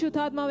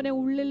 പരിശുദ്ധാത്മാവിനെ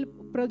ഉള്ളിൽ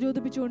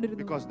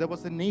പ്രചോദിപ്പിച്ചുകൊണ്ടിരുന്നു. Because there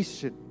was a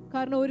nation,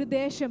 കാരണം ഒരു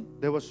ദേശം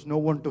there was no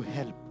one to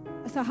help,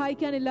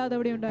 സഹായിക്കാനില്ലാതെ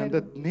അവിടെ and ഉണ്ടായിരുന്നു.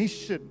 the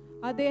nation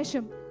ആ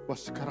ദേശം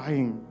was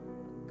crying.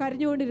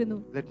 കരഞ്ഞുകൊണ്ടിരുന്നു.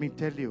 Let me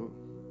tell you,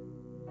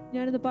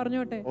 ഞാനിത്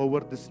പറഞ്ഞോട്ടെ,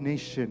 over this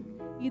nation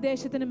ഈ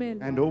ദേശത്തിന് മേൽ,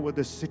 and over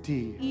the city,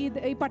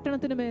 ഈ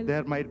പട്ടണത്തിന് മേൽ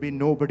there might be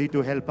nobody to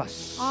help us,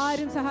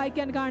 ആരും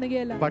സഹായിക്കാൻ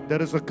കാണുകയില്ല. but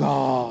there is a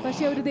God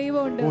പക്ഷേ ഒരു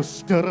ദൈവമുണ്ട്. who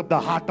stir up the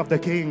heart of the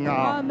king.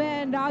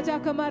 ആമേൻ.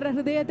 രാജാക്കന്മാരുടെ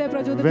ഹൃദയത്തെ When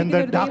പ്രചോദിപ്പിക്കുന്ന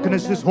the ഒരു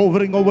darkness is ദൈവമുണ്ട്.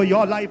 hovering over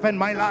your life and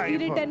my life,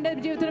 ഇരുട്ട് എന്റെ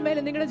ജീവിതത്തിന്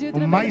മേലും നിങ്ങളുടെ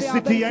ജീവിതത്തിന് my മേലും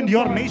city and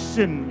your വ്യാപരിക്കുമ്പോൾ,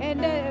 nation,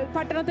 എന്റെ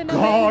പട്ടണത്തിന്റെ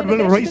God മേലും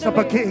will എന്റെ raise up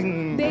a ദേശത്തിന് king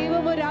മേലും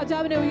ദൈവം ഒരു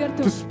രാജാവിനെ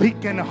ഉയർത്തും. to speak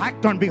and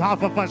act on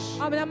behalf of us.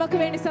 അവൻ നമുക്ക്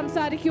വേണ്ടി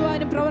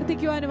സംസാരിക്കുവാനും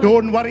പ്രവർത്തിക്കുവാനും.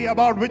 Don't worry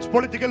about which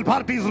political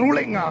party is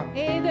ruling.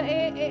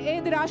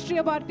 ഏത്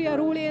രാഷ്ട്രീയ പാർട്ടിയാ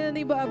റൂൾ ചെയ്യുന്നത്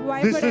നീ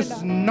This is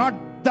ഭയപ്പെടേണ്ട. not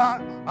the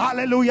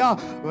hallelujah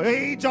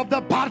age of the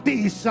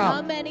parties.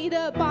 ആമേൻ.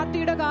 ഇത്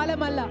പാർട്ടിയുടെ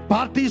കാലമല്ല.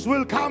 Parties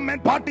will come and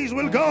parties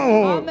will go,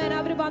 ആമേൻ.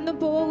 അവര് വന്നും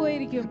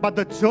പോവുകയായിരിക്കും. but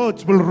the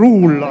church will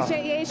rule. പക്ഷേ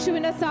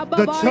യേശുവിന്റെ സഭ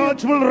The വാഴും.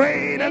 church will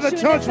reign and the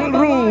യേശുവിന്റെ church will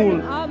സഭ rule.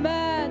 വാഴും.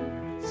 ആമേൻ.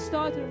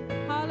 സ്തോത്രം.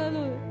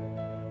 Hallelujah.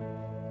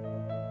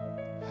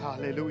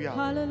 Hallelujah.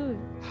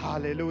 Hallelujah.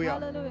 Hallelujah.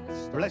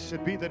 Hallelujah.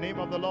 Blessed be the name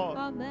of the Lord.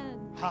 Amen.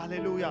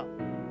 Hallelujah.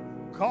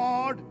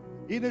 God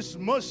in his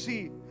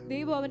mercy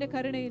ദൈവം അവന്റെ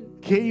കരുണയിൽ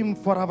came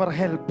for our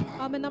help.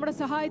 അവൻ നമ്മുടെ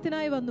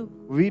സഹായത്തിനായി വന്നു.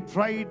 We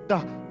tried the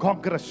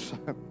Congress.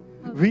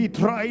 We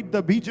tried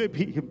the BJP.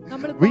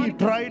 We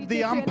tried the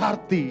Aam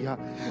Party.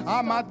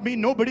 Aam Aadmi,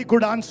 nobody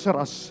could answer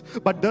us.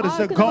 But there is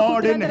a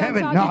God in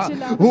heaven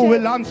who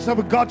will answer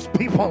God's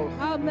people.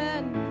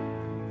 Amen.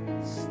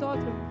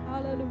 സ്തോത്രം.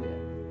 Hallelujah.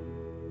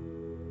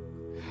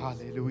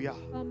 Hallelujah.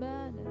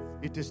 Amen.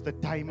 It is the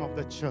time of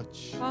the church.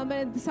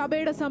 Amen.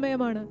 സഭയുടെ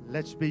സമയമാണ്.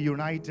 Let's be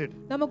united.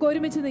 നമുക്ക്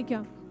ഒരുമിച്ച്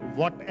നിൽക്കാം.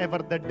 Whatever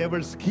the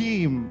devil's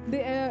scheme,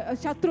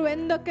 ശത്രു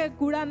എന്തൊക്കെ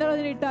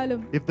കൂടാന്തരത്തിന് ഇട്ടാലും,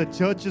 if the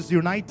church is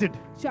united,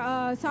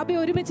 സഭ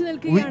ഒരുമിച്ച് we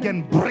നിൽക്കുകയാണ്, can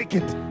break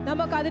it.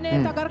 നമുക്ക് അതിനെ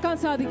തകർക്കാൻ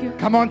സാധിക്കും.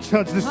 Come on,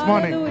 church, this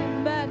morning.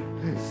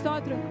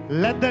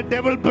 Let the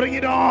devil bring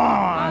it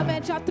on.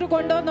 Amen. ശത്രു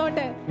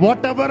കൊണ്ടുവന്നോട്ടെ.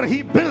 Whatever he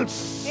builds,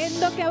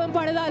 എന്തൊക്കെ അവൻ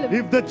പണിതാലും,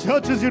 if the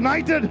church is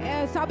united,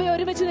 സഭ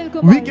ഒരുമിച്ച്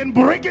നിൽക്കുമ്പോൾ we can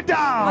break it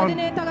down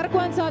അതിനെ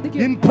തകർക്കുവാൻ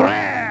സാധിക്കും. in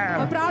prayer,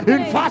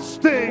 in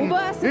fasting,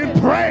 in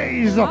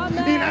praise,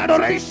 in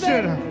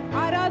adoration.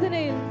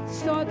 ആരാധനയിൽ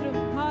സ്തോത്രം.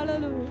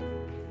 ഹല്ലേലൂയ.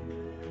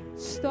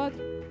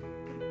 സ്തോത്രം.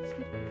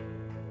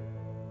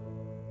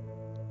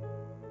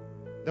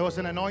 There was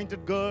an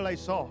anointed girl I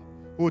saw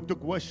who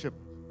took worship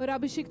ഒരു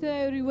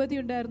അഭിഷിക്തയായ ഒരു യുവതി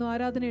ഉണ്ടായിരുന്നു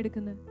ആരാധന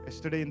എടുക്കുന്നത്.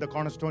 yesterday in the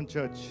Cornerstone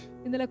Church.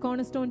 ഇന്നലെ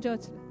Cornerstone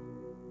Churchill.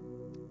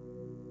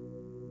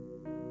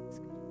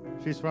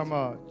 She's from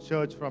a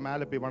church from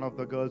Alapi. One of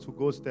the girls who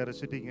goes there is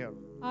sitting here.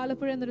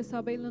 Alappuzha എന്നൊരു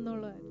സഭയിൽ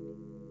നിന്നുള്ള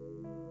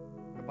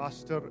The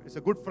pastor is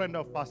a good friend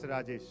of Pastor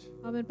Rajesh.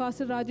 അവൻ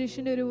pastor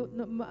രാജേഷിന്റെ ഒരു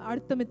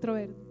അടുത്ത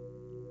മിത്രമായിരുന്നു.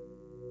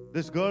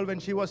 This girl, when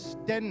she was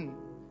 10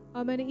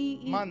 അവൻ ഈ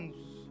months,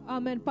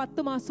 അവൻ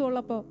 10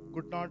 മാസമുള്ളപ്പോ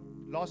could not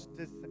lost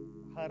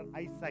her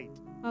eyesight.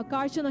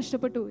 കാഴ്ച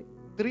നഷ്ടപ്പെട്ടു പോയി.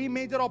 3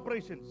 major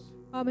operations.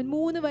 അവൻ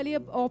 3 വലിയ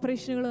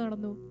ഓപ്പറേഷനുകൾ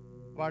നടന്നു.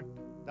 But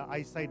the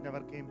eyesight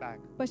never came back.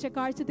 പക്ഷെ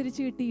കാഴ്ച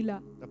തിരിച്ചു കിട്ടിയില്ല.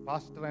 The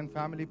pastor and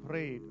family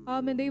prayed.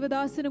 അവൻ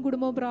ദൈവദാസനും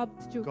കുടുംബവും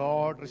പ്രാർത്ഥിച്ചു.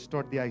 God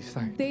restored the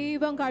eyesight.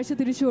 ദൈവം കാഴ്ച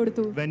തിരിച്ചു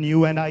കൊടുത്തു. When you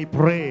and I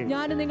pray,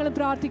 ഞാൻ നിങ്ങൾ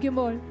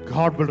പ്രാർത്ഥിക്കുമ്പോൾ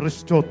God will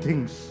restore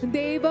things.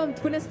 ദൈവം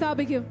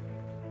പുനഃസ്ഥാപിക്കും.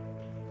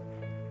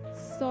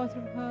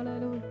 സ്തോത്രം.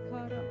 ഹല്ലേലൂയ.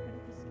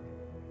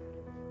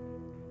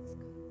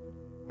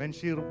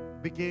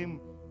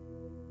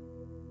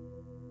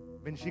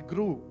 When she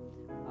grew,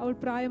 അവൾ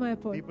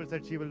പ്രായമായപ്പോൾ people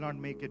said she will not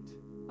make it.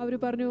 അവർ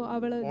പറഞ്ഞു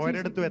അവൾ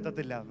ഒരിടത്തും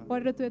എത്തത്തില്ല.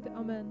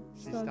 ആമേൻ.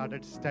 She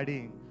started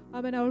studying.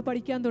 അവൻ അവൾ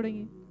പഠിക്കാൻ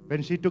തുടങ്ങി.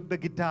 When she took the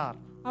guitar,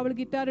 അവൾ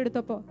ഗിറ്റാർ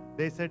എടുത്തപ്പോൾ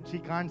they said she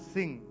can't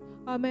sing.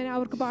 Amen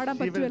അവർക്ക് പാടാൻ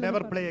She will പറ്റില്ല.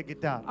 never play a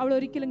guitar. അവൾ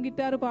ഒരിക്കലും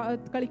ഗിറ്റാർ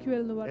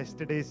കളിക്കുകയെന്ന് പറഞ്ഞു.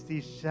 Yesterday she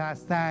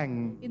sang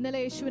ഇന്നലെ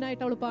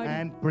യേശുവിനായിട്ട് അവൾ പാടി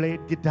and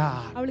played guitar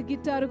അവൾ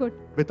ഗിറ്റാർ കൊട്ടി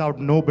without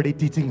nobody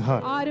teaching her.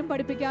 ആരും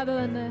പഠിപ്പിക്കാതെ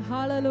തന്നെ.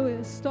 ഹല്ലേലൂയ.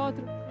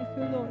 സ്തോത്രം. Thank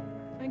you Lord.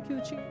 Thank you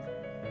Jesus.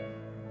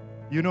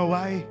 You know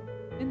why?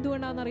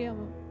 എന്തുകൊണ്ടാണെന്ന്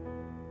അറിയാമോ?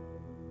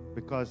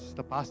 Because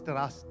the pastor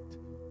asked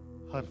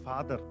her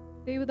father,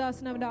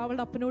 Devadasan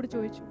അവളുടെ അപ്പനോട്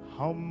ചോദിച്ചു,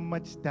 how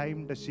much time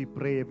does she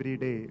pray every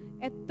day?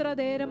 എത്ര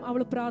നേരം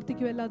അവൾ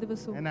പ്രാർത്ഥിക്കും എല്ലാ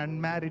ദിവസവും? An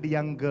unmarried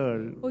young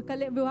girl.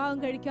 വിവാഹം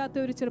കഴിക്കാത്ത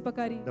ഒരു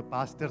ചെറുപ്പക്കാരി. The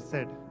pastor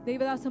said,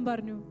 ദേവദാസൻ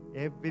പറഞ്ഞു,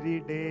 every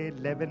day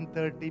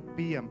 11:30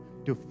 p.m.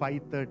 to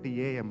 5:30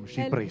 a.m.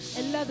 she prays.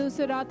 എല്ലാ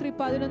ദിവസവും രാത്രി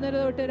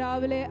 11:30 തൊട്ട്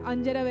രാവിലെ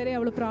 5:30 വരെ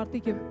അവൾ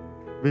പ്രാർത്ഥിക്കും.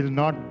 Will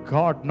not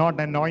God not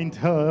anoint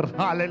her?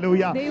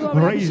 Hallelujah.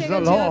 Praise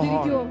the Lord.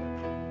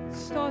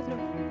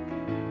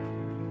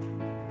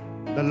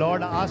 The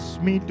Lord asked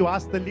me to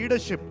ask the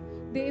leadership.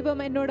 ദൈവം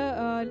എന്നോട്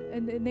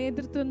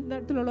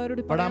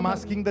നേതൃത്വത്തിലുള്ളവരോട് But I'm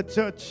asking the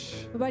church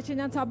പക്ഷേ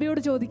ഞാൻ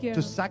സഭയോട് ചോദിക്കുകയാണ്,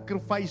 to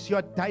sacrifice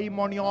your time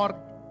on your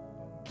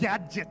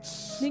gadgets,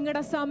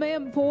 നിങ്ങളുടെ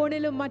സമയം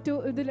ഫോണിലും മറ്റു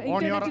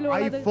on your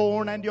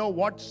iPhone and your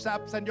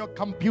WhatsApps and your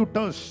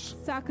computers.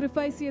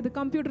 Sacrifice ചെയ്ത്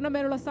കമ്പ്യൂട്ടറിന്റെ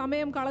മേലുള്ള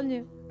സമയം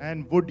കളഞ്ഞ്, And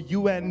would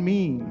you and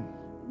me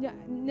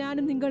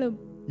ഞാനും നിങ്ങളും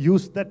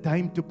use that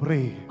time to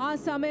pray? ആ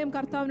സമയം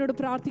കർത്താവിനോട്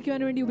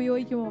പ്രാർത്ഥിക്കുവാൻ വേണ്ടി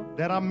ഉപയോഗിക്കുമോ?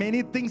 There are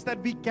many things that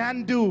we can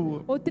do.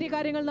 ഒത്തിരി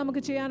കാര്യങ്ങൾ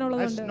നമുക്ക്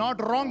ചെയ്യാനുള്ളതുണ്ട്. It's not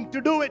wrong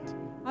to do it.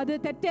 അത്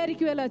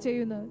തെറ്റായിരിക്കുമല്ല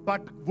ചെയ്യുന്നത്.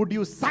 But would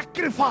you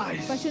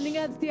sacrifice പക്ഷെ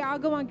നിങ്ങൾ അത്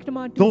ത്യാഗമാക്കിയിട്ട്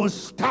മാറ്റും. those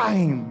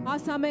time ആ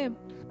സമയം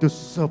to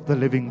serve the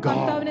living God?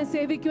 കർത്താവിനെ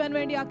സേവിക്കുവാൻ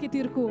വേണ്ടി ആക്കി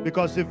തീർക്കൂ.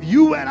 Because if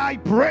you and I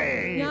pray,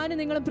 ഞാനും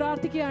നിങ്ങളും the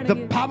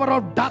പ്രാർത്ഥിക്കുകയാണെങ്കിൽ power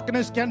of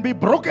darkness can be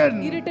broken.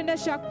 ഇരുട്ടിന്റെ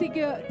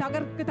ശക്തിക്ക്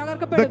The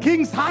തകർക്കപ്പെടും.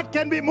 king's heart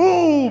can be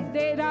moved.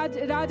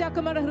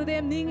 രാജാക്കന്മാരുടെ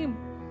ഹൃദയം നീങ്ങും.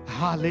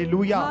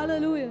 Hallelujah.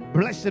 Hallelujah.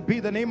 Blessed be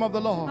the name of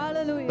the Lord.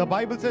 Hallelujah. The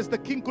Bible says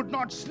the king could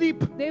not sleep.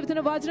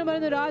 ദൈവത്തിന്റെ വചനം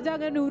പറയുന്നു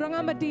രാജാവിന്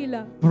ഉറങ്ങാൻ പറ്റിയില്ല.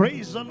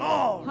 Praise the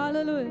Lord.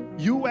 Hallelujah.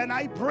 You and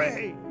I pray.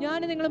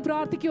 ഞാനും നിങ്ങളും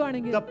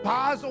പ്രാർത്ഥിക്കുവാണെങ്കിൽ The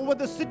powers over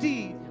the city,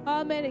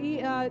 ആമേൻ,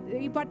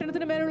 ഈ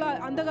പട്ടണത്തിന് മേലുള്ള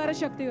അന്ധകാര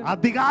ശക്തികൾ,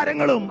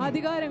 അധികാരങ്ങളും,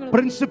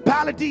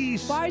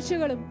 principalities,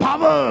 വാഴ്ചകളും,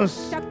 powers,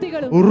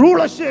 ശക്തികളും,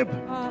 rulership,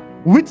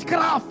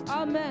 witchcraft,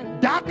 amen,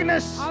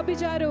 darkness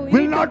ആഭിചാരവും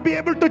will not be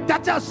able to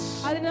touch us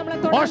അതിന് നമ്മളെ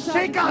or തൊടാൻ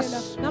shake സാധിക്കുകയില്ല.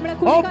 us നമ്മളെ or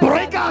കുലുക്കാൻ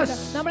break സാധിക്കുകയില്ല.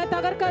 us. നമ്മളെ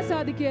തകർക്കാൻ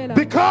സാധിക്കുകയില്ല.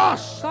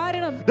 Because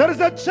കാരണം there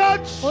is a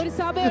church ഒരു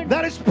സഭയുണ്ട്,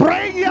 that is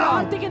praying here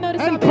പ്രാർത്ഥിക്കുന്ന ഒരു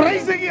and സഭയുണ്ട്,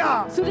 praising here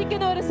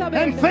സ്തുതിക്കുന്ന ഒരു and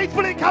സഭയുണ്ട്,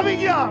 faithfully coming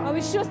here.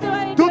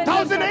 വിശ്വസ്തമായി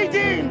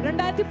 2018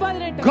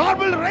 2018 God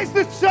will raise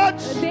this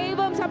church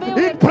ദൈവം സഭയെ in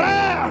ഉയർത്തും.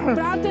 prayer,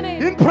 പ്രാർത്ഥനയിൽ,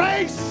 in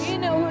praise,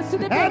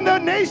 സ്തുതിപ്പിൽ, and the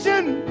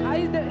nation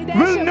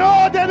will ദേശം know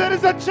that there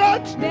is a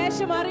church.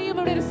 അറിയും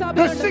ഇവിടെ ഒരു The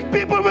സഭയുണ്ട്. sick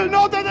people will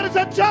know that there is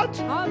a church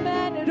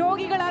ആമേൻ.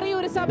 രോഗികൾ അറിയും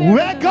ഒരു where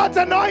സഭയുണ്ട്. God's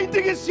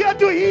anointing is here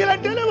to heal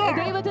and deliver.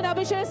 ദൈവത്തിന്റെ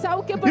അഭിഷേകം It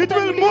സൗഖ്യപ്പെടുത്താൻ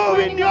will move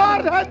in your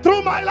and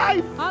through my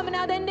life ആമേൻ.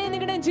 അതെന്റെ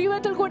നിങ്ങളുടെ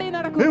ജീവിതത്തിൽ കൂടി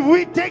നടക്കും. if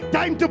we take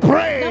time to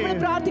pray. നമ്മൾ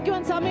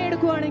പ്രാർത്ഥിക്കുവാൻ സമയം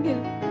എടുക്കുവാണെങ്കിൽ.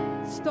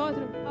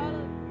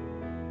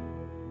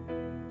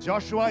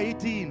 Joshua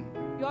 18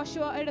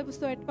 യോശുവയുടെ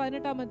പുസ്തകം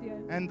 18-ാം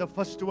അധ്യായം and the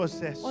first verse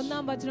says,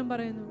 1-ാം വചനം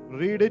പറയുന്നു.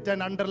 read it and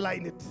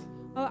underline it.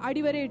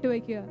 അടിവരയിട്ട്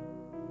വയ്ക്കുക.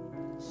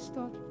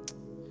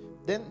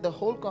 Then the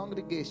whole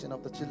congregation of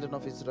the children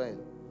of Israel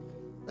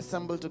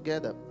assembled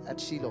together at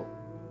Shiloh.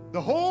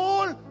 The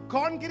whole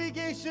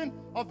congregation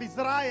of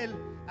Israel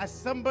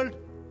assembled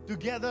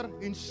together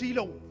in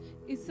Shiloh.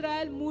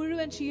 Israel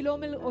മുഴുവൻ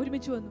ശീലോമിൽ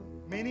ഒരുമിച്ച് വന്നു.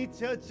 Many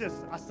churches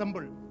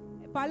assembled,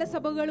 പല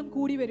സഭകളും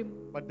കൂടി വരും.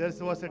 but there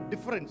was a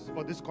difference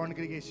for this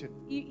congregation.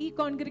 ഈ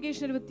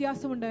കോൺഗ്രിഗേഷനിൽ ഒരു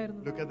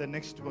വ്യത്യാസമുണ്ടായിരുന്നു. Look at the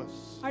next verse.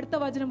 അടുത്ത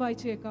വചനം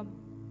വായിച്ചേക്കാം.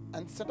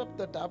 And set up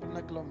the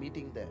tabernacle of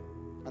meeting there,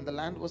 and the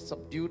land was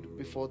subdued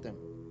before them.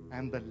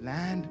 And the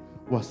land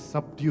was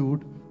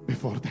subdued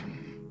before them.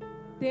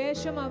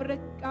 ദേശം അവരുടെ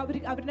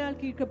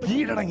കീഴ്പ്പെട്ടു.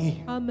 കീഴടങ്ങി.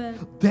 ആമേൻ.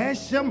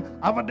 ദേശം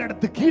അവരുടെ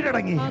അടുത്ത്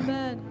കീഴടങ്ങി.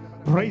 ആമേൻ.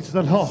 Praise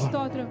the Lord.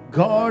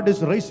 God is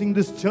raising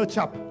this church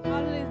up,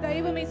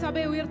 ദൈവം ഈ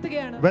സഭയെ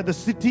ഉയർത്തുകയാണ്. where the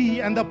city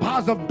and the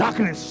powers of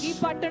darkness ഈ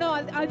പട്ടണം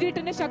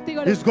അരിട്ടിന്റെ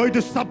ശക്തികൾ is going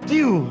to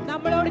subdue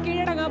നമ്മളോട്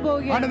കീഴടങ്ങാൻ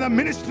പോവുകയാണ്. under the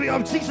ministry of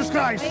Jesus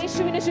Christ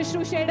യേശുവിന്റെ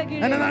ശുശ്രൂഷയുടെ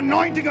കീഴിൽ and an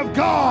anointing of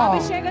God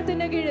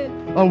അഭിഷേകത്തിന്റെ കീഴിൽ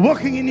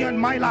working in your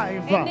and my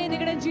life. എന്നെ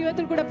നിങ്ങളുടെ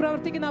ജീവിതത്തിൽ കൂടെ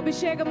പ്രവർത്തിക്കുന്ന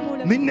അഭിഷേകം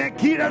മൂലം നിന്നെ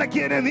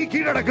കീഴടക്കിയതിനെ നീ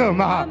കീഴടക്കും.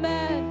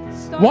 ആമേൻ.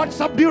 What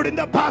subdued in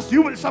the past,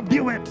 you will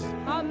subdue it.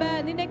 ആമേൻ.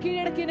 നിന്നെ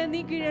കീഴടക്കിയതിനെ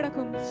നീ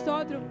കീഴടക്കും.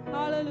 സ്തോത്രം.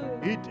 Hallelujah.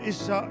 It is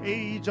an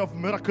age of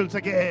miracles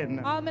again.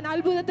 ആമേൻ.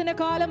 അത്ഭുതത്തിന്റെ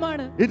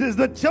കാലമാണ്. It is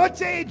the church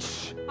age.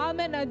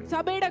 ആമേൻ.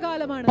 സഭയുടെ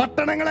കാലമാണ്.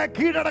 പട്ടണങ്ങളെ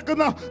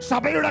കീഴടക്കുന്ന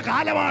സഭയുടെ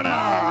കാലമാണ്.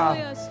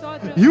 ഹല്ലേലൂയ.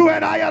 സ്തോത്രം. You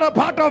and I are a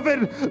part of it.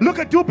 Look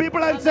at two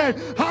people and say,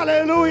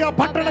 Hallelujah.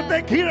 പട്ടണത്തെ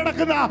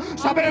കീഴടക്കുന്ന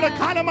സഭയുടെ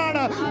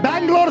കാലമാണ്.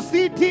 Bangalore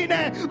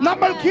city-നെ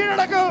നമ്മൾ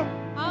കീഴടക്കും.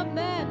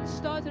 ആമേൻ.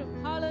 സ്തോത്രം.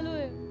 Hallelujah.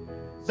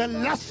 The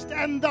lust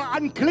and the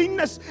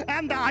uncleanness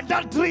and the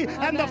adultery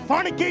and the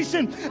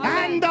fornication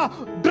and the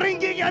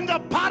drinking and the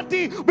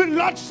party will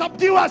not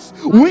subdue us.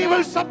 We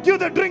will subdue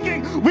the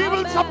drinking. We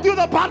will subdue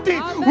the party.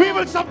 We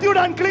will subdue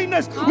the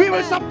uncleanness. We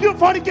will subdue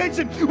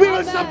fornication. We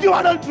will subdue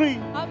adultery.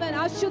 ആമേൻ.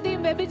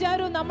 അശുദ്ധിയും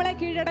വ്യഭിചാരവും നമ്മളെ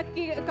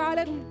കീഴടക്കി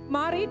കാലം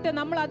മാറിയിട്ട്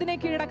നമ്മൾ അതിനെ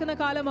കീഴടക്കുന്ന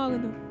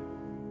കാലമാകുന്നു.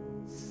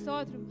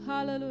 സ്തോത്രം.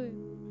 Hallelujah.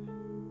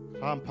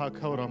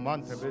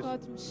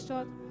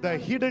 The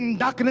hidden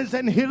darkness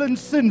and hidden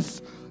sins,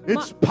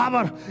 its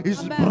power is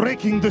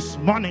breaking this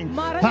morning.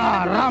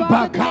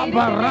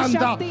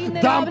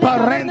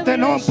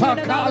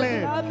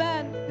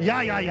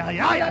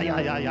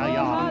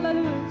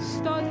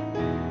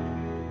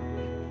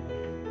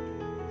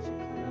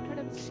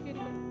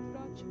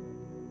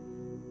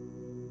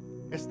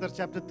 Esther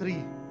chapter 3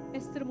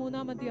 Esther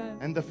 3-ാം അധ്യായം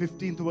and the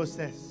 15th verse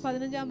says,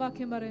 15-ാം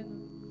വാക്യം പറയുന്നു.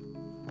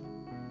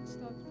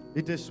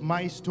 it is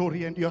my story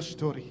and your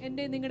story,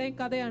 എൻ്റെ നിങ്ങളുടെയും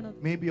കഥയാണ്.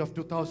 maybe of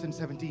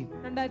 2017.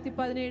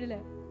 2017.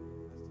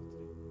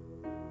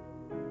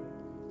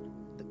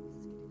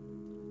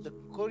 The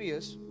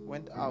couriers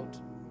went out,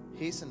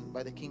 hastened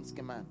by the king's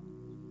command,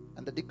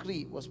 and the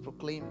decree was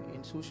proclaimed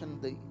in Shushan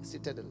the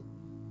citadel.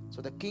 So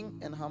the king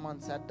and Haman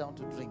sat down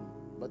to drink,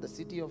 but the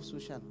city of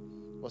Shushan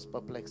was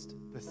perplexed.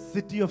 The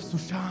city of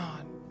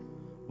Shushan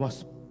was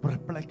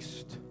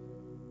perplexed.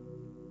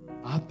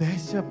 ആ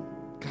ദേശം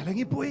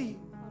കലങ്ങിപ്പോയി.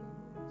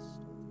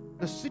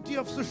 The city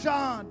of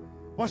Shushan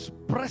was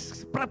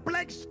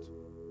perplexed,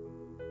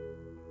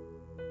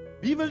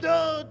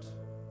 bewildered.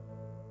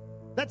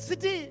 That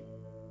city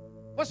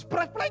was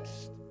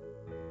perplexed.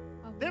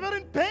 They were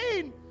in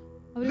pain,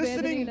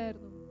 listening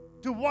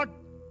to what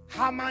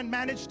Haman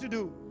managed to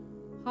do.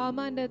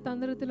 ഹാമാന്റെ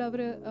തന്ത്രത്തിൽ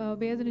അവർ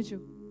വേദനിച്ചു.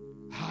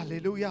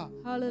 Hallelujah.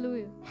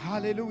 Hallelujah.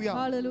 Hallelujah.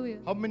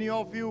 Hallelujah. How many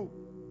of you,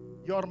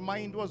 your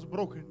mind was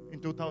broken in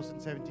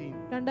 2017?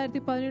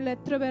 2017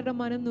 എത്ര പേരുടെ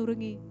മനം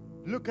നുറുങ്ങി?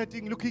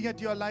 Looking at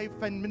your life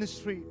and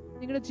ministry,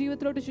 നിങ്ങളുടെ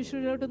ജീവിതത്തിലോട്ട്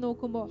ശുശ്രൂഷയിലോട്ട്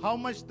നോക്കുമ്പോൾ how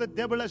much the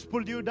devil has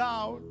pulled you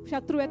down.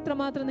 ശത്രു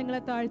എത്രമാത്രം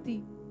നിങ്ങളെ താഴ്ത്തി.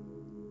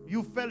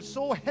 You felt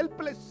so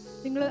helpless.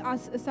 നിങ്ങൾ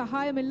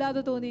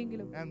സഹായമില്ലാതെ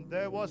തോന്നിയെങ്കിലും And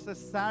there was a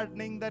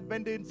saddening that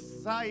went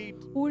inside.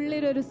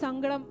 ഉള്ളിൽ ഒരു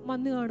സങ്കടം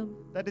വന്നു കാണും.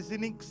 That is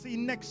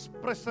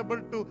inexpressible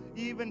to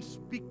even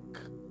speak.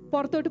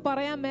 പുറത്തോട്ട്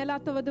പറയാൻ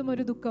മേലാത്തവതും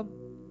ഒരു ദുഃഖം.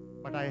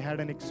 But I had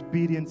an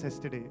experience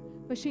yesterday.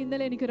 പക്ഷെ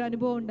ഇന്നലെ എനിക്കൊരു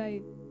അനുഭവം ഉണ്ടായി.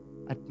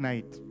 At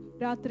night,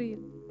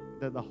 രാത്രിയിൽ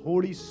that the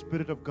Holy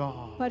Spirit of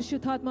God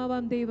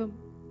പരിശുദ്ധാത്മാവാം ദൈവം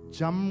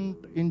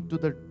jumped into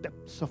the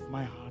depths of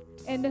my heart.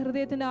 എൻ്റെ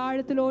ഹൃദയത്തിന്റെ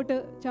ആഴത്തിലോട്ട്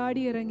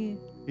ചാടിയിറങ്ങി.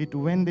 It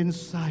went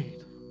inside.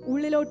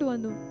 ഉള്ളിലോട്ട്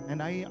വന്നു. And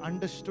I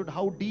understood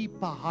how deep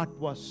our heart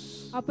was.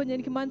 അപ്പോൾ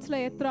എനിക്ക്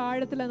മനസ്സിലായി എത്ര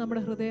ആഴത്തിലാണ്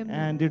നമ്മുടെ ഹൃദയം.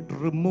 And it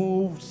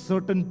removed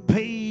certain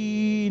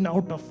pain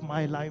out of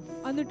my life.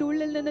 എന്നിട്ട്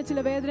ഉള്ളിൽ നിന്ന് ചില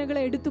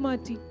വേദനകളെ എടുത്തു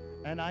മാറ്റി.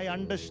 And I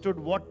understood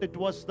what it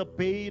was, the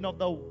pain of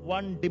the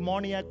one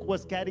demoniac who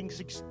was carrying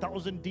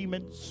 6,000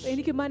 demons.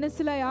 എനിക്ക്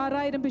മനസ്സിലായി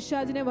 6000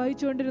 പിശാചിനെ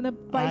വഹിച്ചുകൊണ്ടിരുന്ന I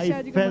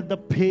പൈശാചിക felt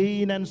the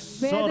pain and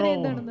sorrow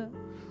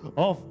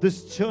of this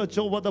church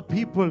over the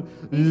people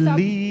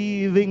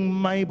leaving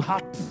my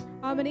heart.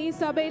 അവൻ ഈ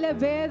സഭയിലെ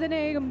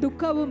വേദനയും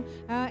ദുഃഖവും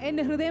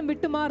എന്റെ ഹൃദയം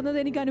വിട്ടുമാറുന്നത്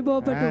എനിക്ക്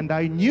അനുഭവപ്പെട്ടു. And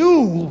I knew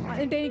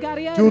എനിക്ക്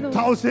അറിയാമായിരുന്നു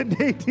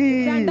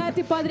 2018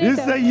 is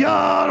the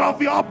year of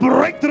your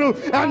breakthrough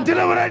and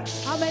deliverance.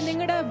 അവൻ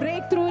നിങ്ങളുടെ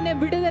breakthroughനെ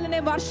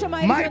വിടുതലിനെ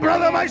വർഷമായിരിക്കും. My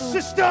brother, my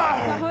sister,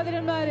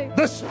 സഹോദരന്മാരെ,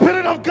 the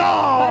Spirit of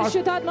God,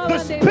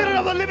 the Spirit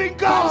of the living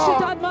God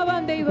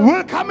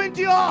will come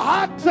into your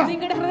heart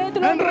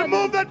and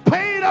remove that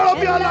pain out of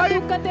your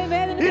life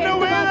in a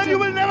way that you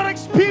will never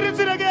experience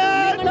it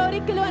again.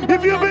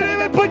 If you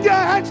believe it, put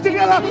your hands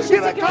together.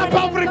 Give a clap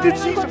offering to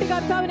Jesus.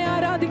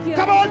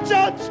 Come on,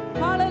 church.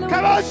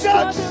 Come on,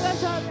 church.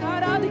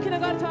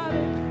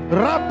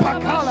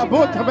 Rapakala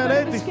bota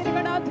beleti.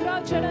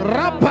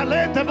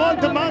 Rapalete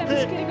bota mate.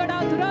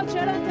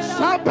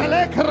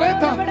 Sapele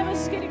kreta.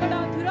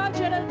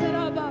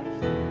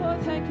 Oh,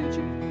 thank you,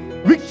 Jesus.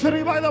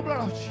 Victory by the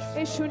blood of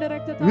Jesus.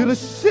 We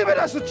receive it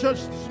as a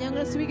church.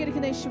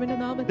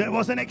 There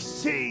was an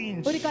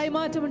exchange.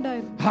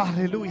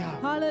 Hallelujah.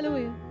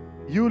 Hallelujah.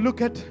 You look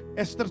at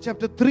Esther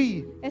chapter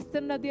 3.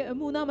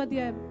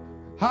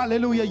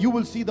 Hallelujah. You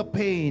will see the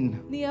pain.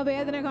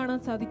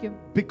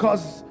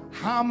 Because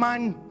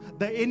Haman,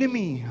 the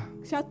enemy,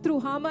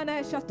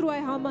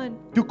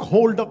 took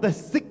hold of the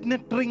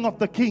signet ring of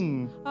the king.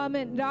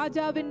 Amen.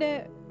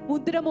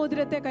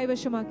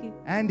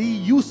 And he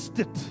used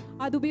it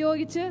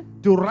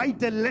to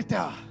write a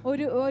letter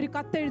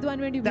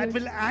that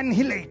will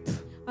annihilate,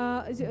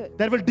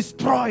 that will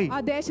destroy.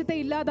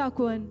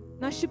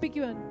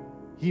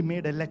 He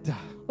made a letter.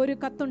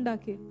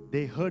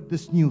 They heard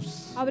this news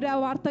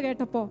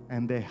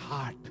and their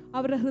heart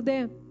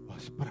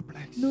was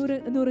perplexed.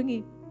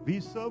 We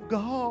serve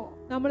God.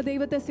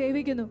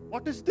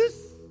 What is this?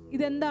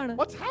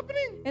 What's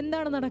happening?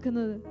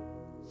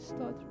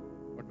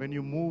 But when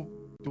you move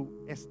to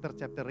Esther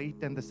chapter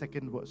 8 and the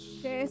second verse,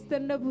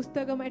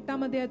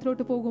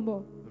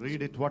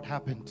 read it, what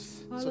happens?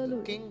 So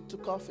the king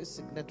took off his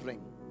signet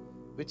ring,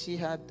 which he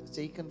had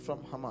taken from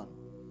Haman,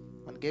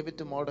 and gave it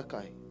to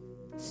Mordecai.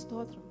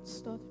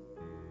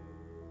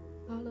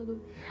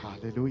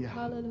 Hallelujah.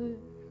 Hallelujah.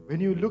 When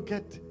you look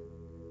at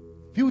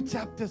few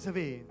chapters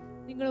away,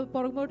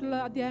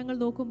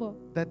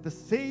 that the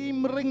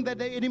same ring that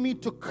the enemy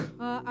took,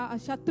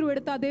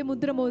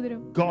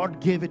 God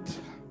gave it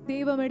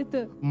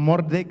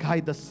Mordecai,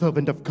 the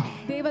servant of God.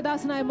 The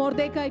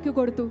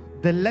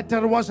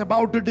letter was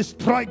about to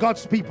destroy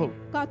God's people.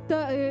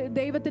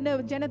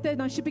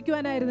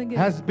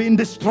 Has been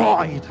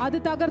destroyed.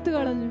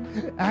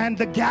 And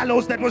the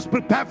gallows that was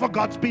prepared for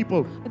God's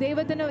people, the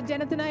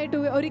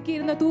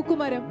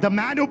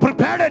man who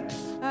prepared it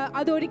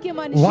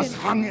was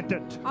hung at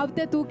it.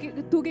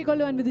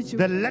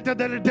 The letter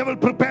that the devil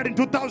prepared in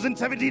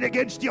 2017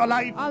 against your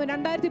life,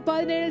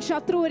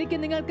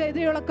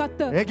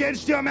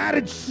 against your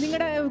marriage,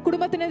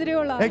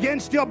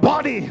 against your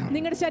body,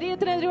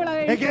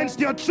 against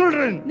your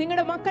children,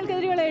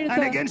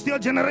 and against your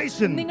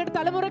generation.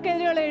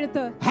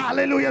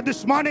 Hallelujah.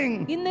 This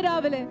morning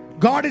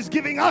God is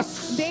giving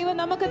us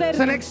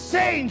an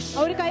exchange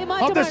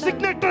of the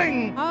signet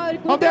ring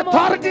of the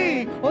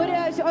authority.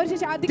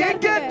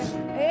 Take it,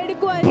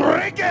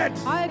 break it,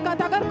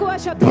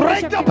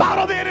 break the power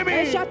of the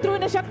enemy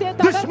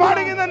this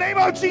morning in the name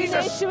of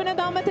Jesus.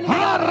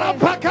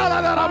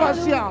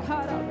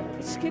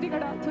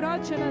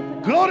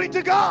 Glory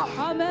to God.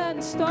 Amen.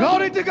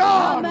 Glory to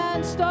God.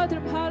 Amen.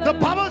 The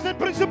powers and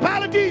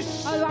principalities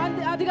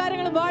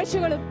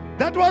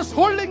that was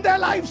holding their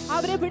lives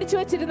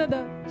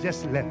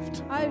just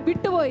left.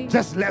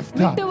 Just left.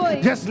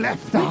 Just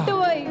left.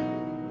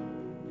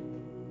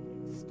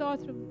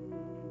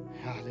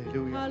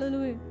 Hallelujah.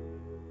 Hallelujah.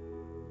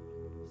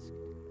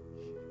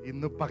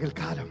 ഇന്ന്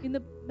പകൽക്കാലം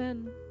Amen.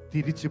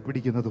 തിരിച്ചു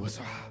പിടിക്കുന്ന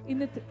ദിവസം.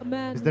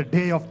 Amen. It's the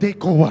day of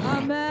takeover.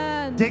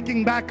 Amen. Taking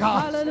back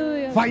our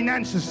Hallelujah.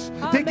 finances,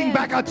 Amen. taking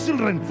back our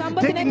children,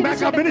 സമ്പത്തിനെ taking back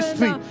our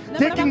ministry,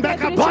 തിരിച്ചെടുക്കുന്ന, taking back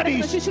our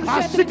bodies,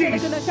 our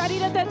cities.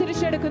 ശരീരത്തെ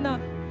തിരിച്ചെടുക്കുന്ന,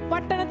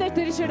 പട്ടണത്തെ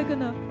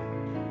തിരിച്ചെടുക്കുന്ന.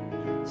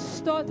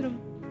 സ്തോത്രം.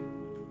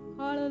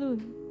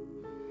 Hallelujah.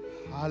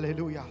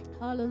 Hallelujah.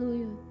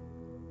 Hallelujah.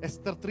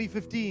 Esther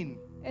 3:15.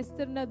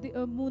 എസ്തറിന്റെ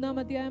 3-ാം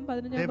അധ്യായം They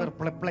 15-ാം were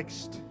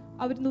perplexed.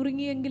 Our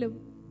നുറുങ്ങിയെങ്കിലും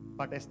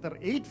But Esther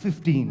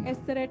 8:15.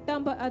 Esther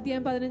 8-ാം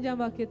അധ്യായം 15-ാം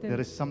വാക്യത്തിൽ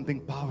There is something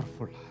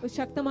powerful. ഒരു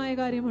ശക്തമായ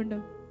കാര്യമുണ്ട്.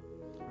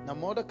 Now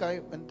Mordecai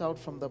went out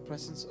from the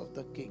presence of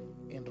the king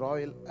in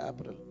royal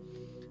apparel,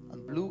 and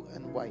blue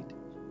and white,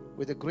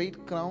 with a great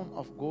crown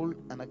of gold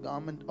and a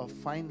garment of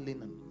fine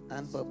linen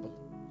and purple.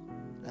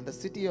 And the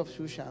city of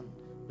Shushan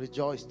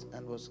rejoiced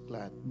and was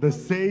glad. The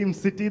same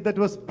city that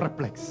was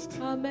perplexed.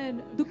 Amen.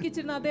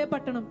 ദുഃഖിച്ചിരുന്ന അതേ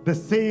പട്ടണം. The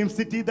same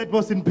city that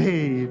was in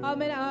pain.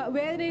 Amen.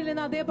 വേദനയിൽ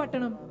നിന്ന് അതേ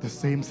പട്ടണം. The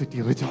same city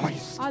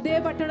rejoiced. അതേ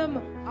പട്ടണം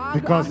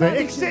Because the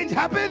exchange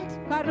happened.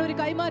 കാരണം ഒരു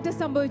കൈമാറ്റം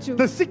സംഭവിച്ചു.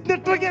 The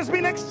signet ring has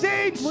been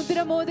exchanged.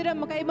 മുദ്രമോതിരം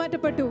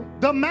കൈമാറ്റപ്പെട്ടു.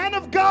 The man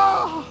of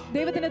God,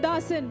 ദൈവത്തിന്റെ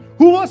ദാസൻ,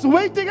 who was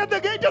waiting at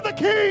the gate of the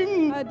king,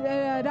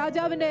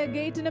 രാജാവിന്റെ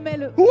ഗേറ്റിന്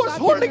മേൽ, who was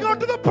holding on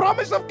to the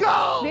promise of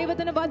God,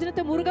 ദൈവത്തിന്റെ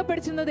വചനത്തെ മുറുകെ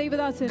പിടിച്ചിരുന്ന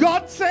ദൈവദാസൻ,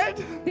 God said,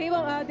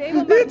 ദൈവം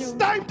ദൈവം it's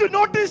പറഞ്ഞു time to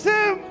notice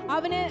him.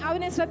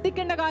 അവനെ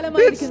ശ്രദ്ധിക്കേണ്ട It's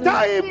കാലമായിരിക്കുന്നു.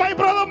 time, my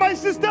brother, my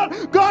sister.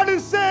 God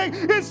is saying,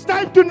 it's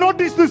time to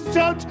notice this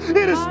church.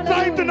 It is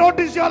time to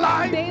notice your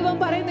life. ദൈവം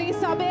പറയുന്നു ഈ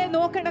സഭയെ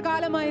നോക്കേണ്ട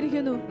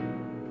കാലമായിരിക്കുന്നു.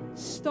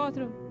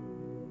 സ്തോത്രം.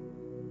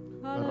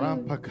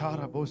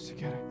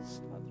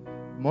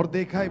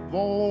 Mordecai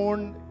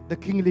worn the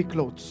kingly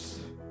clothes,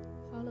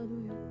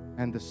 Hallelujah.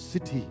 and the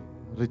city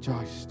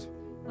rejoiced.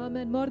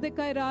 ആമേൻ.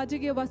 മൊർദെഖായി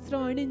രാജകീയ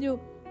വസ്ത്രം അണിഞ്ഞു,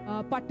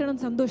 പട്ടണം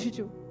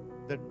സന്തോഷിച്ചു.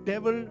 The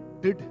devil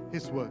did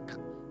his work.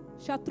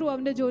 ശത്രു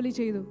അവന്റെ ജോലി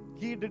ചെയ്തു.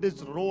 He did his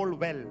role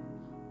well.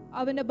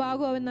 അവന്റെ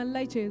ഭാഗം അവൻ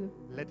നന്നായി ചെയ്തു.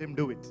 Let him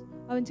do it.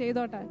 അവൻ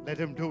ചെയ്തോട്ടെ. Let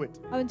him do it.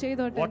 അവൻ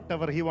ചെയ്തോട്ടെ.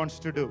 Whatever he wants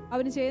to do,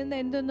 അവൻ ചെയ്യുന്ന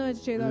എന്തെന്ന്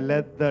വെച്ച് ചെയ്തോട്ടെ.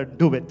 let the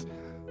do it.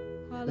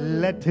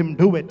 Let him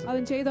do it.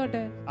 അവൻ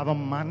ചെയ്തോട്ടെ. അവൻ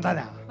മണ്ടന.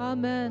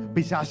 ആമേൻ.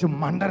 പിശാചു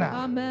മണ്ടന.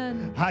 ആമേൻ.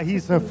 He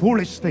is a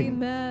foolish thing.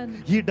 Amen.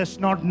 He does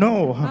not know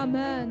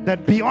Amen.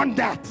 that beyond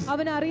that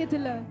അവൻ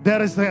അറിയത്തില്ല.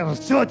 there is a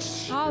church,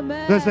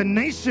 Amen. there's a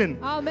nation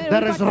Amen.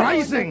 that ഒരു is പട്ടണമുണ്ട്.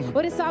 rising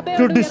ഒരു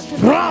സഭയുണ്ട് to ഉയർത്തുന്നത്.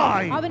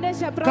 destroy അവന്റെ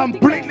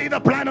completely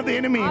the plan of the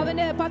enemy.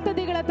 അവന്റെ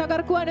പദ്ധതികളെ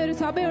തകർക്കുവാൻ ഒരു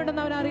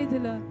സഭയുണ്ടെന്ന് അവൻ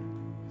അറിയത്തില്ല.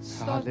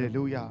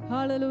 Hallelujah.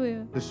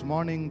 Hallelujah. This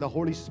morning the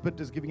Holy Spirit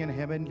is giving a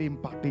heavenly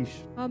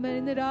impartation. ആമേൻ.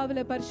 ഇന്ന്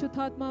രാവിലെ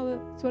പരിശുദ്ധാത്മാവ്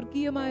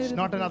സ്വർഗീയമായ It's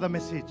not another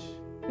message.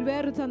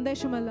 വേറൊരു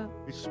സന്ദേശമല്ല.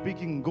 It's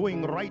speaking,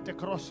 going right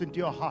across into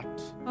your heart.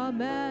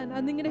 ആമേൻ.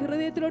 അത് നിങ്ങളുടെ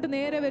ഹൃദയത്തിലോട്ട്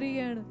നേരെ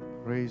വരികയാണ്.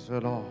 Praise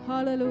the Lord.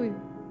 Hallelujah.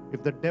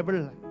 If the devil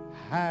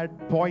had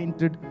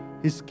pointed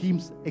his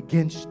schemes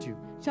against you,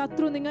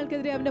 ശത്രു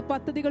നിങ്ങൾക്കെതിരെ അവന്റെ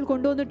പദ്ധതികൾ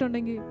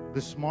കൊണ്ടുവന്നിട്ടുണ്ടെങ്കിൽ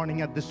this morning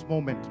at this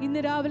moment,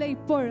 ഇന്ന് രാവിലെ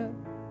ഇപ്പോൾ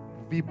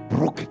we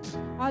broke it.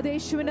 അത്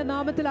യേശുവിന്റെ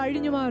നാമത്തിൽ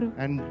അഴിഞ്ഞു മാറും.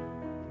 And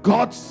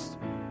God's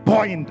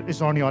point is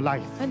on your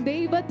life.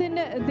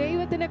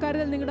 ദൈവത്തിന്റെ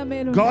കരുതൽ നിങ്ങളുടെ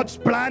മേലുണ്ട്. God's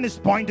plan is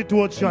pointed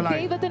towards your life.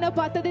 ദൈവത്തിന്റെ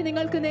പദ്ധതി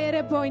നിങ്ങൾക്ക്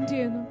നേരെ പോയിന്റ്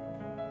ചെയ്യുന്നു.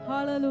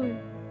 Hallelujah.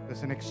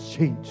 There's an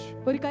exchange.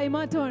 ഒരു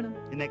കൈമാറ്റമാണ്.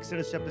 In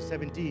Exodus chapter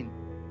 17,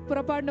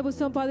 പുറപ്പാടിന്റെ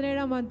പുസ്തകം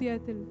 17-ാം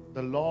അധ്യായത്തിൽ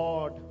the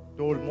Lord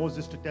told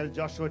Moses to tell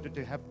Joshua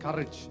to have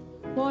courage,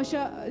 മോശ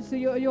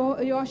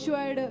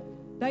യോശുവയോട്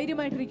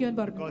ധൈര്യമായിട്ടിരിക്കാൻ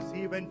പറഞ്ഞു. because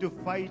he went to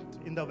fight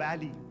in the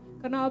valley.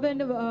 കാരണം അവൻ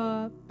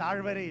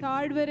താഴ്വരയിൽ.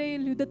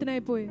 താഴ്വരയിൽ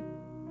യുദ്ധത്തിനായി പോയി.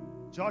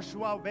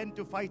 Joshua went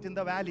to fight in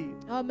the valley.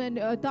 ആമേൻ.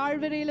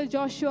 താഴ്വരയിൽ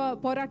ജോഷുവ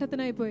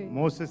പോരാട്ടത്തിനായി പോയി.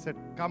 Moses said,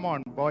 "Come on,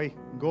 boy,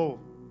 go."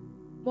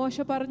 മോശ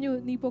പറഞ്ഞു,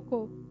 നീ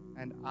പൊക്കോ,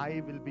 And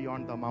I will be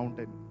on the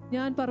mountain.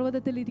 ഞാൻ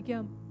പർവ്വതത്തിൽ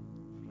ഇരിക്കാം.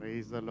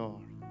 Praise the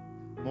Lord.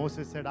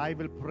 Moses said, "I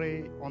will pray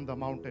on the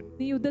mountain."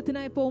 നീ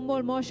യുദ്ധത്തിനായി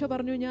പോകുമ്പോൾ മോശ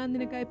പറഞ്ഞു, ഞാൻ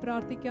നിനക്കായി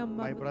പ്രാർത്ഥിക്കാം.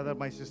 My brother,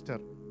 my sister,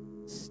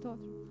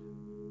 സ്തോത്രം.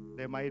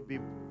 there might be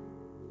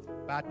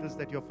battles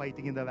that you're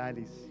fighting in the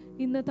valleys,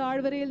 ഇന്ന്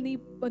താഴ്വരയിൽ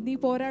നീ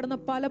പോരാടുന്ന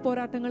പല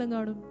പോരാട്ടങ്ങളും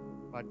കാണും.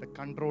 but the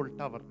control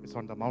tower is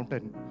on the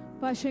mountain.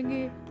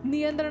 പക്ഷെങ്കിൽ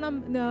നിയന്ത്രണം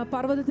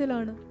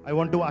പർവ്വതത്തിലാണ്. I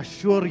want to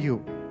assure you,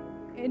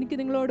 എനിക്ക്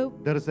നിങ്ങളോട്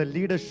there is a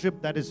leadership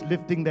that is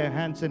lifting their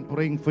hands and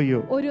praying for you,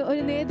 ഒരു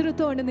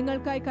നേതൃത്വമുണ്ട്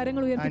നിങ്ങൾക്കായി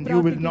കരങ്ങൾ ഉയർത്തി and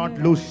you will not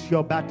പ്രാർത്ഥിക്കുന്നത്. lose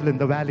your battle in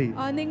the valley.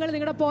 നിങ്ങൾ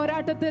നിങ്ങളുടെ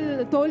പോരാട്ടത്തിൽ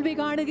തോൽവി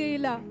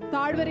കാണുകയില്ല,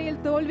 താഴ്വരയിൽ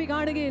തോൽവി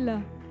കാണുകയില്ല.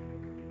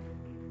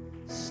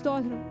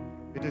 സ്തോത്രം.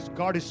 It is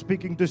God is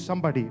speaking to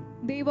somebody.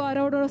 ദൈവം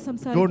ആരോടോ Don't be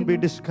സംസാരിക്കുന്നു.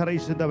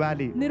 discouraged in the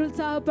valley.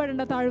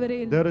 നിരുത്സാഹപ്പെടേണ്ട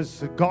താഴ്വരയിൽ. There is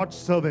God's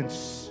servants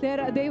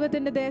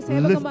ദൈവത്തിന്റെ lifting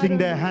സേവകന്മാർ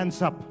their hands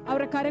up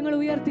അവരുടെ കരങ്ങൾ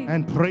ഉയർത്തി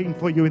and praying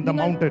for you in the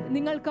mountain.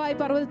 നിങ്ങൾക്കായി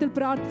പർവ്വതത്തിൽ We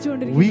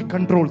പ്രാർത്ഥിച്ചുകൊണ്ടിരിക്കുന്നു.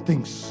 control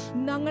things.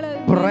 ഞങ്ങള്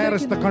Prayer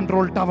is the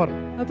control tower.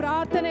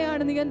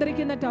 പ്രാർത്ഥനയാണ്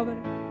നിയന്ത്രിക്കുന്ന tower.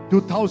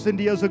 2000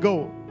 years ago,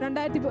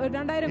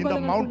 2000 in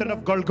the mountain of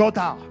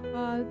Golgotha,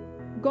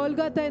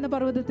 Golgotha എന്ന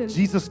പർവ്വതത്തിൽ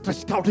Jesus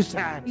stretched out his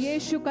hands,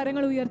 യേശു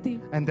കരങ്ങൾ ഉയർത്തി.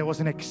 and there was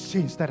an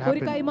exchange that ഒരു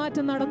happened.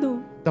 കൈമാറ്റം നടന്നു.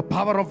 The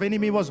power of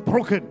enemy was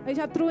broken,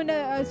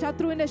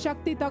 ശത്രുവിന്റെ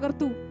ശക്തി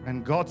തകർത്തു. and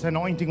God's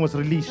anointing was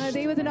released.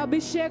 ദൈവത്തിന്റെ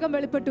അഭിഷേകം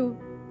വെളിപ്പെട്ടു.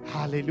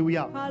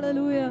 Hallelujah.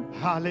 Hallelujah.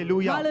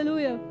 Hallelujah.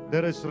 Hallelujah.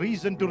 There is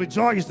reason to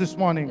rejoice this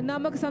morning.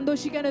 നമുക്ക്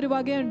സന്തോഷിക്കാൻ ഒരു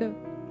വകയുണ്ട്.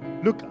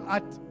 Look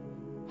at,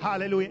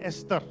 hallelujah,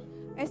 Esther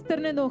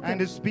എസ്തറിനെ നോക്ക്,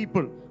 and his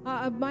people.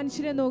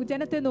 മനുഷ്യനെ നോക്ക്,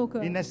 ജനത്തെ നോക്ക്.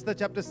 In Esther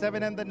chapter 7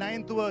 and the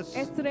 9th verse,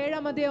 Esther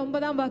 7-ാം അധ്യായം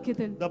 9-ാം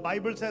വാക്യത്തിൽ the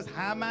Bible says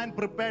Haman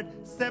prepared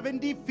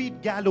 70 feet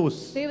gallows,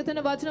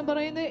 ദൈവത്തിന്റെ വചനം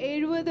പറയുന്നത്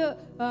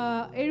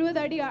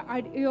 70 അടി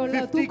അടിയുള്ള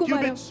 50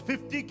 തൂക്കുമരം, cubits,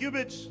 50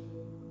 cubits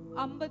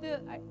 50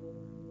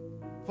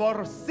 for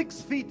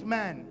 6 feet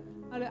man.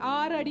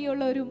 6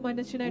 അടിയുള്ള ഒരു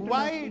മനുഷ്യനായിട്ട്.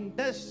 Why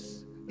does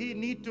he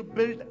need to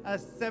build a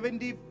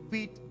 70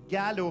 feet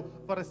gallows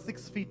for a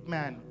 6 feet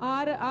man?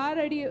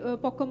 6 അടി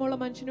പൊക്കമുള്ള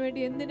മനുഷ്യന്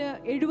വേണ്ടി എന്തിന്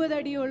 70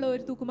 അടിയുള്ള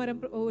ഒരു തൂക്കുമരം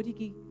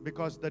ഒരുക്കി?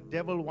 Because the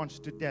devil wants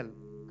to tell.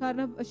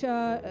 കാരണം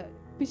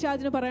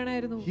പിശാചിന്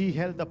പറയണായിരുന്നു, He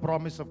held the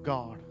promise of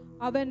God.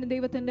 അവൻ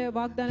ദൈവത്തിന്റെ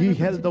വാഗ്ദാനം, He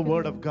held the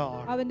word of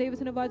God. അവൻ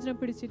ദൈവത്തിന്റെ വചനം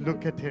പിടിച്ചില്ല.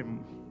 Look at him.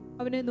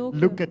 അവനെ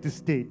നോക്ക്. Look at his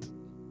state.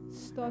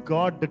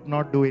 God did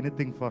not do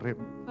anything for him.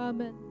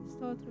 Amen.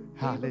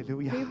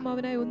 Hallelujah. ദൈവം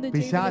അവനായി ഒന്നും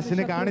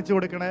പിശാചിന് കാണിച്ചു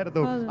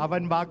കൊടുക്കണായിരുന്നു.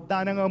 അവൻ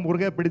വാഗ്ദാനങ്ങൾ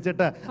മുറുകെ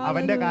പിടിച്ചിട്ട്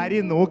അവന്റെ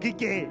കാര്യം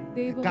നോക്കിക്കേ,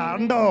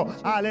 കണ്ടോ?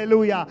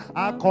 ഹല്ലേലൂയ.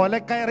 ആ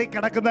കൊലക്കയറി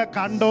കിടക്കുന്ന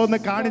കണ്ടോന്ന്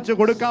കാണിച്ചു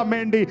കൊടുക്കാൻ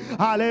വേണ്ടി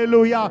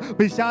ഹല്ലേലൂയ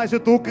പിശാച്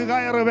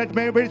തൂക്കുകയറ്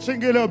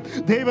വെച്ചെങ്കിലും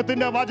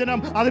ദൈവത്തിന്റെ വചനം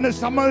അതിന്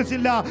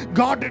സമ്മതിച്ചില്ല.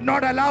 God did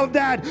not allow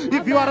that.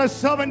 If you are a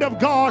servant of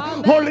God,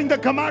 holding the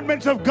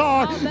commandments of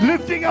God,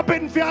 lifting up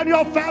in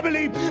your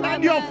family and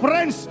your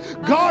friends,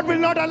 God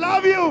will not allow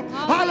you,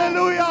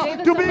 hallelujah,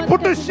 to be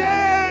put to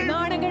shame.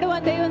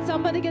 നാണംകെടുവാൻ ദൈവം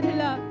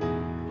സമ്മതിക്കത്തില്ല.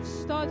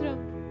 സ്തോത്രം.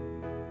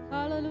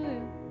 Hallelujah.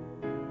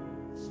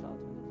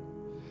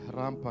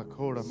 Rampa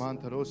koda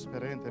mantaros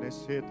perenteres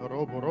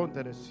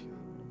roboronteres.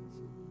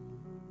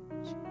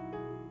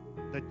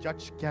 The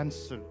judge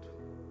cancelled.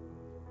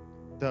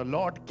 The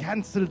Lord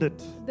cancelled it.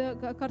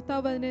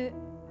 കർത്താവ് അതിനെ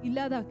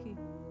ഇല്ലാതാക്കി.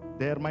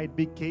 There might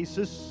be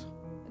cases,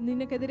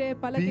 നിനക്കെതിരെ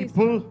പല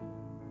people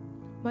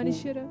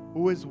മനുഷ്യര്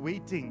who is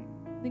waiting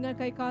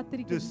നിങ്ങൾക്കായി to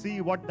കാത്തിരിക്കുന്നു. see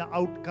what the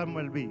outcome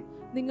will be,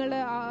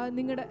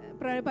 നിങ്ങളുടെ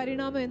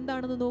പരിണാമം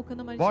എന്താണെന്ന്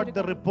നോക്കുന്ന what മനുഷ്യർ,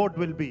 the report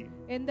will be.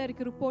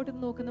 എന്തായിരിക്കും റിപ്പോർട്ട്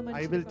നോക്കുന്ന I will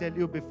മനുഷ്യർ. tell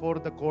you before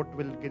the court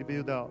will give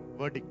you the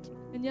verdict.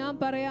 ഞാൻ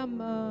പറയാം,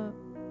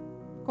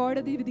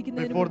 കോടതി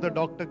വിധിക്കുന്നതിന് Before the മുമ്പ്,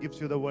 doctor gives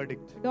you the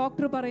verdict,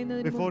 doctor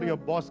പറയുന്നതിന് before your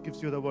മുമ്പ്, boss gives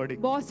you the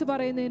verdict, boss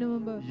പറയുന്നതിന്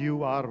മുമ്പ് you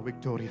are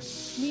victorious.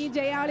 നീ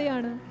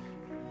ജയാളിയാണ്.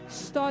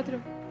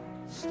 സ്തോത്രം.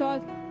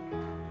 സ്തോത്രം.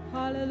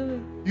 Hallelujah.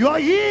 You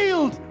are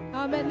healed.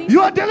 Amen.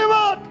 You are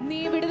delivered. നീ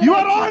You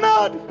are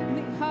honored.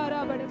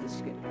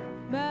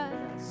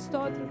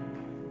 സ്തോത്രം.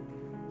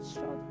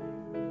 സ്തോത്രം.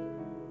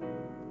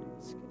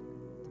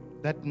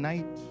 That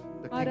night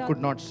the king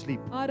could not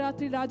sleep ആ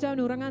രാത്രി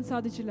രാജാവിന് ഉറങ്ങാൻ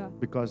സാധിച്ചില്ല.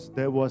 because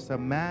there was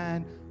a man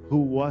who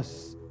was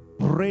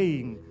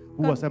praying,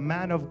 who was a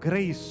man of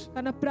grace,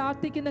 കാരണം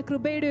പ്രാർത്ഥിക്കുന്ന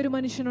കൃപയുടെ ഒരു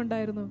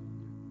മനുഷ്യനുണ്ടായിരുന്നു.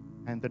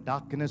 and the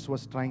darkness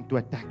was trying to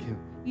attack him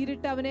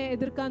ഇരുട്ട് അവനെ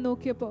എതിർക്കാൻ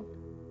നോക്കിയപ്പോ,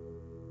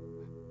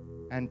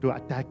 and to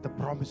attack the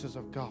promises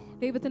of God.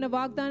 ദൈവത്തിന്റെ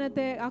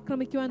വാഗ്ദാനത്തെ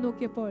ആക്രമിക്കുവാൻ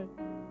നോക്കിയപ്പോൾ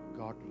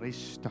God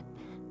raised up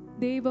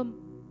ദൈവം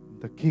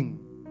the king.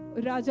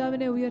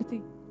 രാജാവിനെ ഉയർത്തി.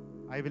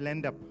 I will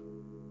end up.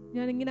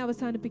 ഞാൻ ഇങ്ങനെ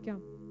അവസാനിപ്പിക്കാം.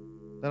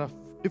 There are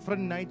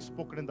different nights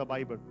spoken in the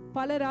Bible,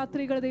 പല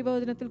രാത്രികൾ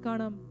ദൈവവചനത്തിൽ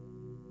കാണാം.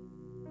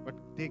 but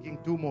taking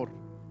two more.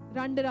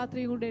 2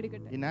 രാത്രി കൂടെ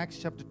എടുക്കട്ടെ. In Acts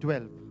chapter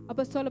 12,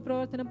 അപ്പോസ്തല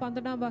പ്രവർത്തനം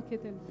 12-ാം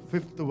വാക്യത്തിൽ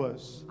 5th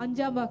verse,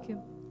 5-ാം വാക്യം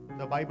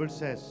the Bible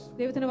says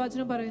ദൈവത്തിന്റെ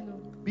വചനം പറയുന്നു,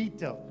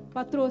 Peter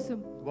പത്രോസും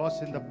was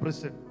in the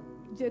prison,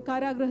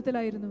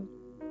 കാരാഗൃഹത്തിലായിരുന്നു.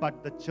 but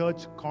the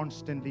church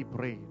constantly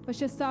prayed.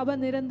 പക്ഷെ സഭ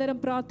നിരന്തരം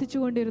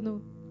പ്രാർത്ഥിച്ചുകൊണ്ടിരുന്നു.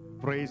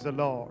 Praise the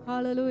Lord.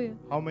 Hallelujah.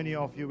 How many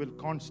of you will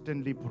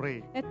constantly pray?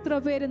 എത്ര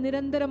പേര്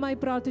നിരന്തരമായി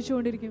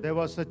പ്രാർത്ഥിച്ചുകൊണ്ടിരിക്കും? There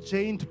was a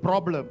chained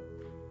problem.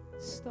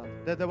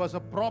 There was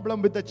a problem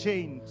with the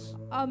chains.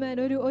 ആമേൻ.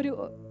 ഒരു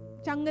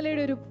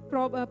ചങ്ങലയുടെ ഒരു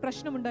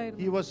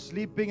പ്രശ്നമുണ്ടായിരുന്നു. He was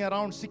sleeping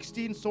around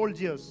 16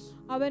 soldiers.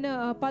 അവന്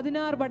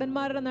 16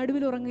 ഭടന്മാരുടെ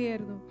നടുവിൽ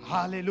ഉറങ്ങുകയായിരുന്നു.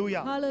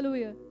 Hallelujah.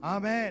 Hallelujah.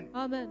 Amen.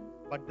 Amen.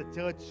 But the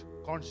church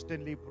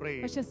constantly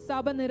prayed. പക്ഷെ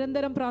സഭ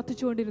നിരന്തരം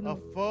പ്രാർത്ഥിച്ചുകൊണ്ടിരുന്നു.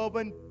 A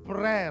fervent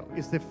prayer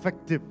is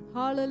effective.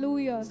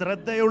 Hallelujah.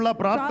 ശ്രദ്ധയുള്ള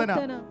പ്രാർത്ഥന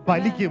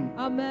ഫലിക്കും.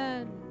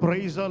 ആമേൻ.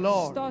 Praise the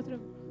Lord. സ്തോത്രം.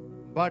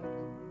 But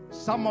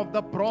some of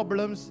the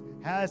problems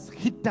has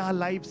hit our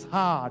lives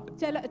hard.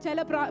 ചില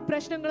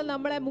പ്രശ്നങ്ങൾ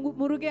നമ്മളെ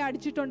മുറുകെ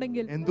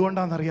അടിച്ചിട്ടുണ്ടെങ്കിൽ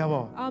എന്തുകൊണ്ടാണെന്നറിയാവോ?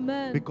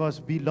 ആമേൻ. Because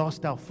we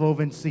lost our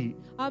fervency.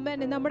 ആമേൻ.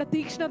 നമ്മുടെ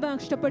തീക്ഷ്ണത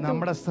നഷ്ടപ്പെട്ടു.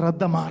 നമ്മുടെ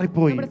ശ്രദ്ധ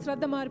മാറിപ്പോയി. നമ്മുടെ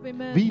ശ്രദ്ധ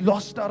മാറിപ്പോയി. We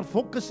lost our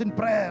focus in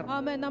prayer.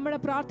 ആമേൻ. നമ്മുടെ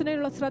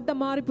പ്രാർത്ഥനയിലുള്ള ശ്രദ്ധ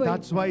മാറിപ്പോയി.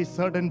 That's why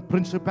certain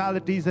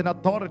principalities and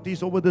authorities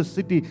over the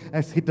city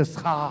has hit us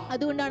hard.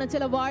 അതുകൊണ്ടാണ്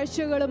ചില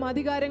വാഴ്ചകളും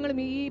അധികാരങ്ങളും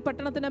ഈ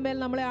പട്ടണത്തിന്റെ മേൽ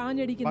നമ്മളെ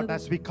ആഞ്ഞടിക്കുന്നത്. But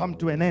as we come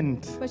to an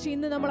end, പക്ഷേ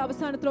ഇന്ന് നമ്മൾ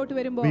അവസാനത്തിലോട്ട്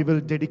വരുമ്പോൾ we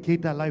will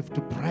dedicate our life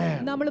to prayer.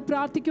 നമ്മൾ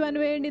പ്രാർത്ഥിക്കുവാൻ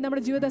വേണ്ടി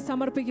നമ്മുടെ ജീവിതം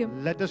സമർപ്പിക്കും.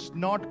 Let us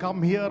not come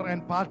here and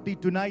party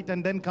tonight and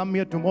then come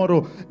here tomorrow.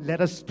 Let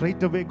us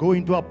straight away go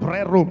into a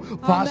prayer room,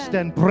 fast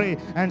and pray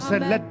and say,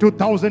 let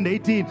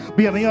 2018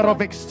 be a year of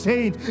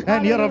exchange and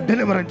year of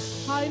deliverance.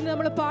 ഇന്ന്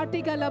നമ്മൾ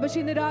പാർട്ടിക്കല്ല, പക്ഷെ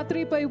ഇന്ന് രാത്രി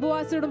ഇപ്പൊ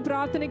ഉപവാസത്തോടും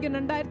പ്രാർത്ഥനയ്ക്കും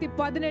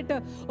 2018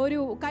 ഒരു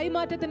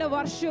കൈമാറ്റത്തിന്റെ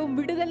വർഷവും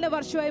വിടുതലിന്റെ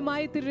വർഷമായി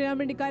മായി തീരാൻ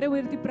വേണ്ടി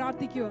കരമുയർത്തി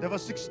പ്രാർത്ഥിക്കുക. There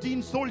were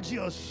 16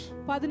 soldiers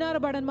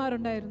 16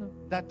 ഭടന്മാരുണ്ടായിരുന്നു.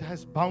 that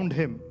has bound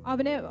him.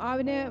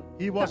 അവനെ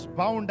He was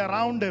bound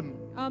around him.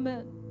 Amen.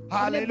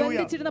 Hallelujah.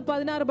 ബന്ധിച്ചിരുന്ന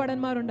 16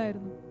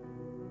 ഭടന്മാരുണ്ടായിരുന്നു.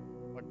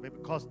 But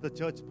because the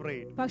church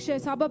prayed, പക്ഷേ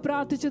സഭ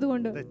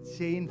പ്രാർത്ഥിച്ചതുകൊണ്ട് the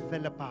chain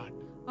fell apart.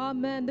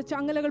 Amen.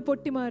 ചങ്ങലകൾ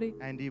പൊട്ടിമാറി.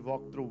 And he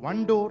walked through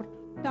one door,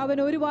 അവൻ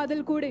ഒരു വാതിൽ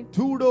കൂടി,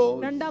 2 doors,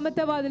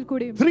 രണ്ടാമത്തെ വാതിൽ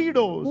കൂടി, 3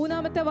 doors,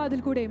 മൂന്നാമത്തെ വാതിൽ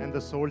കൂടി. and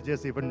the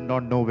soldiers even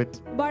not know it.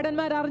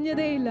 ഭടന്മാർ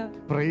അറിഞ്ഞതേയില്ല.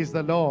 Praise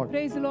the Lord.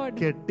 Praise the Lord.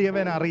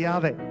 കെട്ടിയവൻ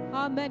അറിയാതെ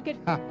ആമേൻ.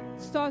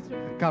 സ്തോത്രം.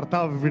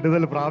 കർത്താവ്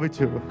വിടുതൽ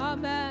പ്രാപിച്ചു.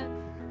 ആമേൻ.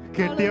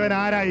 കെട്ടിയവൻ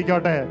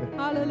ആരായിക്കോട്ടെ,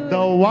 Hallelujah.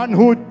 the one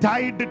who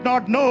tied did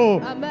not know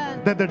Amen.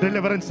 that the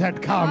deliverance had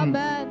come.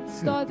 Amen.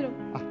 സ്തോത്രം.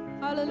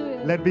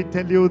 Hallelujah. Let me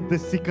tell you the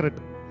secret.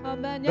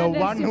 Amen. The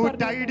one who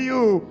tied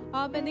you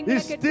Amen.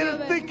 is still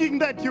thinking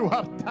that you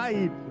are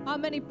tied.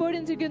 Amen.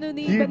 ഇപ്പോഴും ചിന്തിക്കുന്നു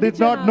നീ He did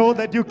not know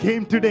that you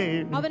came today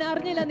അവൻ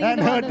അറിഞ്ഞില്ല നീ and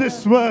ഇന്ന് heard വന്നത്. this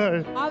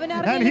word. അവൻ And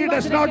അറിഞ്ഞില്ല he ഈ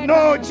does വചനം not കേട്ടത്.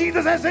 know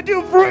Jesus has set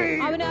you free.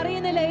 അവൻ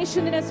അറിയുന്നില്ല യേശു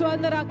നിന്നെ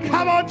സ്വതന്ത്രരാക്കി.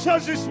 Come on,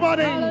 church, this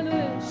morning.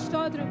 Hallelujah.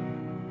 സ്തോത്രം.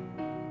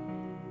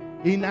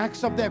 In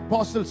Acts of the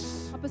Apostles,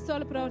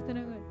 അപ്പോസ്തല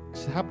പ്രവർത്തനങ്ങൾ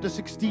chapter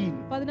 16,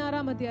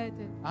 16-ാം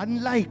അധ്യായത്തിൽ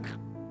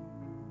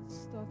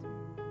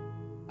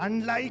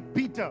unlike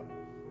Peter,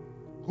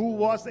 who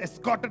was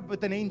escorted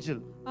with an angel.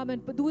 അവൻ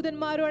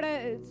ദൂതന്മാരോടെ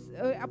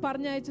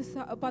പറഞ്ഞയച്ച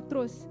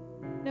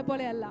പത്രോസിനെ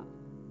പോലെയല്ല.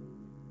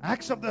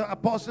 Acts of the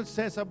Apostles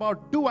says about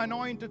two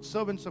anointed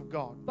servants of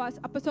God.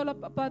 അപ്പോസ്തല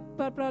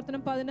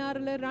പ്രവർത്തനം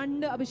 16-ൽ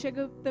രണ്ട്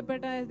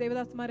അഭിഷേകപ്പെട്ട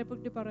ദേവദാസന്മാരെ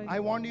പറ്റി പറയുന്നു.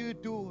 I want you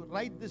to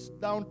write this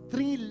down,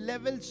 3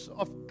 levels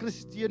of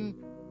Christian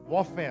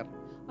warfare.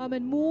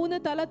 അവൻ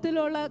 3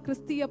 തലത്തിലുള്ള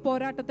ക്രിസ്തീയ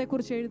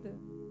പോരാട്ടത്തെക്കുറിച്ച്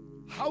എഴുതുന്നു.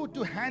 How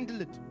to handle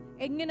it.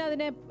 എങ്ങനെ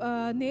അതിനെ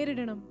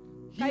നേരിടണം,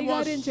 He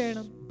കൈകാര്യം was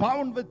ചെയ്യണം.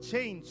 bound with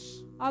chains.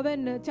 അവൻ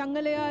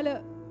ചങ്ങലയാൽ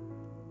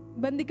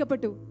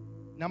ബന്ധിക്കപ്പെട്ടു.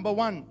 Number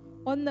 1,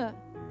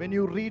 when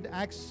you read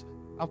Acts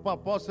of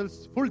Apostles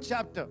full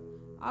chapter,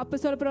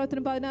 അപ്പോസ്തല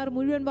പ്രവർത്തനം 16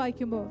 മുഴുവൻ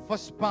വായിക്കുമ്പോൾ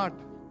first part,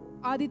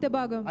 ആദ്യത്തെ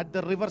ഭാഗം at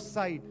the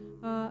riverside,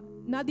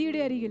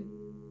 നദിയുടെ അരികിൽ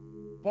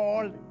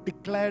Paul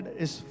declared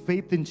his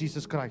faith in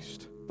Jesus Christ.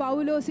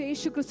 പൗലോസ്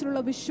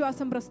യേശുക്രിസ്തുവിലുള്ള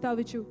വിശ്വാസം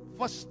പ്രസ്താവിച്ചു.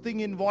 First thing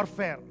in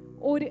warfare,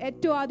 ഒരു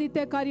ഏറ്റവും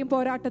ആദ്യത്തെ കാര്യം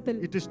പോരാട്ടത്തിൽ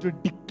it is to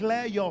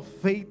declare your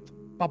faith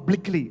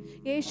publicly.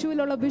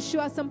 യേശുവിലുള്ള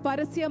വിശ്വാസം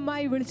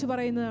പരസ്യമായി വിളിച്ചു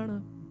പറയുന്നതാണ്.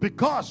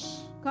 Because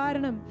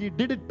കാരണം he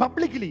did it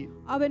publicly.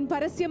 അവൻ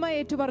പരസ്യമായി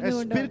A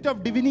ഏറ്റുപറഞ്ഞുകൊണ്ട് spirit of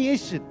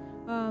divination,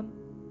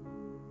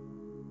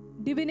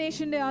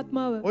 ഡിവിനേഷന്റെ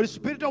ആത്മാവ്, or a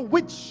spirit of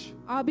witch,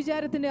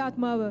 ആഭിചാരത്തിന്റെ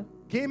ആത്മാവ്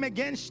came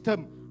against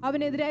him.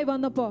 അവനെതിരായി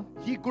വന്നപ്പോ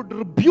He could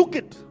rebuke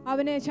it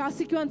അവനെ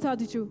ശാസിക്കുവാൻ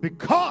സാധിച്ചു.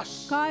 because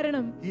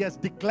കാരണം he has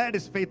declared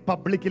his faith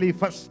publicly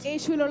first.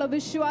 യേശുവിലുള്ള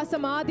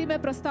വിശ്വാസം ആദ്യമേ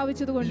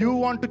പ്രസ്താവിച്ചതുകൊണ്ട്. You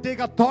want to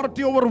take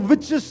authority over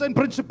witches and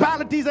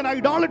principalities and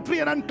idolatry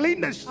and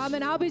uncleanness.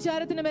 അവൻ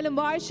ആഭിചാരത്തിന്റെ മേലും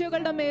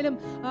വാഴ്ചകളുടെ മേലും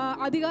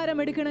അധികാരം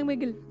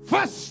എടുക്കണമെങ്കിൽ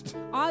First,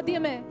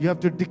 ആദ്യമേ you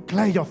have to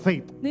declare your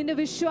faith നിന്റെ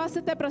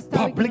വിശ്വാസത്തെ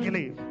പ്രസ്താവിക്കണം.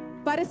 publicly.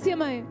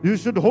 പരസ്യമായി. You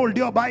should hold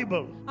your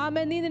Bible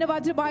amen. നീ നിന്റെ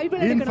ബൈബിൾ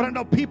in എടുക്കണം front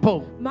of people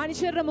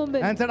മനുഷ്യരുടെ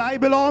മുമ്പിൽ and said, I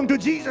belong to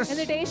Jesus.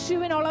 എന്നിട്ട്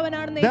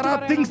യേശുവിനുള്ളവനാണെന്ന് There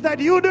are things that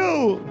you do,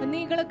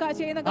 നിങ്ങൾ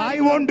ചെയ്യുന്ന I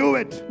won't do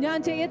it, ഞാൻ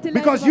ചെയ്യത്തില്ല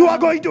because you are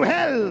going to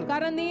hell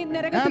കാരണം നീ and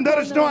നരകത്തിൽ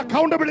there is no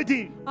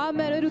accountability.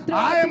 ആമേൻ. ഒരു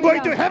I am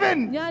going to heaven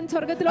ഞാൻ and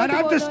സ്വർഗ്ഗത്തിലോട്ട് I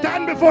have to പോകുന്നു.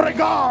 stand before a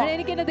God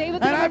എനിക്ക് എന്റെ and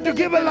ദൈവത്തിന് I have to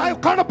give a life,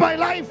 count up my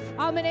life.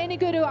 ആമേൻ.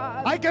 എനിക്കൊരു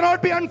I cannot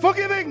be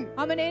unforgiving.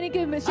 ആമേൻ.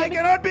 എനിക്ക് I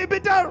cannot be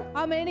bitter.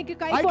 ആമേൻ. എനിക്ക്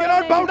I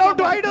cannot bow down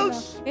to idols.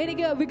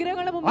 എനിക്ക്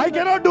വിഗ്രഹങ്ങളുടെ I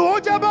cannot do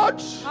ojabot.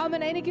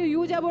 ആമേൻ. എനിക്ക്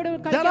യൂജാബോട്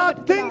There are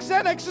things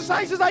and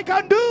exercises I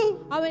can't do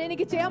അവൻ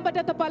എനിക്ക് ചെയ്യാൻ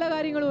പറ്റാത്ത പല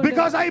കാര്യങ്ങളും ഉണ്ട്.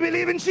 because I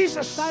believe in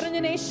Jesus. കാരണം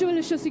ഞാൻ യേശുവിൽ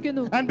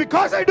വിശ്വസിക്കുന്നു. And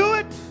because I do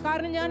it,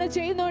 കാരണം ഞാൻ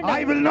ചെയ്യുന്നുണ്ട്.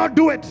 I will not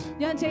do it.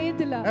 ഞാൻ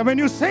ചെയ്യത്തില്ല. And when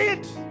you say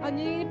it,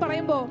 നീ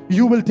പറയുമ്പോ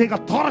you will take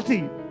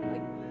authority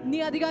നീ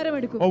അധികാരം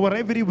എടുക്കും over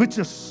every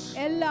witches,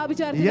 എല്ലാ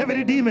അഭിചാരത്തിനും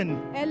every demon,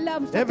 എല്ലാ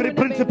every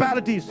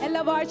principalities.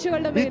 എല്ലാ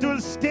വാഴ്ചകളുടെ It മേലും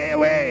will stay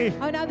away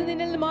അവൻ അത്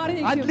നിന്നിൽ നിന്ന് മാറി at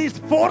നിൽക്കും. least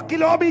 4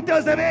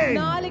 kilometers away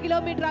 4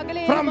 കിലോമീറ്റർ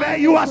അകലെ from where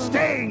you are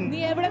staying.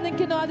 നീ എവിടെ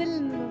നിൽക്കുന്നു അതിൽ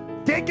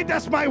Take it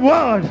as my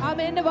word.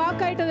 അവൻ എന്റെ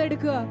വാക്കായിട്ട് അത്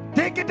എടുക്കുക.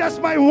 Take it as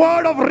my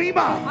word of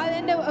Rima. അത്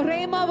എന്റെ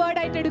റേമ വേർഡ്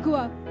ആയിട്ട് എടുക്കുക.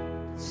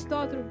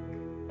 സ്തോത്രം.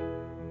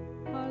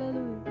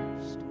 Hallelujah.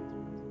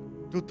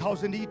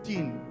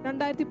 2018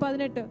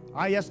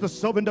 I as the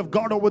servant of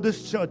God over this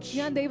church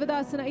ഞാൻ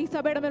ദൈവദാസന ഈ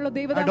സഭയുടെ മേലുള്ള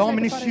ദൈവദാസനായിട്ട്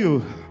admonish you,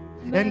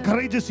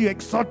 encourages you,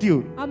 exhort you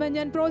ആമേൻ.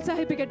 ഞാൻ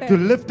പ്രോത്സാഹിപ്പിക്കട്ടെ to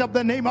lift up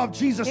the name of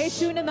Jesus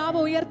യേശുവിന്റെ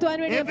നാമം ഉയർത്തുവാൻ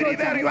വേണ്ടി ഞാൻ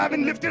everywhere you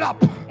haven't lifted up.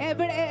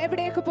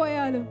 എവിടെയൊക്കെ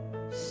പോയാലും.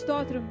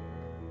 സ്തോത്രം.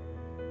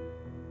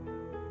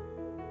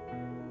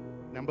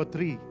 Number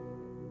 3,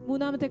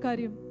 മൂന്നാമത്തെ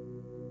കാര്യം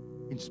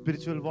in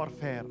spiritual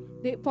warfare,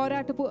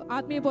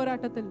 ആത്മീയ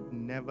പോരാട്ടത്തിൽ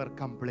never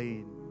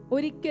complain.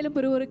 ഒരിക്കലും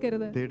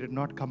പിറുപിറുക്കരുത്. They did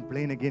not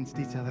complain against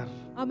each other.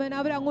 ആമേൻ.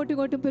 അവർ അങ്ങോട്ടും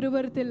ഇങ്ങോട്ടും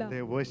പിറുപിറുത്തില്ല.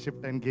 They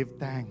worshipped and gave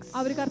thanks.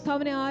 അവർ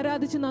കർത്താവിനെ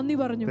ആരാധിച്ച് നന്ദി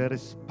പറഞ്ഞു. There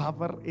is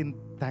power in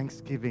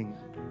thanksgiving.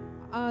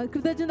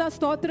 കൃതജ്ഞതാ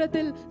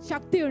സ്തോത്രത്തിൽ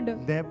ശക്തിയുണ്ട്.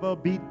 Never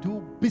be too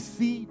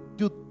busy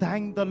to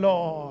thank the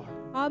Lord.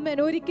 ആമേൻ.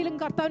 ഒരിക്കലും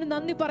കർത്താവിന്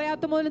നന്ദി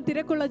പറയാത്ത പോലും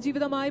തിരക്കുള്ള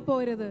ജീവിതമായി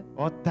പോകരുത്.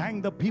 Or thank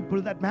the people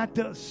that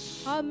matters.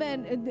 ആമേൻ.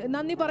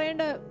 നന്ദി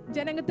പറയേണ്ട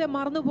ജനത്തെ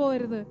മറന്നു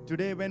പോകരുത്.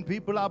 Today when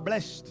people are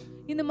blessed,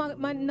 ഇന്ന്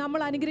നമ്മൾ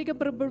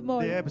അനുഗ്രഹിക്കപ്പെടുമ്പോൾ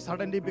they have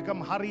suddenly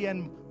become hurry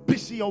and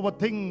busy over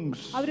things.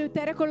 അവര്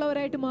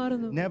തിരക്കുള്ളവരായിട്ട്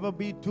മാറുന്നു. Never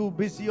be too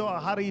busy or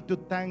hurry to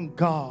thank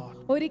God.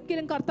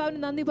 ഒരിക്കലും കർത്താവിന്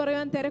നന്ദി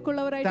പറയാൻ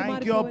തിരക്കുള്ളവരായിട്ട്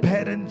Thank your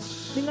parents.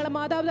 നിങ്ങളുടെ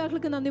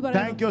മാതാപിതാക്കൾക്ക് നന്ദി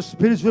പറയണം. Thank your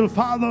spiritual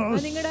fathers.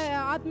 നിങ്ങളുടെ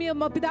ആത്മീയ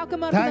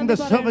പിതാക്കന്മാർക്ക് Thank നന്ദി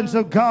the servants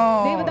പറയണം. of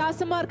God.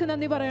 ദൈവദാസന്മാർക്ക്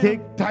നന്ദി പറയണം.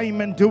 Take time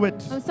and do it.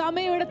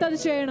 സമയമെടുത്ത് അത്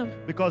ചെയ്യണം.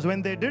 Because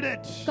when they did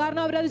it,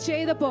 കാരണം അവരത്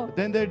ചെയ്തപ്പോ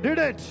then they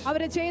did it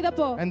അവരെ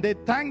ചെയ്തപ്പോ and they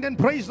thanked and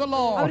praised the our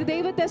Lord.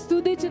 ദൈവത്തെ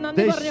സ്തുതിച്ച് നന്ദി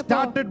They പറഞ്ഞപ്പോ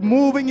started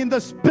moving in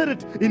the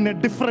spirit in a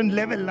different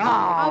level.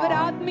 അവർ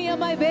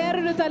ആത്മീയമായി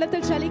വേറൊരു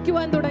തലത്തിൽ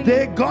ചലിക്കുവാൻ തുടങ്ങി.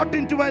 They got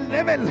into a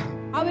level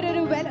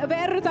അവരൊരു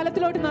വേറൊരു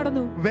തലത്തിലോട്ട്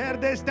നടന്നു. Where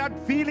they start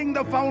feeling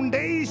the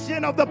foundation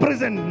of the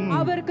prison.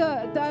 അവർക്ക്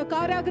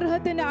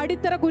കാരാഗൃഹത്തിന്റെ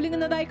അടിത്തറ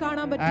കുലുങ്ങുന്നതായി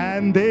കാണാൻ പറ്റി.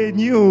 And they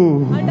knew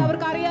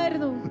അവർക്ക്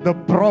അറിയായിരുന്നു the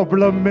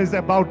problem is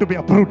about to be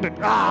uprooted.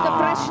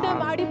 പ്രശ്നം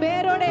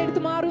അടിവേരോടെ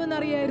എടുത്തു മാറുമെന്ന്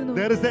അറിയായിരുന്നു.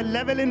 There is a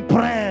level in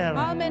prayer.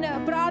 Amen.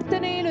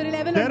 പ്രാർത്ഥനയിൽ ഒരു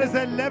level. There is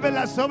a level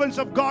as servants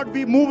of God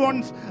we move on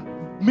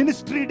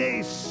ministry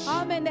days.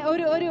 Amen.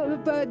 ഒരു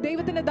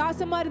ദൈവത്തിന്റെ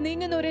ദാസന്മാർ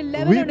നീങ്ങുന്ന ഒരു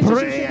ലെവൽ ആണ്. We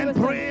pray and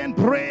pray and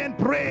pray and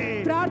pray.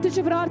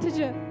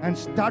 പ്രാർത്ഥിച്ച് and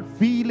start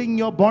feeling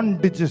your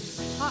bondages.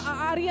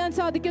 അറിയാൻ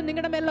സാധിക്കും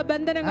നിങ്ങളുടെ മേലുള്ള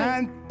ബന്ധനങ്ങൾ.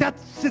 And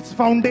that's its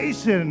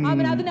foundation.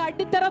 ആമേൻ. അതിന്റെ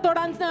അടിത്തറ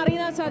തൊടാൻ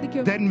അറിയാൻ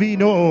സാധിക്കും. Then we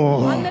know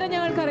അന്നേരം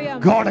ഞങ്ങൾക്കറിയാം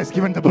God has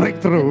given the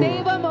breakthrough.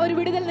 ദൈവം ഒരു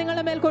വിടുതൽ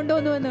നിങ്ങളുടെ മേൽ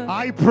കൊണ്ടുവന്നുവെന്ന്.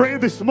 I pray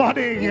this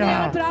morning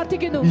ഞാൻ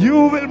പ്രാർത്ഥിക്കുന്നു you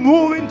will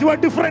move into a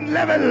different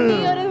level.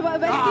 നീ ഒരു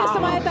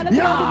വ്യത്യസ്തമായ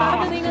തലത്തിലോട്ട്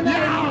നടന്നു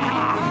നീങ്ങുന്നതായിരിക്കും.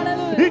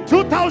 In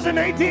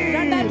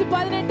 2018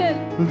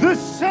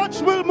 this church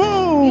will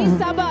move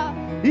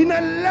in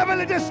a level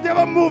it has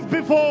never moved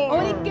before.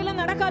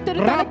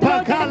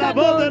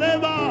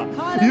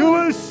 You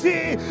will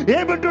see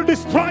able to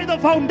destroy the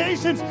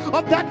foundations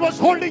of that was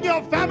holding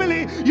your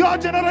family, your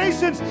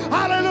generations.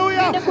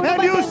 Hallelujah. And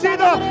you see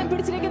the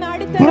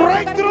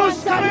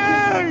breakthroughs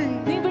coming.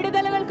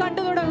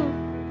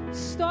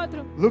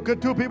 Look at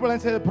two people and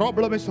say the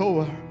problem is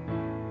over.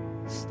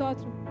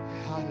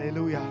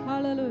 Hallelujah.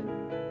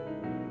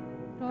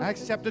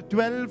 Acts chapter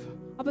 12.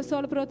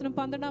 അപ്പോസ്തല പ്രവർത്തനം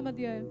 12-ാം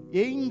അധ്യായം.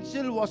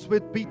 Angel was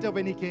with Peter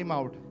when he came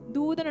out.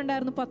 ദൂതൻ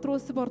ഉണ്ടായിരുന്നു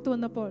പത്രോസ് പുറത്തു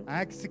വന്നപ്പോൾ.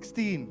 Acts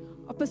 16.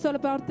 അപ്പോസ്തല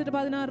പ്രവർത്തനം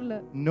 16-ല്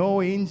No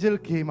angel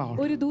came out.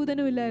 ഒരു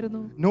ദൂതനും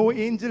ഇല്ലായിരുന്നു. No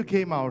angel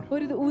came out.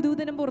 ഒരു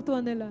ദൂതനും പുറത്തു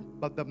വന്നില്ല.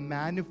 But the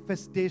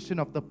manifestation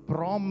of the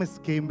promise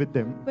came with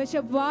them.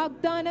 പക്ഷേ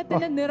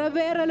വാഗ്ദാനത്തിന്റെ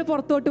നിറവേറൽ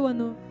പുറത്തോട്ട്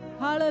വന്നു.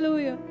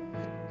 ഹല്ലേലൂയ.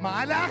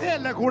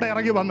 മാലാഖയല്ല കൂടെ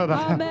ഇറങ്ങി വന്നത്,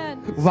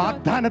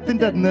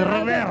 വാഗ്ദാനത്തിന്റെ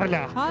നിറവേറല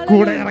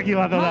കൂടെ ഇറങ്ങി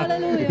വന്നത്.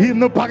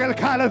 ഇന്ന്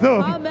പകൽക്കാലത്തും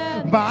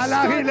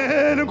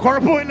മാലാഖയിലും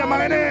കുഴപ്പമില്ല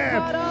മകനെ,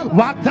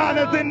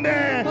 വാഗ്ദാനത്തിന്റെ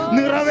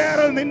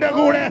നിറവേറൽ നിന്റെ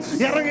കൂടെ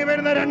ഇറങ്ങി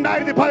വരുന്ന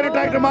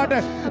 2018 മാറ്റ.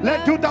 Let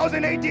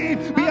 2018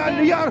 be a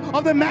year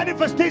of the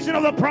manifestation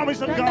of the promise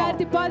of God.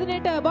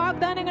 2018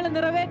 വാഗ്ദാനങ്ങൾ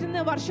നിറവേറ്റുന്ന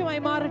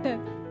വർഷമായി മാറട്ടെ.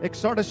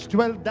 Exodus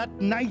 12, that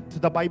night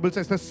the Bible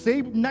says the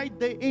same night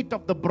they ate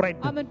of the bread.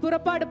 ആമേൻ.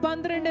 പുറപ്പാട്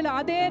 12-ൽ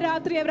അതേ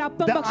രാത്രി അവർ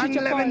അപ്പം ഭക്ഷിച്ചപ്പോൾ,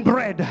 unleavened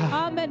bread,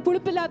 ആമേൻ,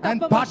 പുളിപ്പില്ലാത്ത and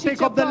അപ്പം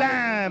partake of the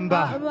lamb.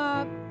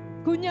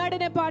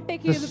 കുഞ്ഞാടിനെ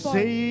പാട്ടേക്ക് The ചെയ്തപ്പോൾ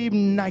same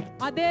night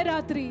അതേ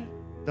രാത്രി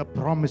the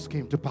promise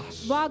came to pass.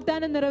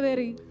 വാഗ്ദാനം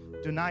നിറവേറി.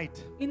 Tonight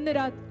ഇന്ന്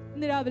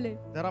രാവിലെ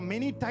there are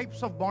many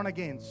types of born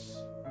agains,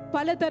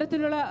 പല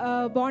തരത്തിലുള്ള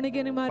but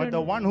ബോണഗേനുമാരുണ്ട്.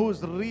 the one who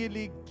has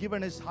really given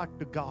his heart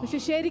to God,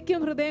 പക്ഷെ ശരിക്കും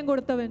ഹൃദയം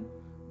കൊടുത്തവൻ,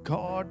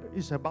 God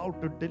is about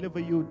to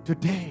deliver you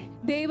today,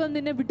 ദൈവം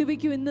നിന്നെ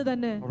വിടുവിക്കും ഇന്ന്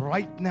തന്നെ,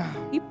 right now,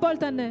 ഇപ്പോൾ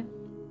തന്നെ,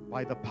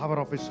 by the power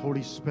of his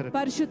Holy Spirit.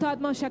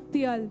 പരിശുദ്ധാത്മാ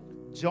ശക്തിയാൽ.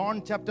 John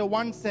chapter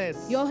 1 says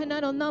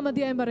യോഹന്നാൻ 1-ാം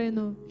അധ്യായം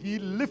പറയുന്നു, he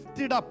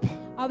lifted up,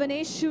 അവൻ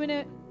യേശുവിനെ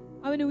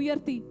അവൻ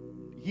ഉയർത്തി,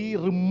 he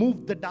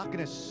removed the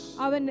darkness,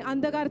 അവൻ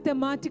അന്ധകാരത്തെ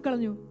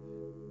മാറ്റിക്കളഞ്ഞു.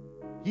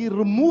 he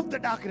removed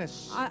the darkness.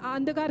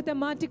 അന്ധകാരത്തെ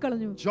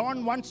മാറ്റിക്കളഞ്ഞു. John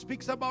 1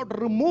 speaks about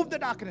remove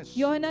the darkness.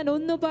 യോഹന്നാൻ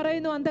 1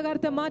 പറയുന്നു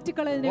അന്ധകാരത്തെ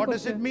മാറ്റിക്കളയുന്നതിനെ What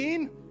does കുറിച്ച്. it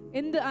mean?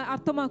 എന്ത്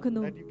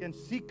അർത്ഥമാക്കുന്നു? That you can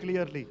see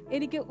clearly.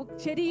 എനിക്ക്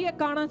ശരിയെ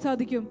കാണാൻ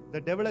സാധിക്കും.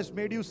 The devil has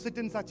made you sit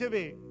in such a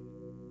way.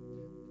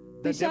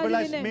 The devil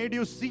has made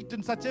you sit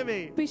in such a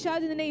way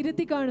പിശാച് നിന്നെ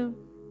ഇരുത്തി കാണും.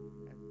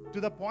 to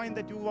the point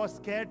that you were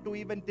scared to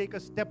even take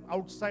a step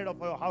outside of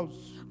your house.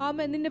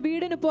 ആമേൻ. നിന്റെ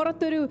വീടിന്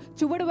പുറത്തൊരു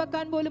ചുവട്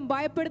വെക്കാൻ പോലും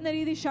ഭയപ്പെടുന്ന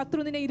രീതി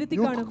ശത്രു നിന്നെ ഇരുത്തി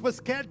കാണും. You were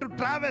scared to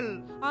travel.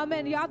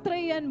 ആമേൻ. യാത്ര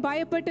ചെയ്യാൻ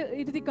ഭയപ്പെട്ട്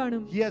ഇരുത്തി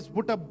കാണും. He has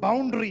put a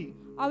boundary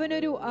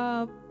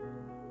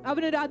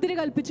അവനൊരു അതിര്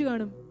കൽപ്പിച്ചു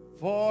കാണും.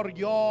 for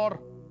your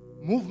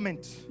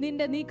movement.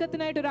 നിന്റെ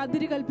നീക്കത്തിനായിട്ട് ഒരു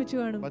അതിര് കൽപ്പിച്ചു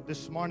കാണും. But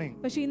this morning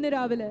പക്ഷെ ഇന്ന്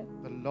രാവിലെ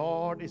the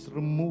Lord is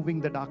removing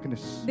the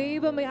darkness.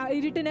 ദൈവം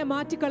ഇരുട്ടിനെ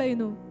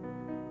മാറ്റിക്കളയുന്നു.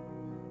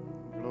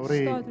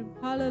 Glory.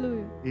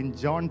 Hallelujah. In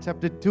John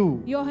chapter 2,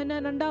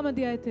 യോഹന്നാൻ 2-ാം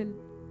അധ്യായത്തിൽ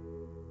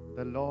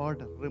the Lord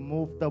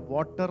removed the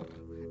water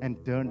and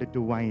turned it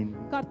to wine.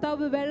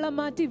 കർത്താവ് വെള്ളം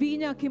മാറ്റി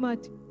വീഞ്ഞാക്കി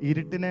മാറ്റി.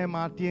 ഇരുട്ടിനെ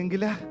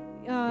മാറ്റിയെങ്കിൽ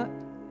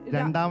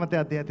രണ്ടാമത്തെ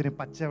അധ്യായത്തിന്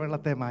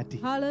പച്ചവെള്ളത്തെ മാറ്റി.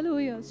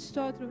 Hallelujah.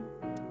 സ്തോത്രം.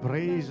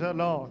 Praise the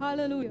Lord.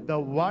 Hallelujah. The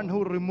one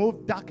who removed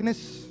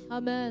darkness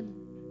Amen.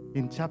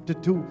 in chapter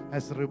 2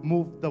 has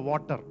removed the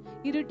water.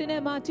 ഇരുട്ടിനെ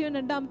മാറ്റിയ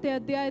 2-ാമത്തെ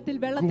അധ്യായത്തിൽ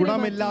വെള്ളത്തെ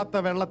ഗുണമില്ലാത്ത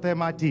വെള്ളത്തെ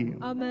മാറ്റി.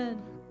 Amen.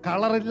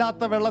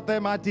 കളറില്ലാത്ത വെള്ളത്തെ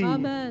മാറ്റി.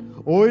 Amen.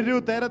 ഒരു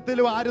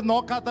തരത്തിലും ആരും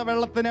നോക്കാത്ത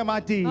വെള്ളത്തിനെ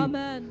മാറ്റി.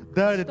 Amen.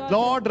 The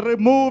Lord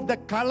removed the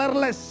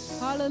colorless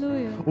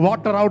Hallelujah.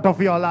 water out of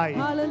your life.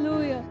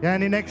 Hallelujah. And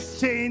in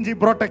exchange he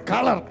brought a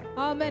color.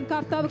 Amen.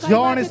 കർത്താവ്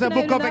John is a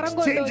book of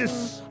exchanges.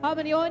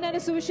 അവൻ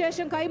യോഹന്നാന്റെ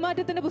സുവിശേഷം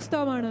കൈമാറ്റത്തിന്റെ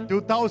പുസ്തകമാണ്.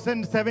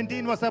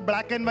 2017 was a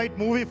black and white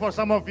movie for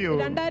some of you.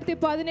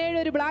 2017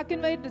 ഒരു black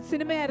and white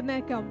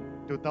സിനിമയായിരുന്നേക്കാം.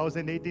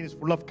 2018 is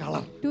full of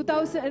color.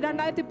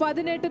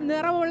 2018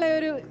 നിറമുള്ള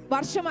ഒരു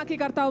വർഷമാക്കി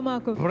കർത്താവ്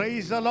മാക്കും.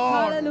 Praise the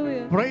Lord.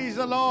 Hallelujah. Praise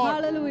the Lord.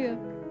 Hallelujah.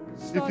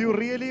 If you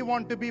really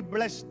want to be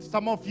blessed,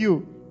 some of you,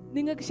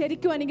 നിങ്ങൾക്ക്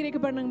ശരിക്കും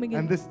അനുഗ്രഹിക്കപ്പെടണമെങ്കിൽ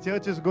And this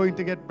church is going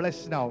to get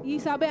blessed now. ഈ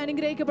സഭ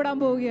അനുഗ്രഹിക്കപ്പെടാൻ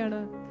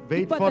പോവുകയാണ്.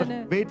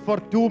 Wait for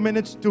 2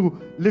 minutes to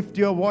lift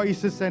your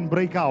voices and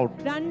break out.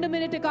 2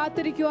 minute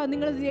കാത്തിരിക്കുക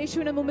നിങ്ങൾ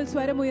യേശുവിന്റെ മുമ്പിൽ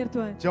സ്വരം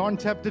ഉയർത്തുവാൻ. John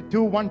chapter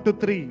 2, 1 to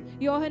 3.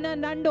 യോഹന്നാൻ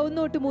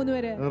 2:1-3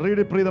 വരെ. Read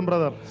it, Preetham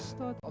brother.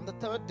 On the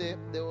third day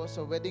there was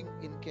a wedding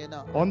in Cana.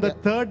 On the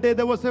third day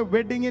there was a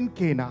wedding in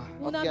Cana.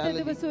 മൂന്നാമത്തെ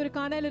ദിവസം ഒരു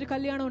കാനായിൽ ഒരു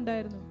കല്യാണം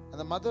ഉണ്ടായിരുന്നു. And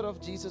the mother of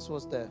Jesus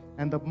was there.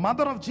 And the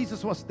mother of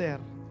Jesus was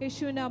there.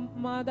 യേശുവിന്റെ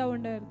മാതാവ്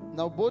ഉണ്ടായിരുന്നു.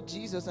 Now both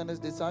Jesus and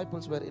his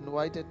disciples were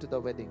invited to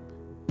the wedding.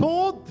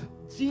 Both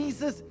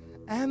Jesus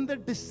and the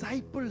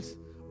disciples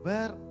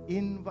were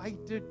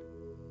invited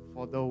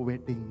for the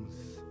weddings.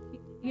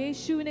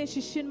 യേശുവിനെ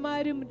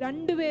ശിഷ്യന്മാരും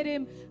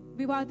രണ്ടുപേരെയും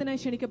വിവാഹത്തിനായി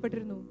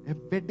ക്ഷണിക്കപ്പെട്ടിരുന്നു. A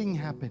wedding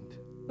happened.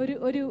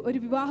 ഒരു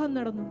വിവാഹം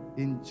നടന്നു.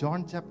 In John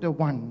chapter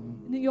 1,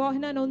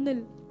 Yohannan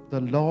 1-ൽ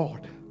the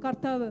Lord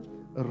കർത്താവ്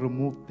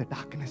removed the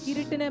darkness.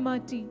 ഇരുട്ടിനെ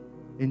മാറ്റി.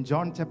 In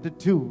John chapter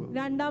 2,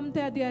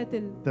 രണ്ടാമത്തെ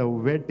അധ്യായത്തിൽ the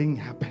wedding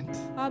happened.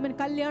 ആമേൻ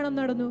കല്യാണം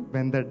നടന്നു.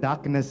 When the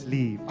darkness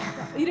leaves,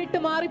 ഇരുട്ട്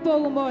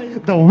മാറിപ്പോകുമ്പോൾ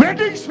the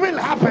weddings will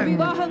happen.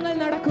 വിവാഹങ്ങൾ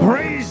നടക്കും.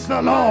 Praise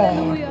the Lord.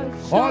 Hallelujah.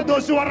 All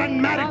those who are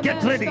unmarried, get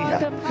ready.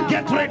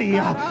 Get ready.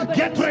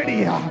 Get ready.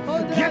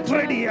 Get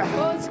ready.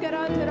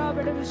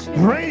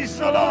 Praise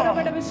the Lord.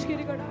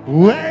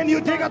 When you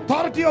take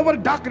authority over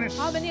darkness,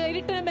 ആമേൻ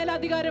ഇരുട്ടിന് മേൽ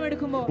അധികാരം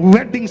എടുക്കുമ്പോൾ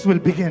weddings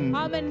will begin.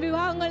 ആമേൻ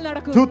വിവാഹങ്ങൾ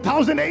നടക്കും.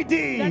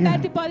 2018.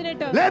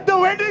 2018 Let the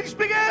weddings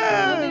begin.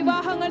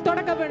 വിവാഹങ്ങൾ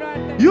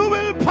തുടക്കപ്പെടട്ടെ. You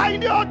will find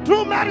your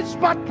true marriage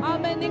partner.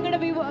 ആമേൻ നിങ്ങളുടെ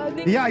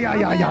Yeah.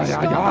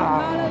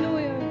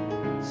 Hallelujah.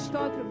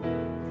 സ്തോത്രം.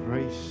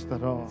 Praise the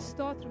Lord.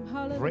 സ്തോത്രം.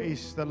 Hallelujah.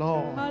 Praise the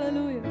Lord.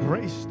 Hallelujah.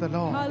 Praise the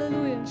Lord.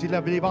 Hallelujah. ചില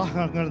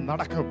വിവാഹങ്ങൾ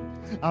നടക്കും.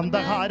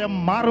 അന്ധകാരം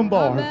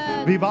മാറുമ്പോൾ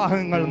Amen.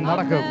 വിവാഹങ്ങൾ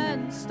നടക്കും.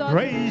 Amen. സ്തോത്രം.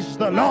 Praise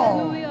the Lord.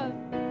 Hallelujah.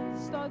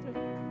 സ്തോത്രം.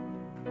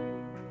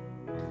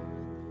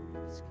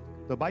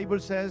 The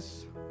Bible says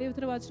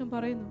ദൈവത്തിന്റെ വചനം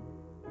പറയുന്നു.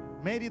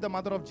 Mary, the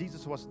mother of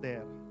Jesus, was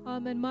there.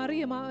 ആമേൻ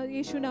മറിയം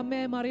യേശുവിന്റെ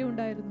അമ്മയായ മറിയം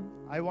ഉണ്ടായിരുന്നു.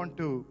 I want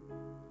to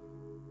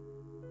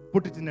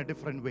put it in a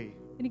different way.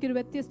 എനിക്കൊരു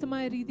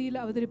വ്യത്യസ്തമായ രീതിയിൽ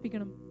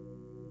അവതരിപ്പിക്കണം.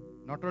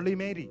 Not only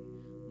Mary,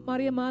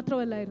 Mariyam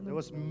മാത്രമല്ലായിരുന്നു. there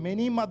was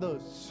many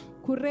mothers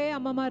കുറേ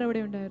അമ്മമാർ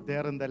അവിടെ ഉണ്ടായിരുന്നു.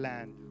 there in the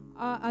land.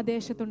 ആ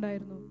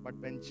ദേശത്തുണ്ടായിരുന്നു. But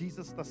when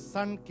Jesus the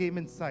son came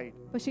inside,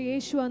 പക്ഷേ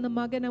യേശു അന്ന്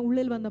മകൻ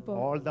ഉള്ളിൽ വന്നപ്പോൾ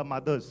all the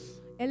mothers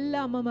എല്ലാ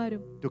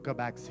അമ്മമാരും took a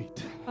back seat.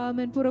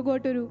 Amen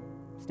പുറകോട്ടൊരു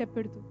സ്റ്റെപ്പ്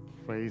എടുത്തു.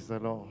 Praise the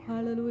Lord.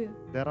 Hallelujah.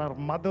 There are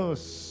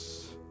mothers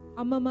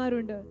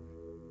അമ്മമാരുണ്ട്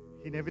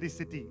in every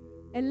city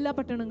എല്ലാ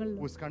പട്ടണങ്ങളിലും.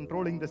 who's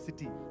controlling the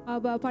city,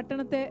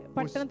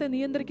 പട്ടണത്തെ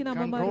നിയന്ത്രിക്കുന്ന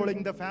അമ്മമാരുണ്ട്.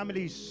 controlling the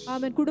families,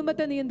 ആമേൻ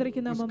കുടുംബത്തെ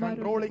നിയന്ത്രിക്കുന്ന who's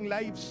അമ്മമാരുണ്ട്. controlling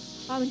lives,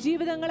 ആമേൻ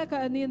ജീവിതങ്ങളെ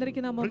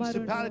നിയന്ത്രിക്കുന്ന അമ്മമാരുണ്ട്.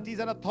 principalities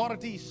and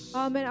authorities.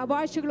 ആമേൻ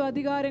അവകാശികളും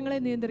അധികാരങ്ങളെ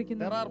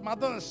നിയന്ത്രിക്കുന്ന There are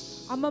mothers.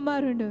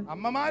 അമ്മമാരുണ്ട്.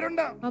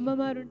 അമ്മമാരുണ്ട്.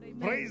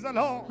 Praise the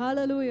Lord.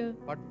 Hallelujah.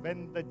 But when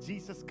the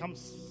Jesus comes,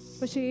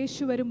 പക്ഷേ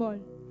യേശു വരുമ്പോൾ,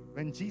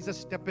 when Jesus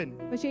step in,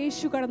 പക്ഷേ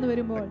യേശു കടന്നു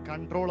വരുമ്പോൾ the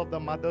control of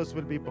the mothers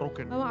will be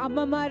broken.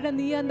 അമ്മമാരുടെ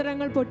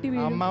നിയന്ത്രണങ്ങൾ പൊട്ടി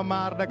വീഴും.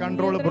 അമ്മമാരുടെ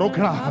control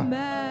broken.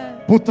 ആമേൻ.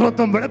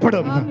 പുത്രത്വം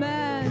വെളിപ്പെടും.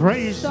 ആമേൻ.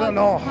 Praise the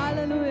Lord.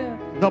 Hallelujah.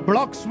 The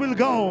blocks will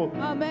go.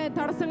 ആമേൻ.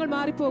 തടസ്സങ്ങൾ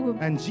മാറിപ്പോകും.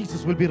 And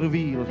Jesus will be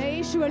revealed.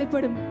 യേശു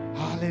വെളിപ്പെടും.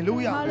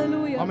 Hallelujah.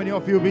 Hallelujah. How many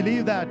of you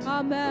believe that?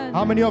 Amen.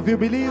 How many of you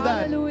believe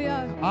that? Hallelujah.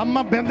 അമ്മ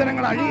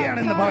ബന്ധനങ്ങൾ അഴിയാണ്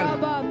ഇന്ന് പകൽ.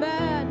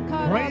 ആമേൻ.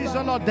 Praise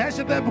the Lord.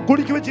 ദേശത്തെ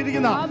കുടുക്കി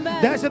വെച്ചിരിക്കുന്ന,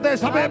 ദേശത്തെ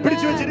സഭയെ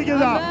പിടിച്ചു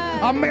വെച്ചിരിക്കുന്ന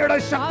അമ്മയുടെ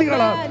ശക്തികൾ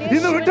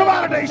ഇന്ന്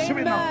വിട്ടുമാറട്ടെ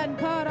യേശുവിൻ നാമത്തിൽ.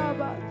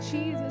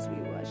 Jesus we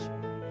worship.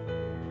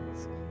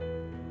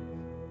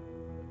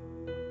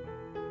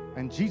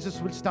 And Jesus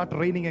will start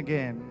reigning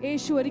again.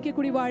 യേശു ഒരിക്കൽ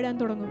കൂടി വാഴാൻ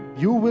തുടങ്ങും.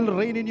 You will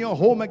reign in your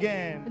home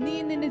again. നീ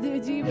നിന്റെ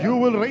ജീവിതം, You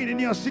will reign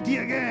in your city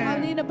again.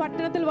 നീ നിന്റെ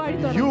പട്ടണത്തിൽ വാഴി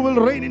You തുടങ്ങും.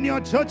 will reign in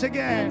your church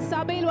again.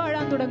 സഭയിൽ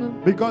വാഴാൻ തുടങ്ങും.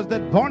 Because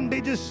the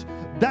bondages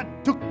that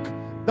took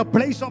the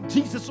place of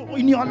Jesus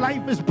in your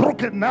life is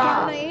broken now.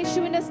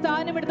 യേശുവിന്റെ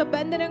സ്ഥാനമെടുത്ത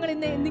ബന്ധനങ്ങൾ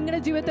ഇന്ന് നിങ്ങളുടെ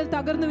ജീവിതത്തിൽ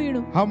തകർന്നു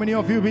വീണു. How many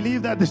of you believe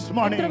that this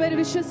morning? എത്ര പേര്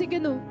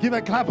വിശ്വസിക്കുന്നു? Give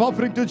a clap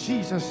offering to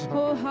Jesus.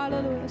 Oh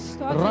hallelujah.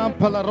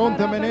 Rampala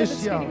ronte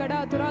menesia.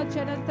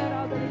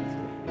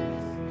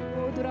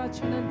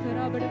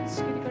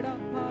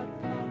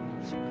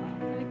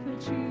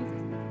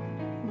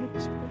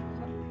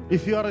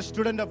 If you are a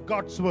student of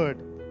God's word,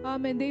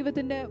 ആമേൻ.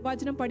 ദൈവത്തിന്റെ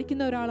വചനം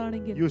പഠിക്കുന്ന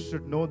ഒരാളാണെങ്കിൽ you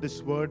should know this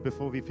word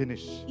before we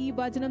finish. ഈ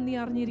വചനം നീ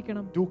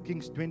അറിഞ്ഞിരിക്കണം. 2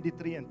 Kings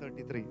 23 and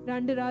 33.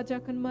 2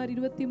 രാജാക്കന്മാർ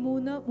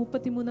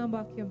 23-33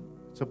 വാക്യം.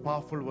 It's a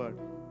powerful word.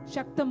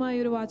 ശക്തമായ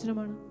ഒരു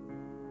വചനമാണ്.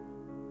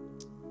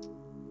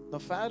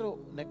 The Pharaoh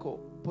Necho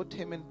put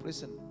him in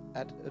prison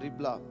at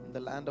Riblah in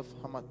the land of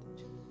Hamath,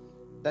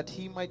 that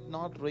he might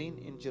not reign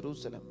in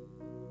Jerusalem.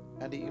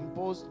 And he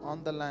imposed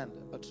on the land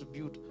a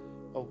tribute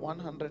of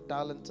 100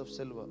 talents of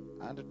silver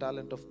and a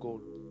talent of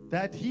gold.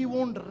 That he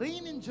won't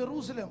reign in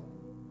Jerusalem.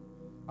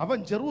 അവൻ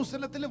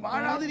ജെറൂസലത്തിൽ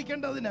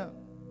വാഴാതിരിക്കേണ്ടതിന്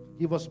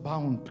he was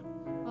bound.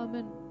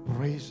 Amen.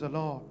 Praise the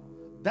Lord.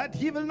 That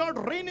he will not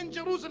reign in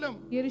Jerusalem.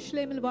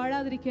 യെരൂശലേമിൽ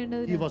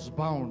വാഴാതിരിക്കേണ്ടതിന് He was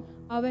bound.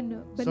 അവൻ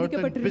Certain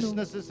ബന്ധിക്കപ്പെട്ടിരുന്നു.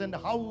 businesses and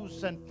house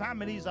and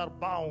families are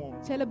bound.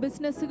 ചില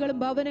ബിസിനസ്സുകളും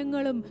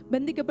ഭവനങ്ങളും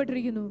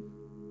ബന്ധിക്കപ്പെട്ടിരിക്കുന്നു.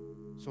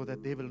 so that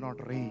they will not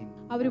reign.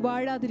 അവർ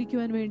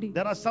വാഴാതിരിക്കുവാൻ വേണ്ടി.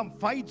 There are some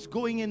fights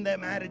going in their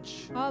marriage.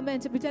 ആമേൻ.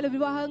 ചില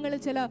വിവാഹങ്ങളിൽ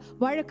ചില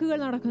വഴക്കുകൾ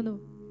നടക്കുന്നു.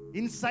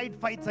 Inside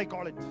fights, I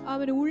call it.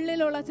 അവന്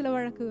ഉള്ളിലുള്ള ചില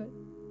വഴക്കുകൾ.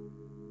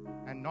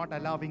 And not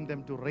allowing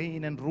them to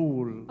reign and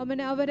rule.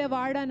 അവനെ അവരെ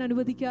വാഴാൻ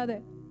അനുവദിക്കാതെ.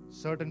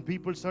 Certain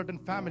people, certain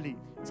family.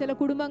 ചില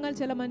കുടുംബങ്ങൾ,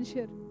 ചില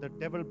മനുഷ്യർ. The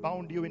devil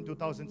bound you in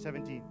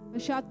 2017.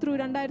 ശത്രു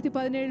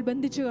 2017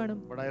 ബന്ധിച്ചു കാണും.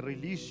 But I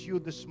release you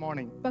this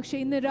morning. പക്ഷേ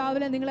ഇന്ന്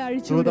രാവിലെ നിങ്ങളെ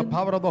അഴിച്ചു through the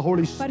power of the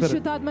Holy Spirit.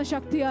 പരിശുദ്ധാത്മ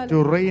ശക്തിയാൽ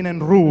To reign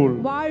and rule.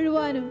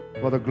 വാഴുവാനും.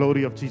 For the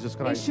glory of Jesus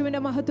Christ.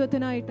 യേശുവിന്റെ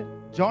മഹത്വത്തിനായിട്ട്.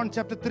 John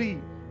chapter 3.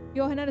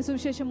 യോഹന്നാന്റെ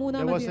സുവിശേഷം 3-ാം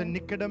There was a അധ്യായം.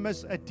 Nicodemus,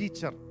 a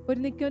teacher. ഒരു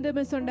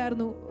നിക്കോദെമസ്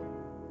ഉണ്ടായിരുന്നു.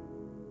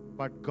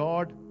 But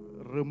God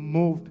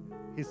removed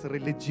his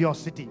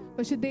religiosity.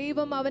 പക്ഷേ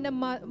ദൈവം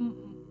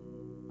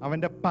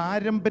അവന്റെ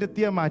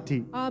പാരമ്പര്യത്തെ മാറ്റി.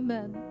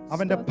 ആമേൻ.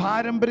 അവന്റെ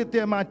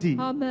പാരമ്പര്യത്തെ മാറ്റി.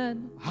 ആമേൻ.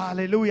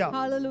 Hallelujah.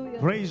 Hallelujah.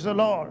 Praise the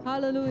Lord.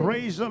 Hallelujah.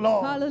 Praise the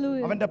Lord.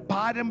 Hallelujah. അവന്റെ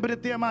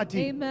പാരമ്പര്യത്തെ മാറ്റി.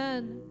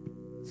 Amen.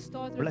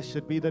 സ്തോത്രം.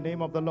 Blessed be the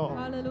name of the Lord.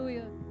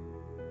 Hallelujah.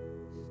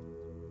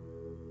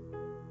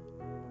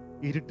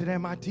 ഇരുട്ടിനെ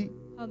മാറ്റി.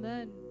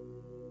 ആമേൻ.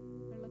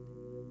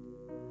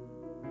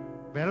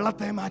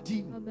 വെള്ളത്തെ മാറ്റി.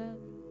 ആമേൻ.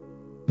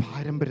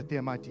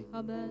 പാരമ്പര്യത്തെ മാറ്റി.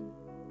 ആമേൻ.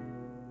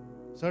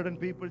 Certain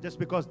people, just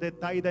because they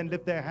tithe and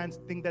lift their hands,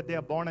 think that they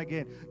are born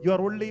again. You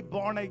are only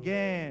born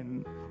again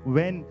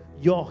when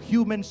your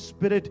human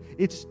spirit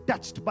is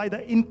touched by the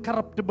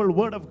incorruptible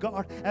word of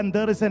God, and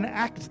there is an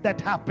act that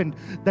happened,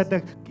 that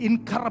the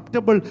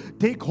incorruptible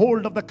take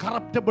hold of the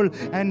corruptible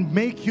and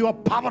make your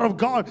power of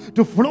God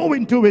to flow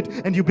into it,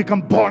 and you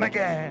become born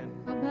again.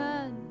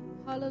 Amen.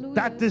 Hallelujah.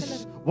 That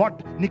is what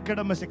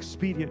Nicodemus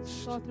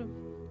experienced.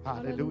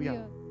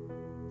 Hallelujah.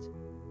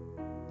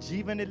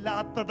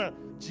 ജീവനില്ലാത്തത്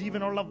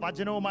ജീവനുള്ള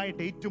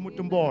വചനവുമായിട്ട്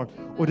ഏറ്റുമുട്ടുമ്പോൾ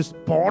ഒരു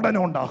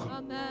സ്ഫോടനം ഉണ്ടാകും.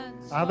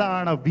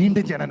 അതാണ്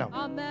വീണ്ടും ജനനം.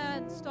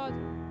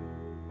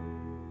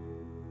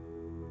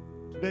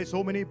 Today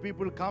so many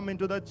people come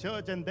into the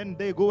church and then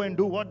they go and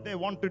do what they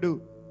want to do.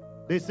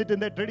 They sit in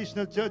their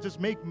traditional churches,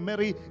 make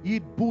merry,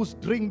 eat booze,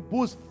 drink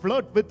booze,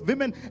 flirt with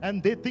women,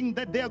 and they think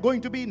that they are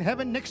going to be in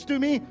heaven next to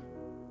me.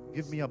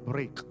 Give me a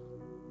break.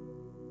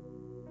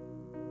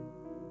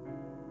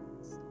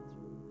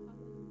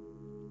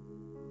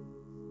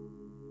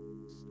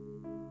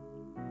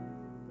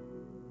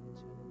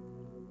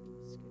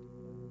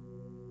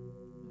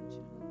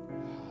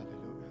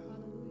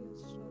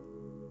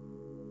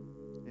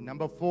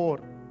 Number 4,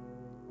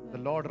 the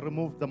Lord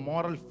removed the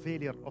moral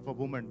failure of a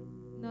woman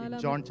in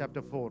John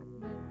chapter 4.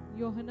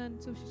 യോഹന്നാൻ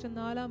സുവിശേഷം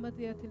 4-ാം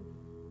അധ്യായത്തിൽ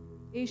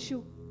യേശു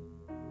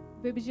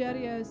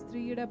വ്യഭിചാരിയായ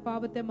സ്ത്രീയുടെ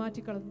പാപത്തെ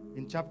മാറ്റിക്കളഞ്ഞു.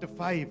 In chapter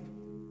 5,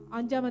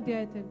 5-ാം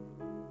അധ്യായത്തിൽ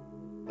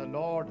the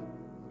Lord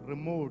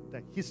removed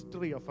the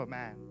history of a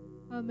man.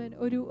 ആമേൻ.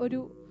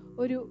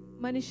 ഒരു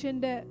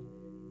മനുഷ്യന്റെ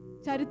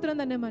ചരിത്രം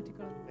തന്നെ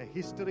മാറ്റിക്കളഞ്ഞു. A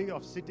history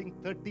of sitting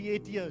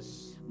 38 years.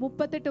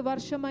 38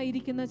 വർഷമായി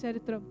ഇരിക്കുന്ന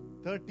ചരിത്രം.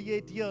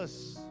 38 years.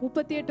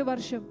 38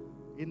 വർഷം.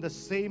 In the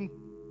same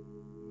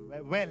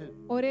well.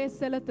 ഒരേ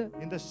സ്ഥലത്ത്.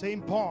 In the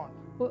same pond.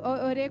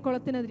 ഒരേ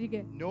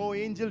കുളത്തിനരികെ. No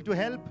angel to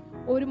help.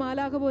 ഒരു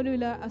മാലാഖ പോലും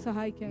ഇല്ല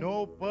സഹായിക്കാൻ. No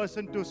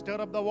person to stir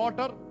up the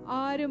water.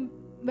 ആരും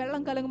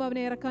വെള്ളം കലങ്ങുമ്പോൾ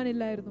അവനെ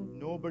ഇറക്കാനില്ലായിരുന്നു.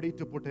 Nobody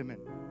to put him in.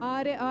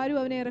 ആരും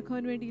അവനെ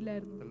ഇറക്കാൻ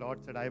വേണ്ടിയില്ലായിരുന്നു. The Lord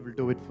said, I will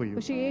do it for you.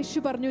 പക്ഷേ യേശു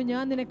പറഞ്ഞു,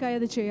 ഞാൻ നിനക്കായി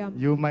അത് ചെയ്യാം.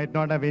 You might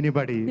not have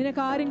anybody.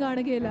 നിനക്ക് ആരും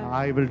കാണുകയില്ല.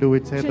 I will do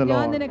it, said the Lord.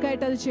 ഞാൻ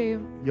നിനക്കായിട്ട് അത്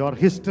ചെയ്യും. Your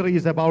history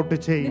is about to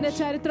change. നിന്റെ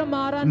ചരിത്രം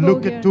മാറാൻ പോകുകയാണ്.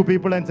 Look at two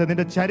people and say,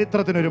 നിന്റെ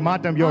ചരിത്രത്തിന് ഒരു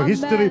മാറ്റം. Your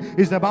history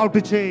is about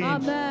to change.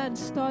 Amen.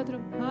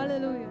 സ്തോത്രം.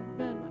 Hallelujah.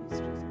 Amen. My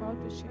history is about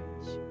to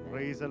change.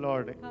 Praise the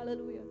Lord.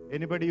 Hallelujah.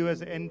 Anybody who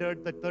has entered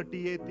the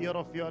 38th year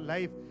of your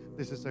life,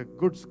 this is a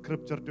good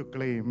scripture to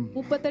claim.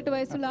 38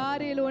 വയസ്സുള്ള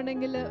ആരെങ്കിലും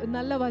ഉണ്ടെങ്കിൽ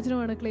നല്ല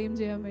വചനമാണ് claim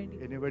ചെയ്യാൻ വേണ്ടി.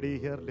 Anybody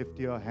here, lift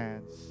your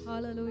hands.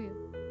 Hallelujah.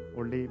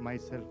 Only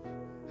myself.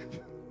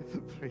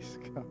 Praise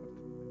God.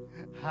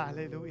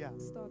 Hallelujah.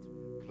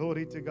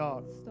 Glory to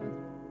God.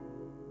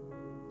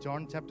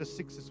 John chapter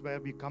 6 is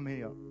where we come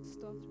here.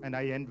 And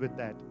I end with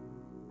that.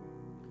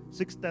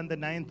 6th and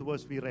the 9th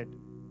verse we read.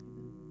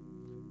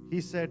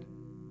 He said,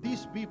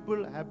 these people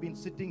have been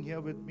sitting here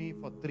with me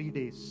for 3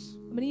 days.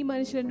 ഈ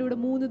മനുഷ്യൻ എൻ്റെ കൂടെ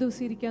 3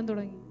 ദിവസം ഇരിക്കാൻ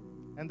തുടങ്ങി.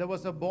 And there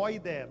was a boy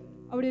there.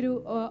 അവിടെ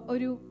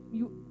ഒരു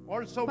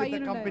also with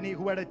the company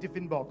who had a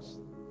tiffin box.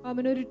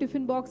 അവൻ ഒരു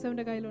ടിഫിൻ ബോക്സ്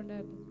അവന്റെ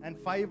കയ്യിലുണ്ടായിരുന്നു. And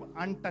 5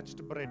 untouched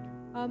bread.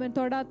 അവൻ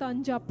തൊടാത്ത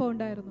 5 അപ്പം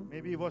ഉണ്ടായിരുന്നു.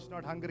 Maybe he was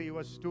not hungry, he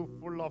was too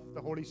full of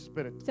the Holy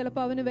Spirit.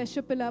 ചിലപ്പോൾ അവന്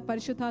വിശപ്പില്ല,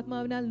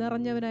 പരിശുദ്ധാത്മാവിനാൽ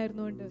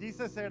നിറഞ്ഞവനായിരുന്നുകൊണ്ട്.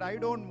 Jesus said, I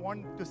don't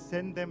want to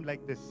send them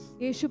like this.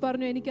 യേശു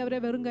പറഞ്ഞു, എനിക്ക് അവരെ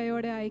വെറും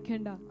കൈയോടെ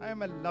അയക്കേണ്ട. I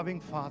am a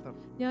loving father.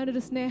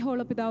 ഞാനൊരു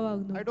സ്നേഹമുള്ള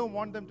പിതാവാകുന്നു. I don't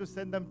want them to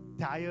send them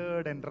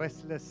tired and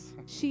restless.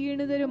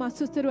 ക്ഷീണിതരും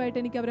അസ്വസ്ഥരുമായിട്ട്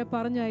എനിക്ക് അവരെ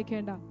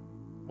പറഞ്ഞയക്കേണ്ട.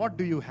 What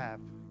do you have?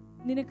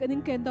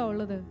 നിനക്ക് എന്താ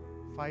ഉള്ളത്?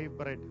 5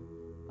 bread.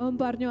 അവൻ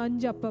പറഞ്ഞു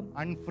 5 അപ്പം.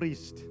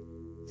 Unfreezed.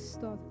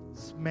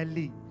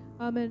 Smelly.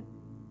 Amen.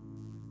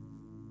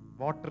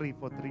 Watery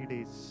for 3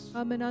 days.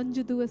 ആമേൻ.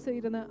 5 ദിവസം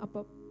ഇരുന്ന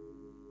അപ്പം.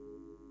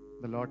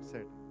 The Lord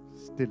said,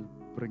 still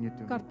bring it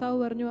to me. കർത്താവ്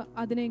പറഞ്ഞു,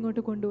 അതിനെ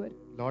ഇങ്ങോട്ട് കൊണ്ടുവരും.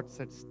 Lord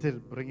said, still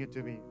bring it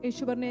to me.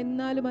 യേശു പറഞ്ഞു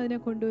എന്നാലും അതിനെ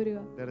കൊണ്ടുവരിക.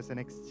 There is an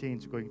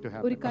exchange going to ഒരു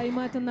happen.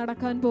 കൈമാറ്റം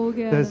നടക്കാൻ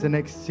പോവുകയാണ്. There's an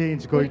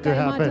exchange going to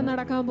കൈമാറ്റം happen.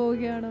 നടക്കാൻ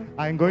പോവുകയാണ്.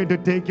 I'm going to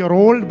take your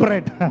old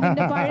bread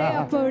നിന്റെ പഴയ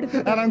അപ്പം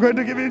എടുത്തിട്ട് and I'm going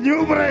to give you new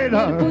bread.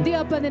 ഒരു പുതിയ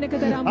അപ്പം നിനക്ക്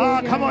തരാൻ Come on,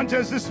 പോവുകയാണ്.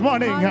 church, this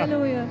morning.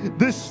 Hallelujah.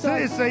 This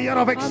is a year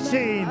of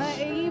exchange.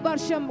 ഈ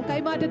വർഷം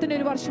കൈമാറ്റത്തിന്റെ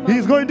ഒരു വർഷമാണ്.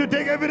 He's going to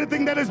take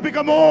everything that has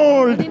become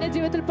old, നിന്റെ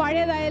ജീവിതത്തിൽ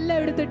പഴയതായ എല്ലാം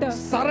എടുത്തിട്ട്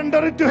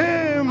surrender it to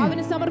Him.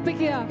 അവന്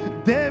സമർപ്പിക്കുക.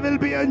 There will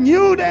be a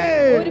new day,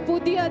 ഒരു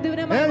പുതിയ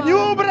ദിനമായി a മാറും.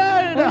 new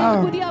bread ഒരു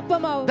പുതിയ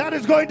അപ്പമാവും. that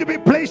is going to be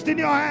placed in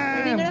your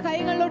hand. നിങ്ങളുടെ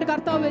കൈകളിലോട്ട്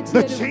കർത്താവ് വെച്ച്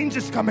The തരും. change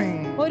is coming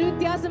ഒരു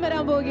വ്യത്യാസം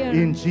വരാൻ പോവുകയാണ്.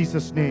 in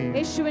Jesus' name.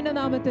 യേശുവിന്റെ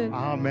നാമത്തിൽ.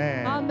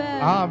 Amen. Amen.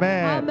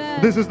 Amen. Amen.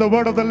 This is the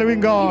word of the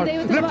living God. ഈ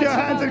ദൈവത്തിന്റെ Lift your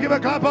hands and give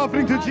a clap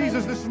offering to Hallelujah.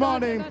 Jesus this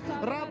morning.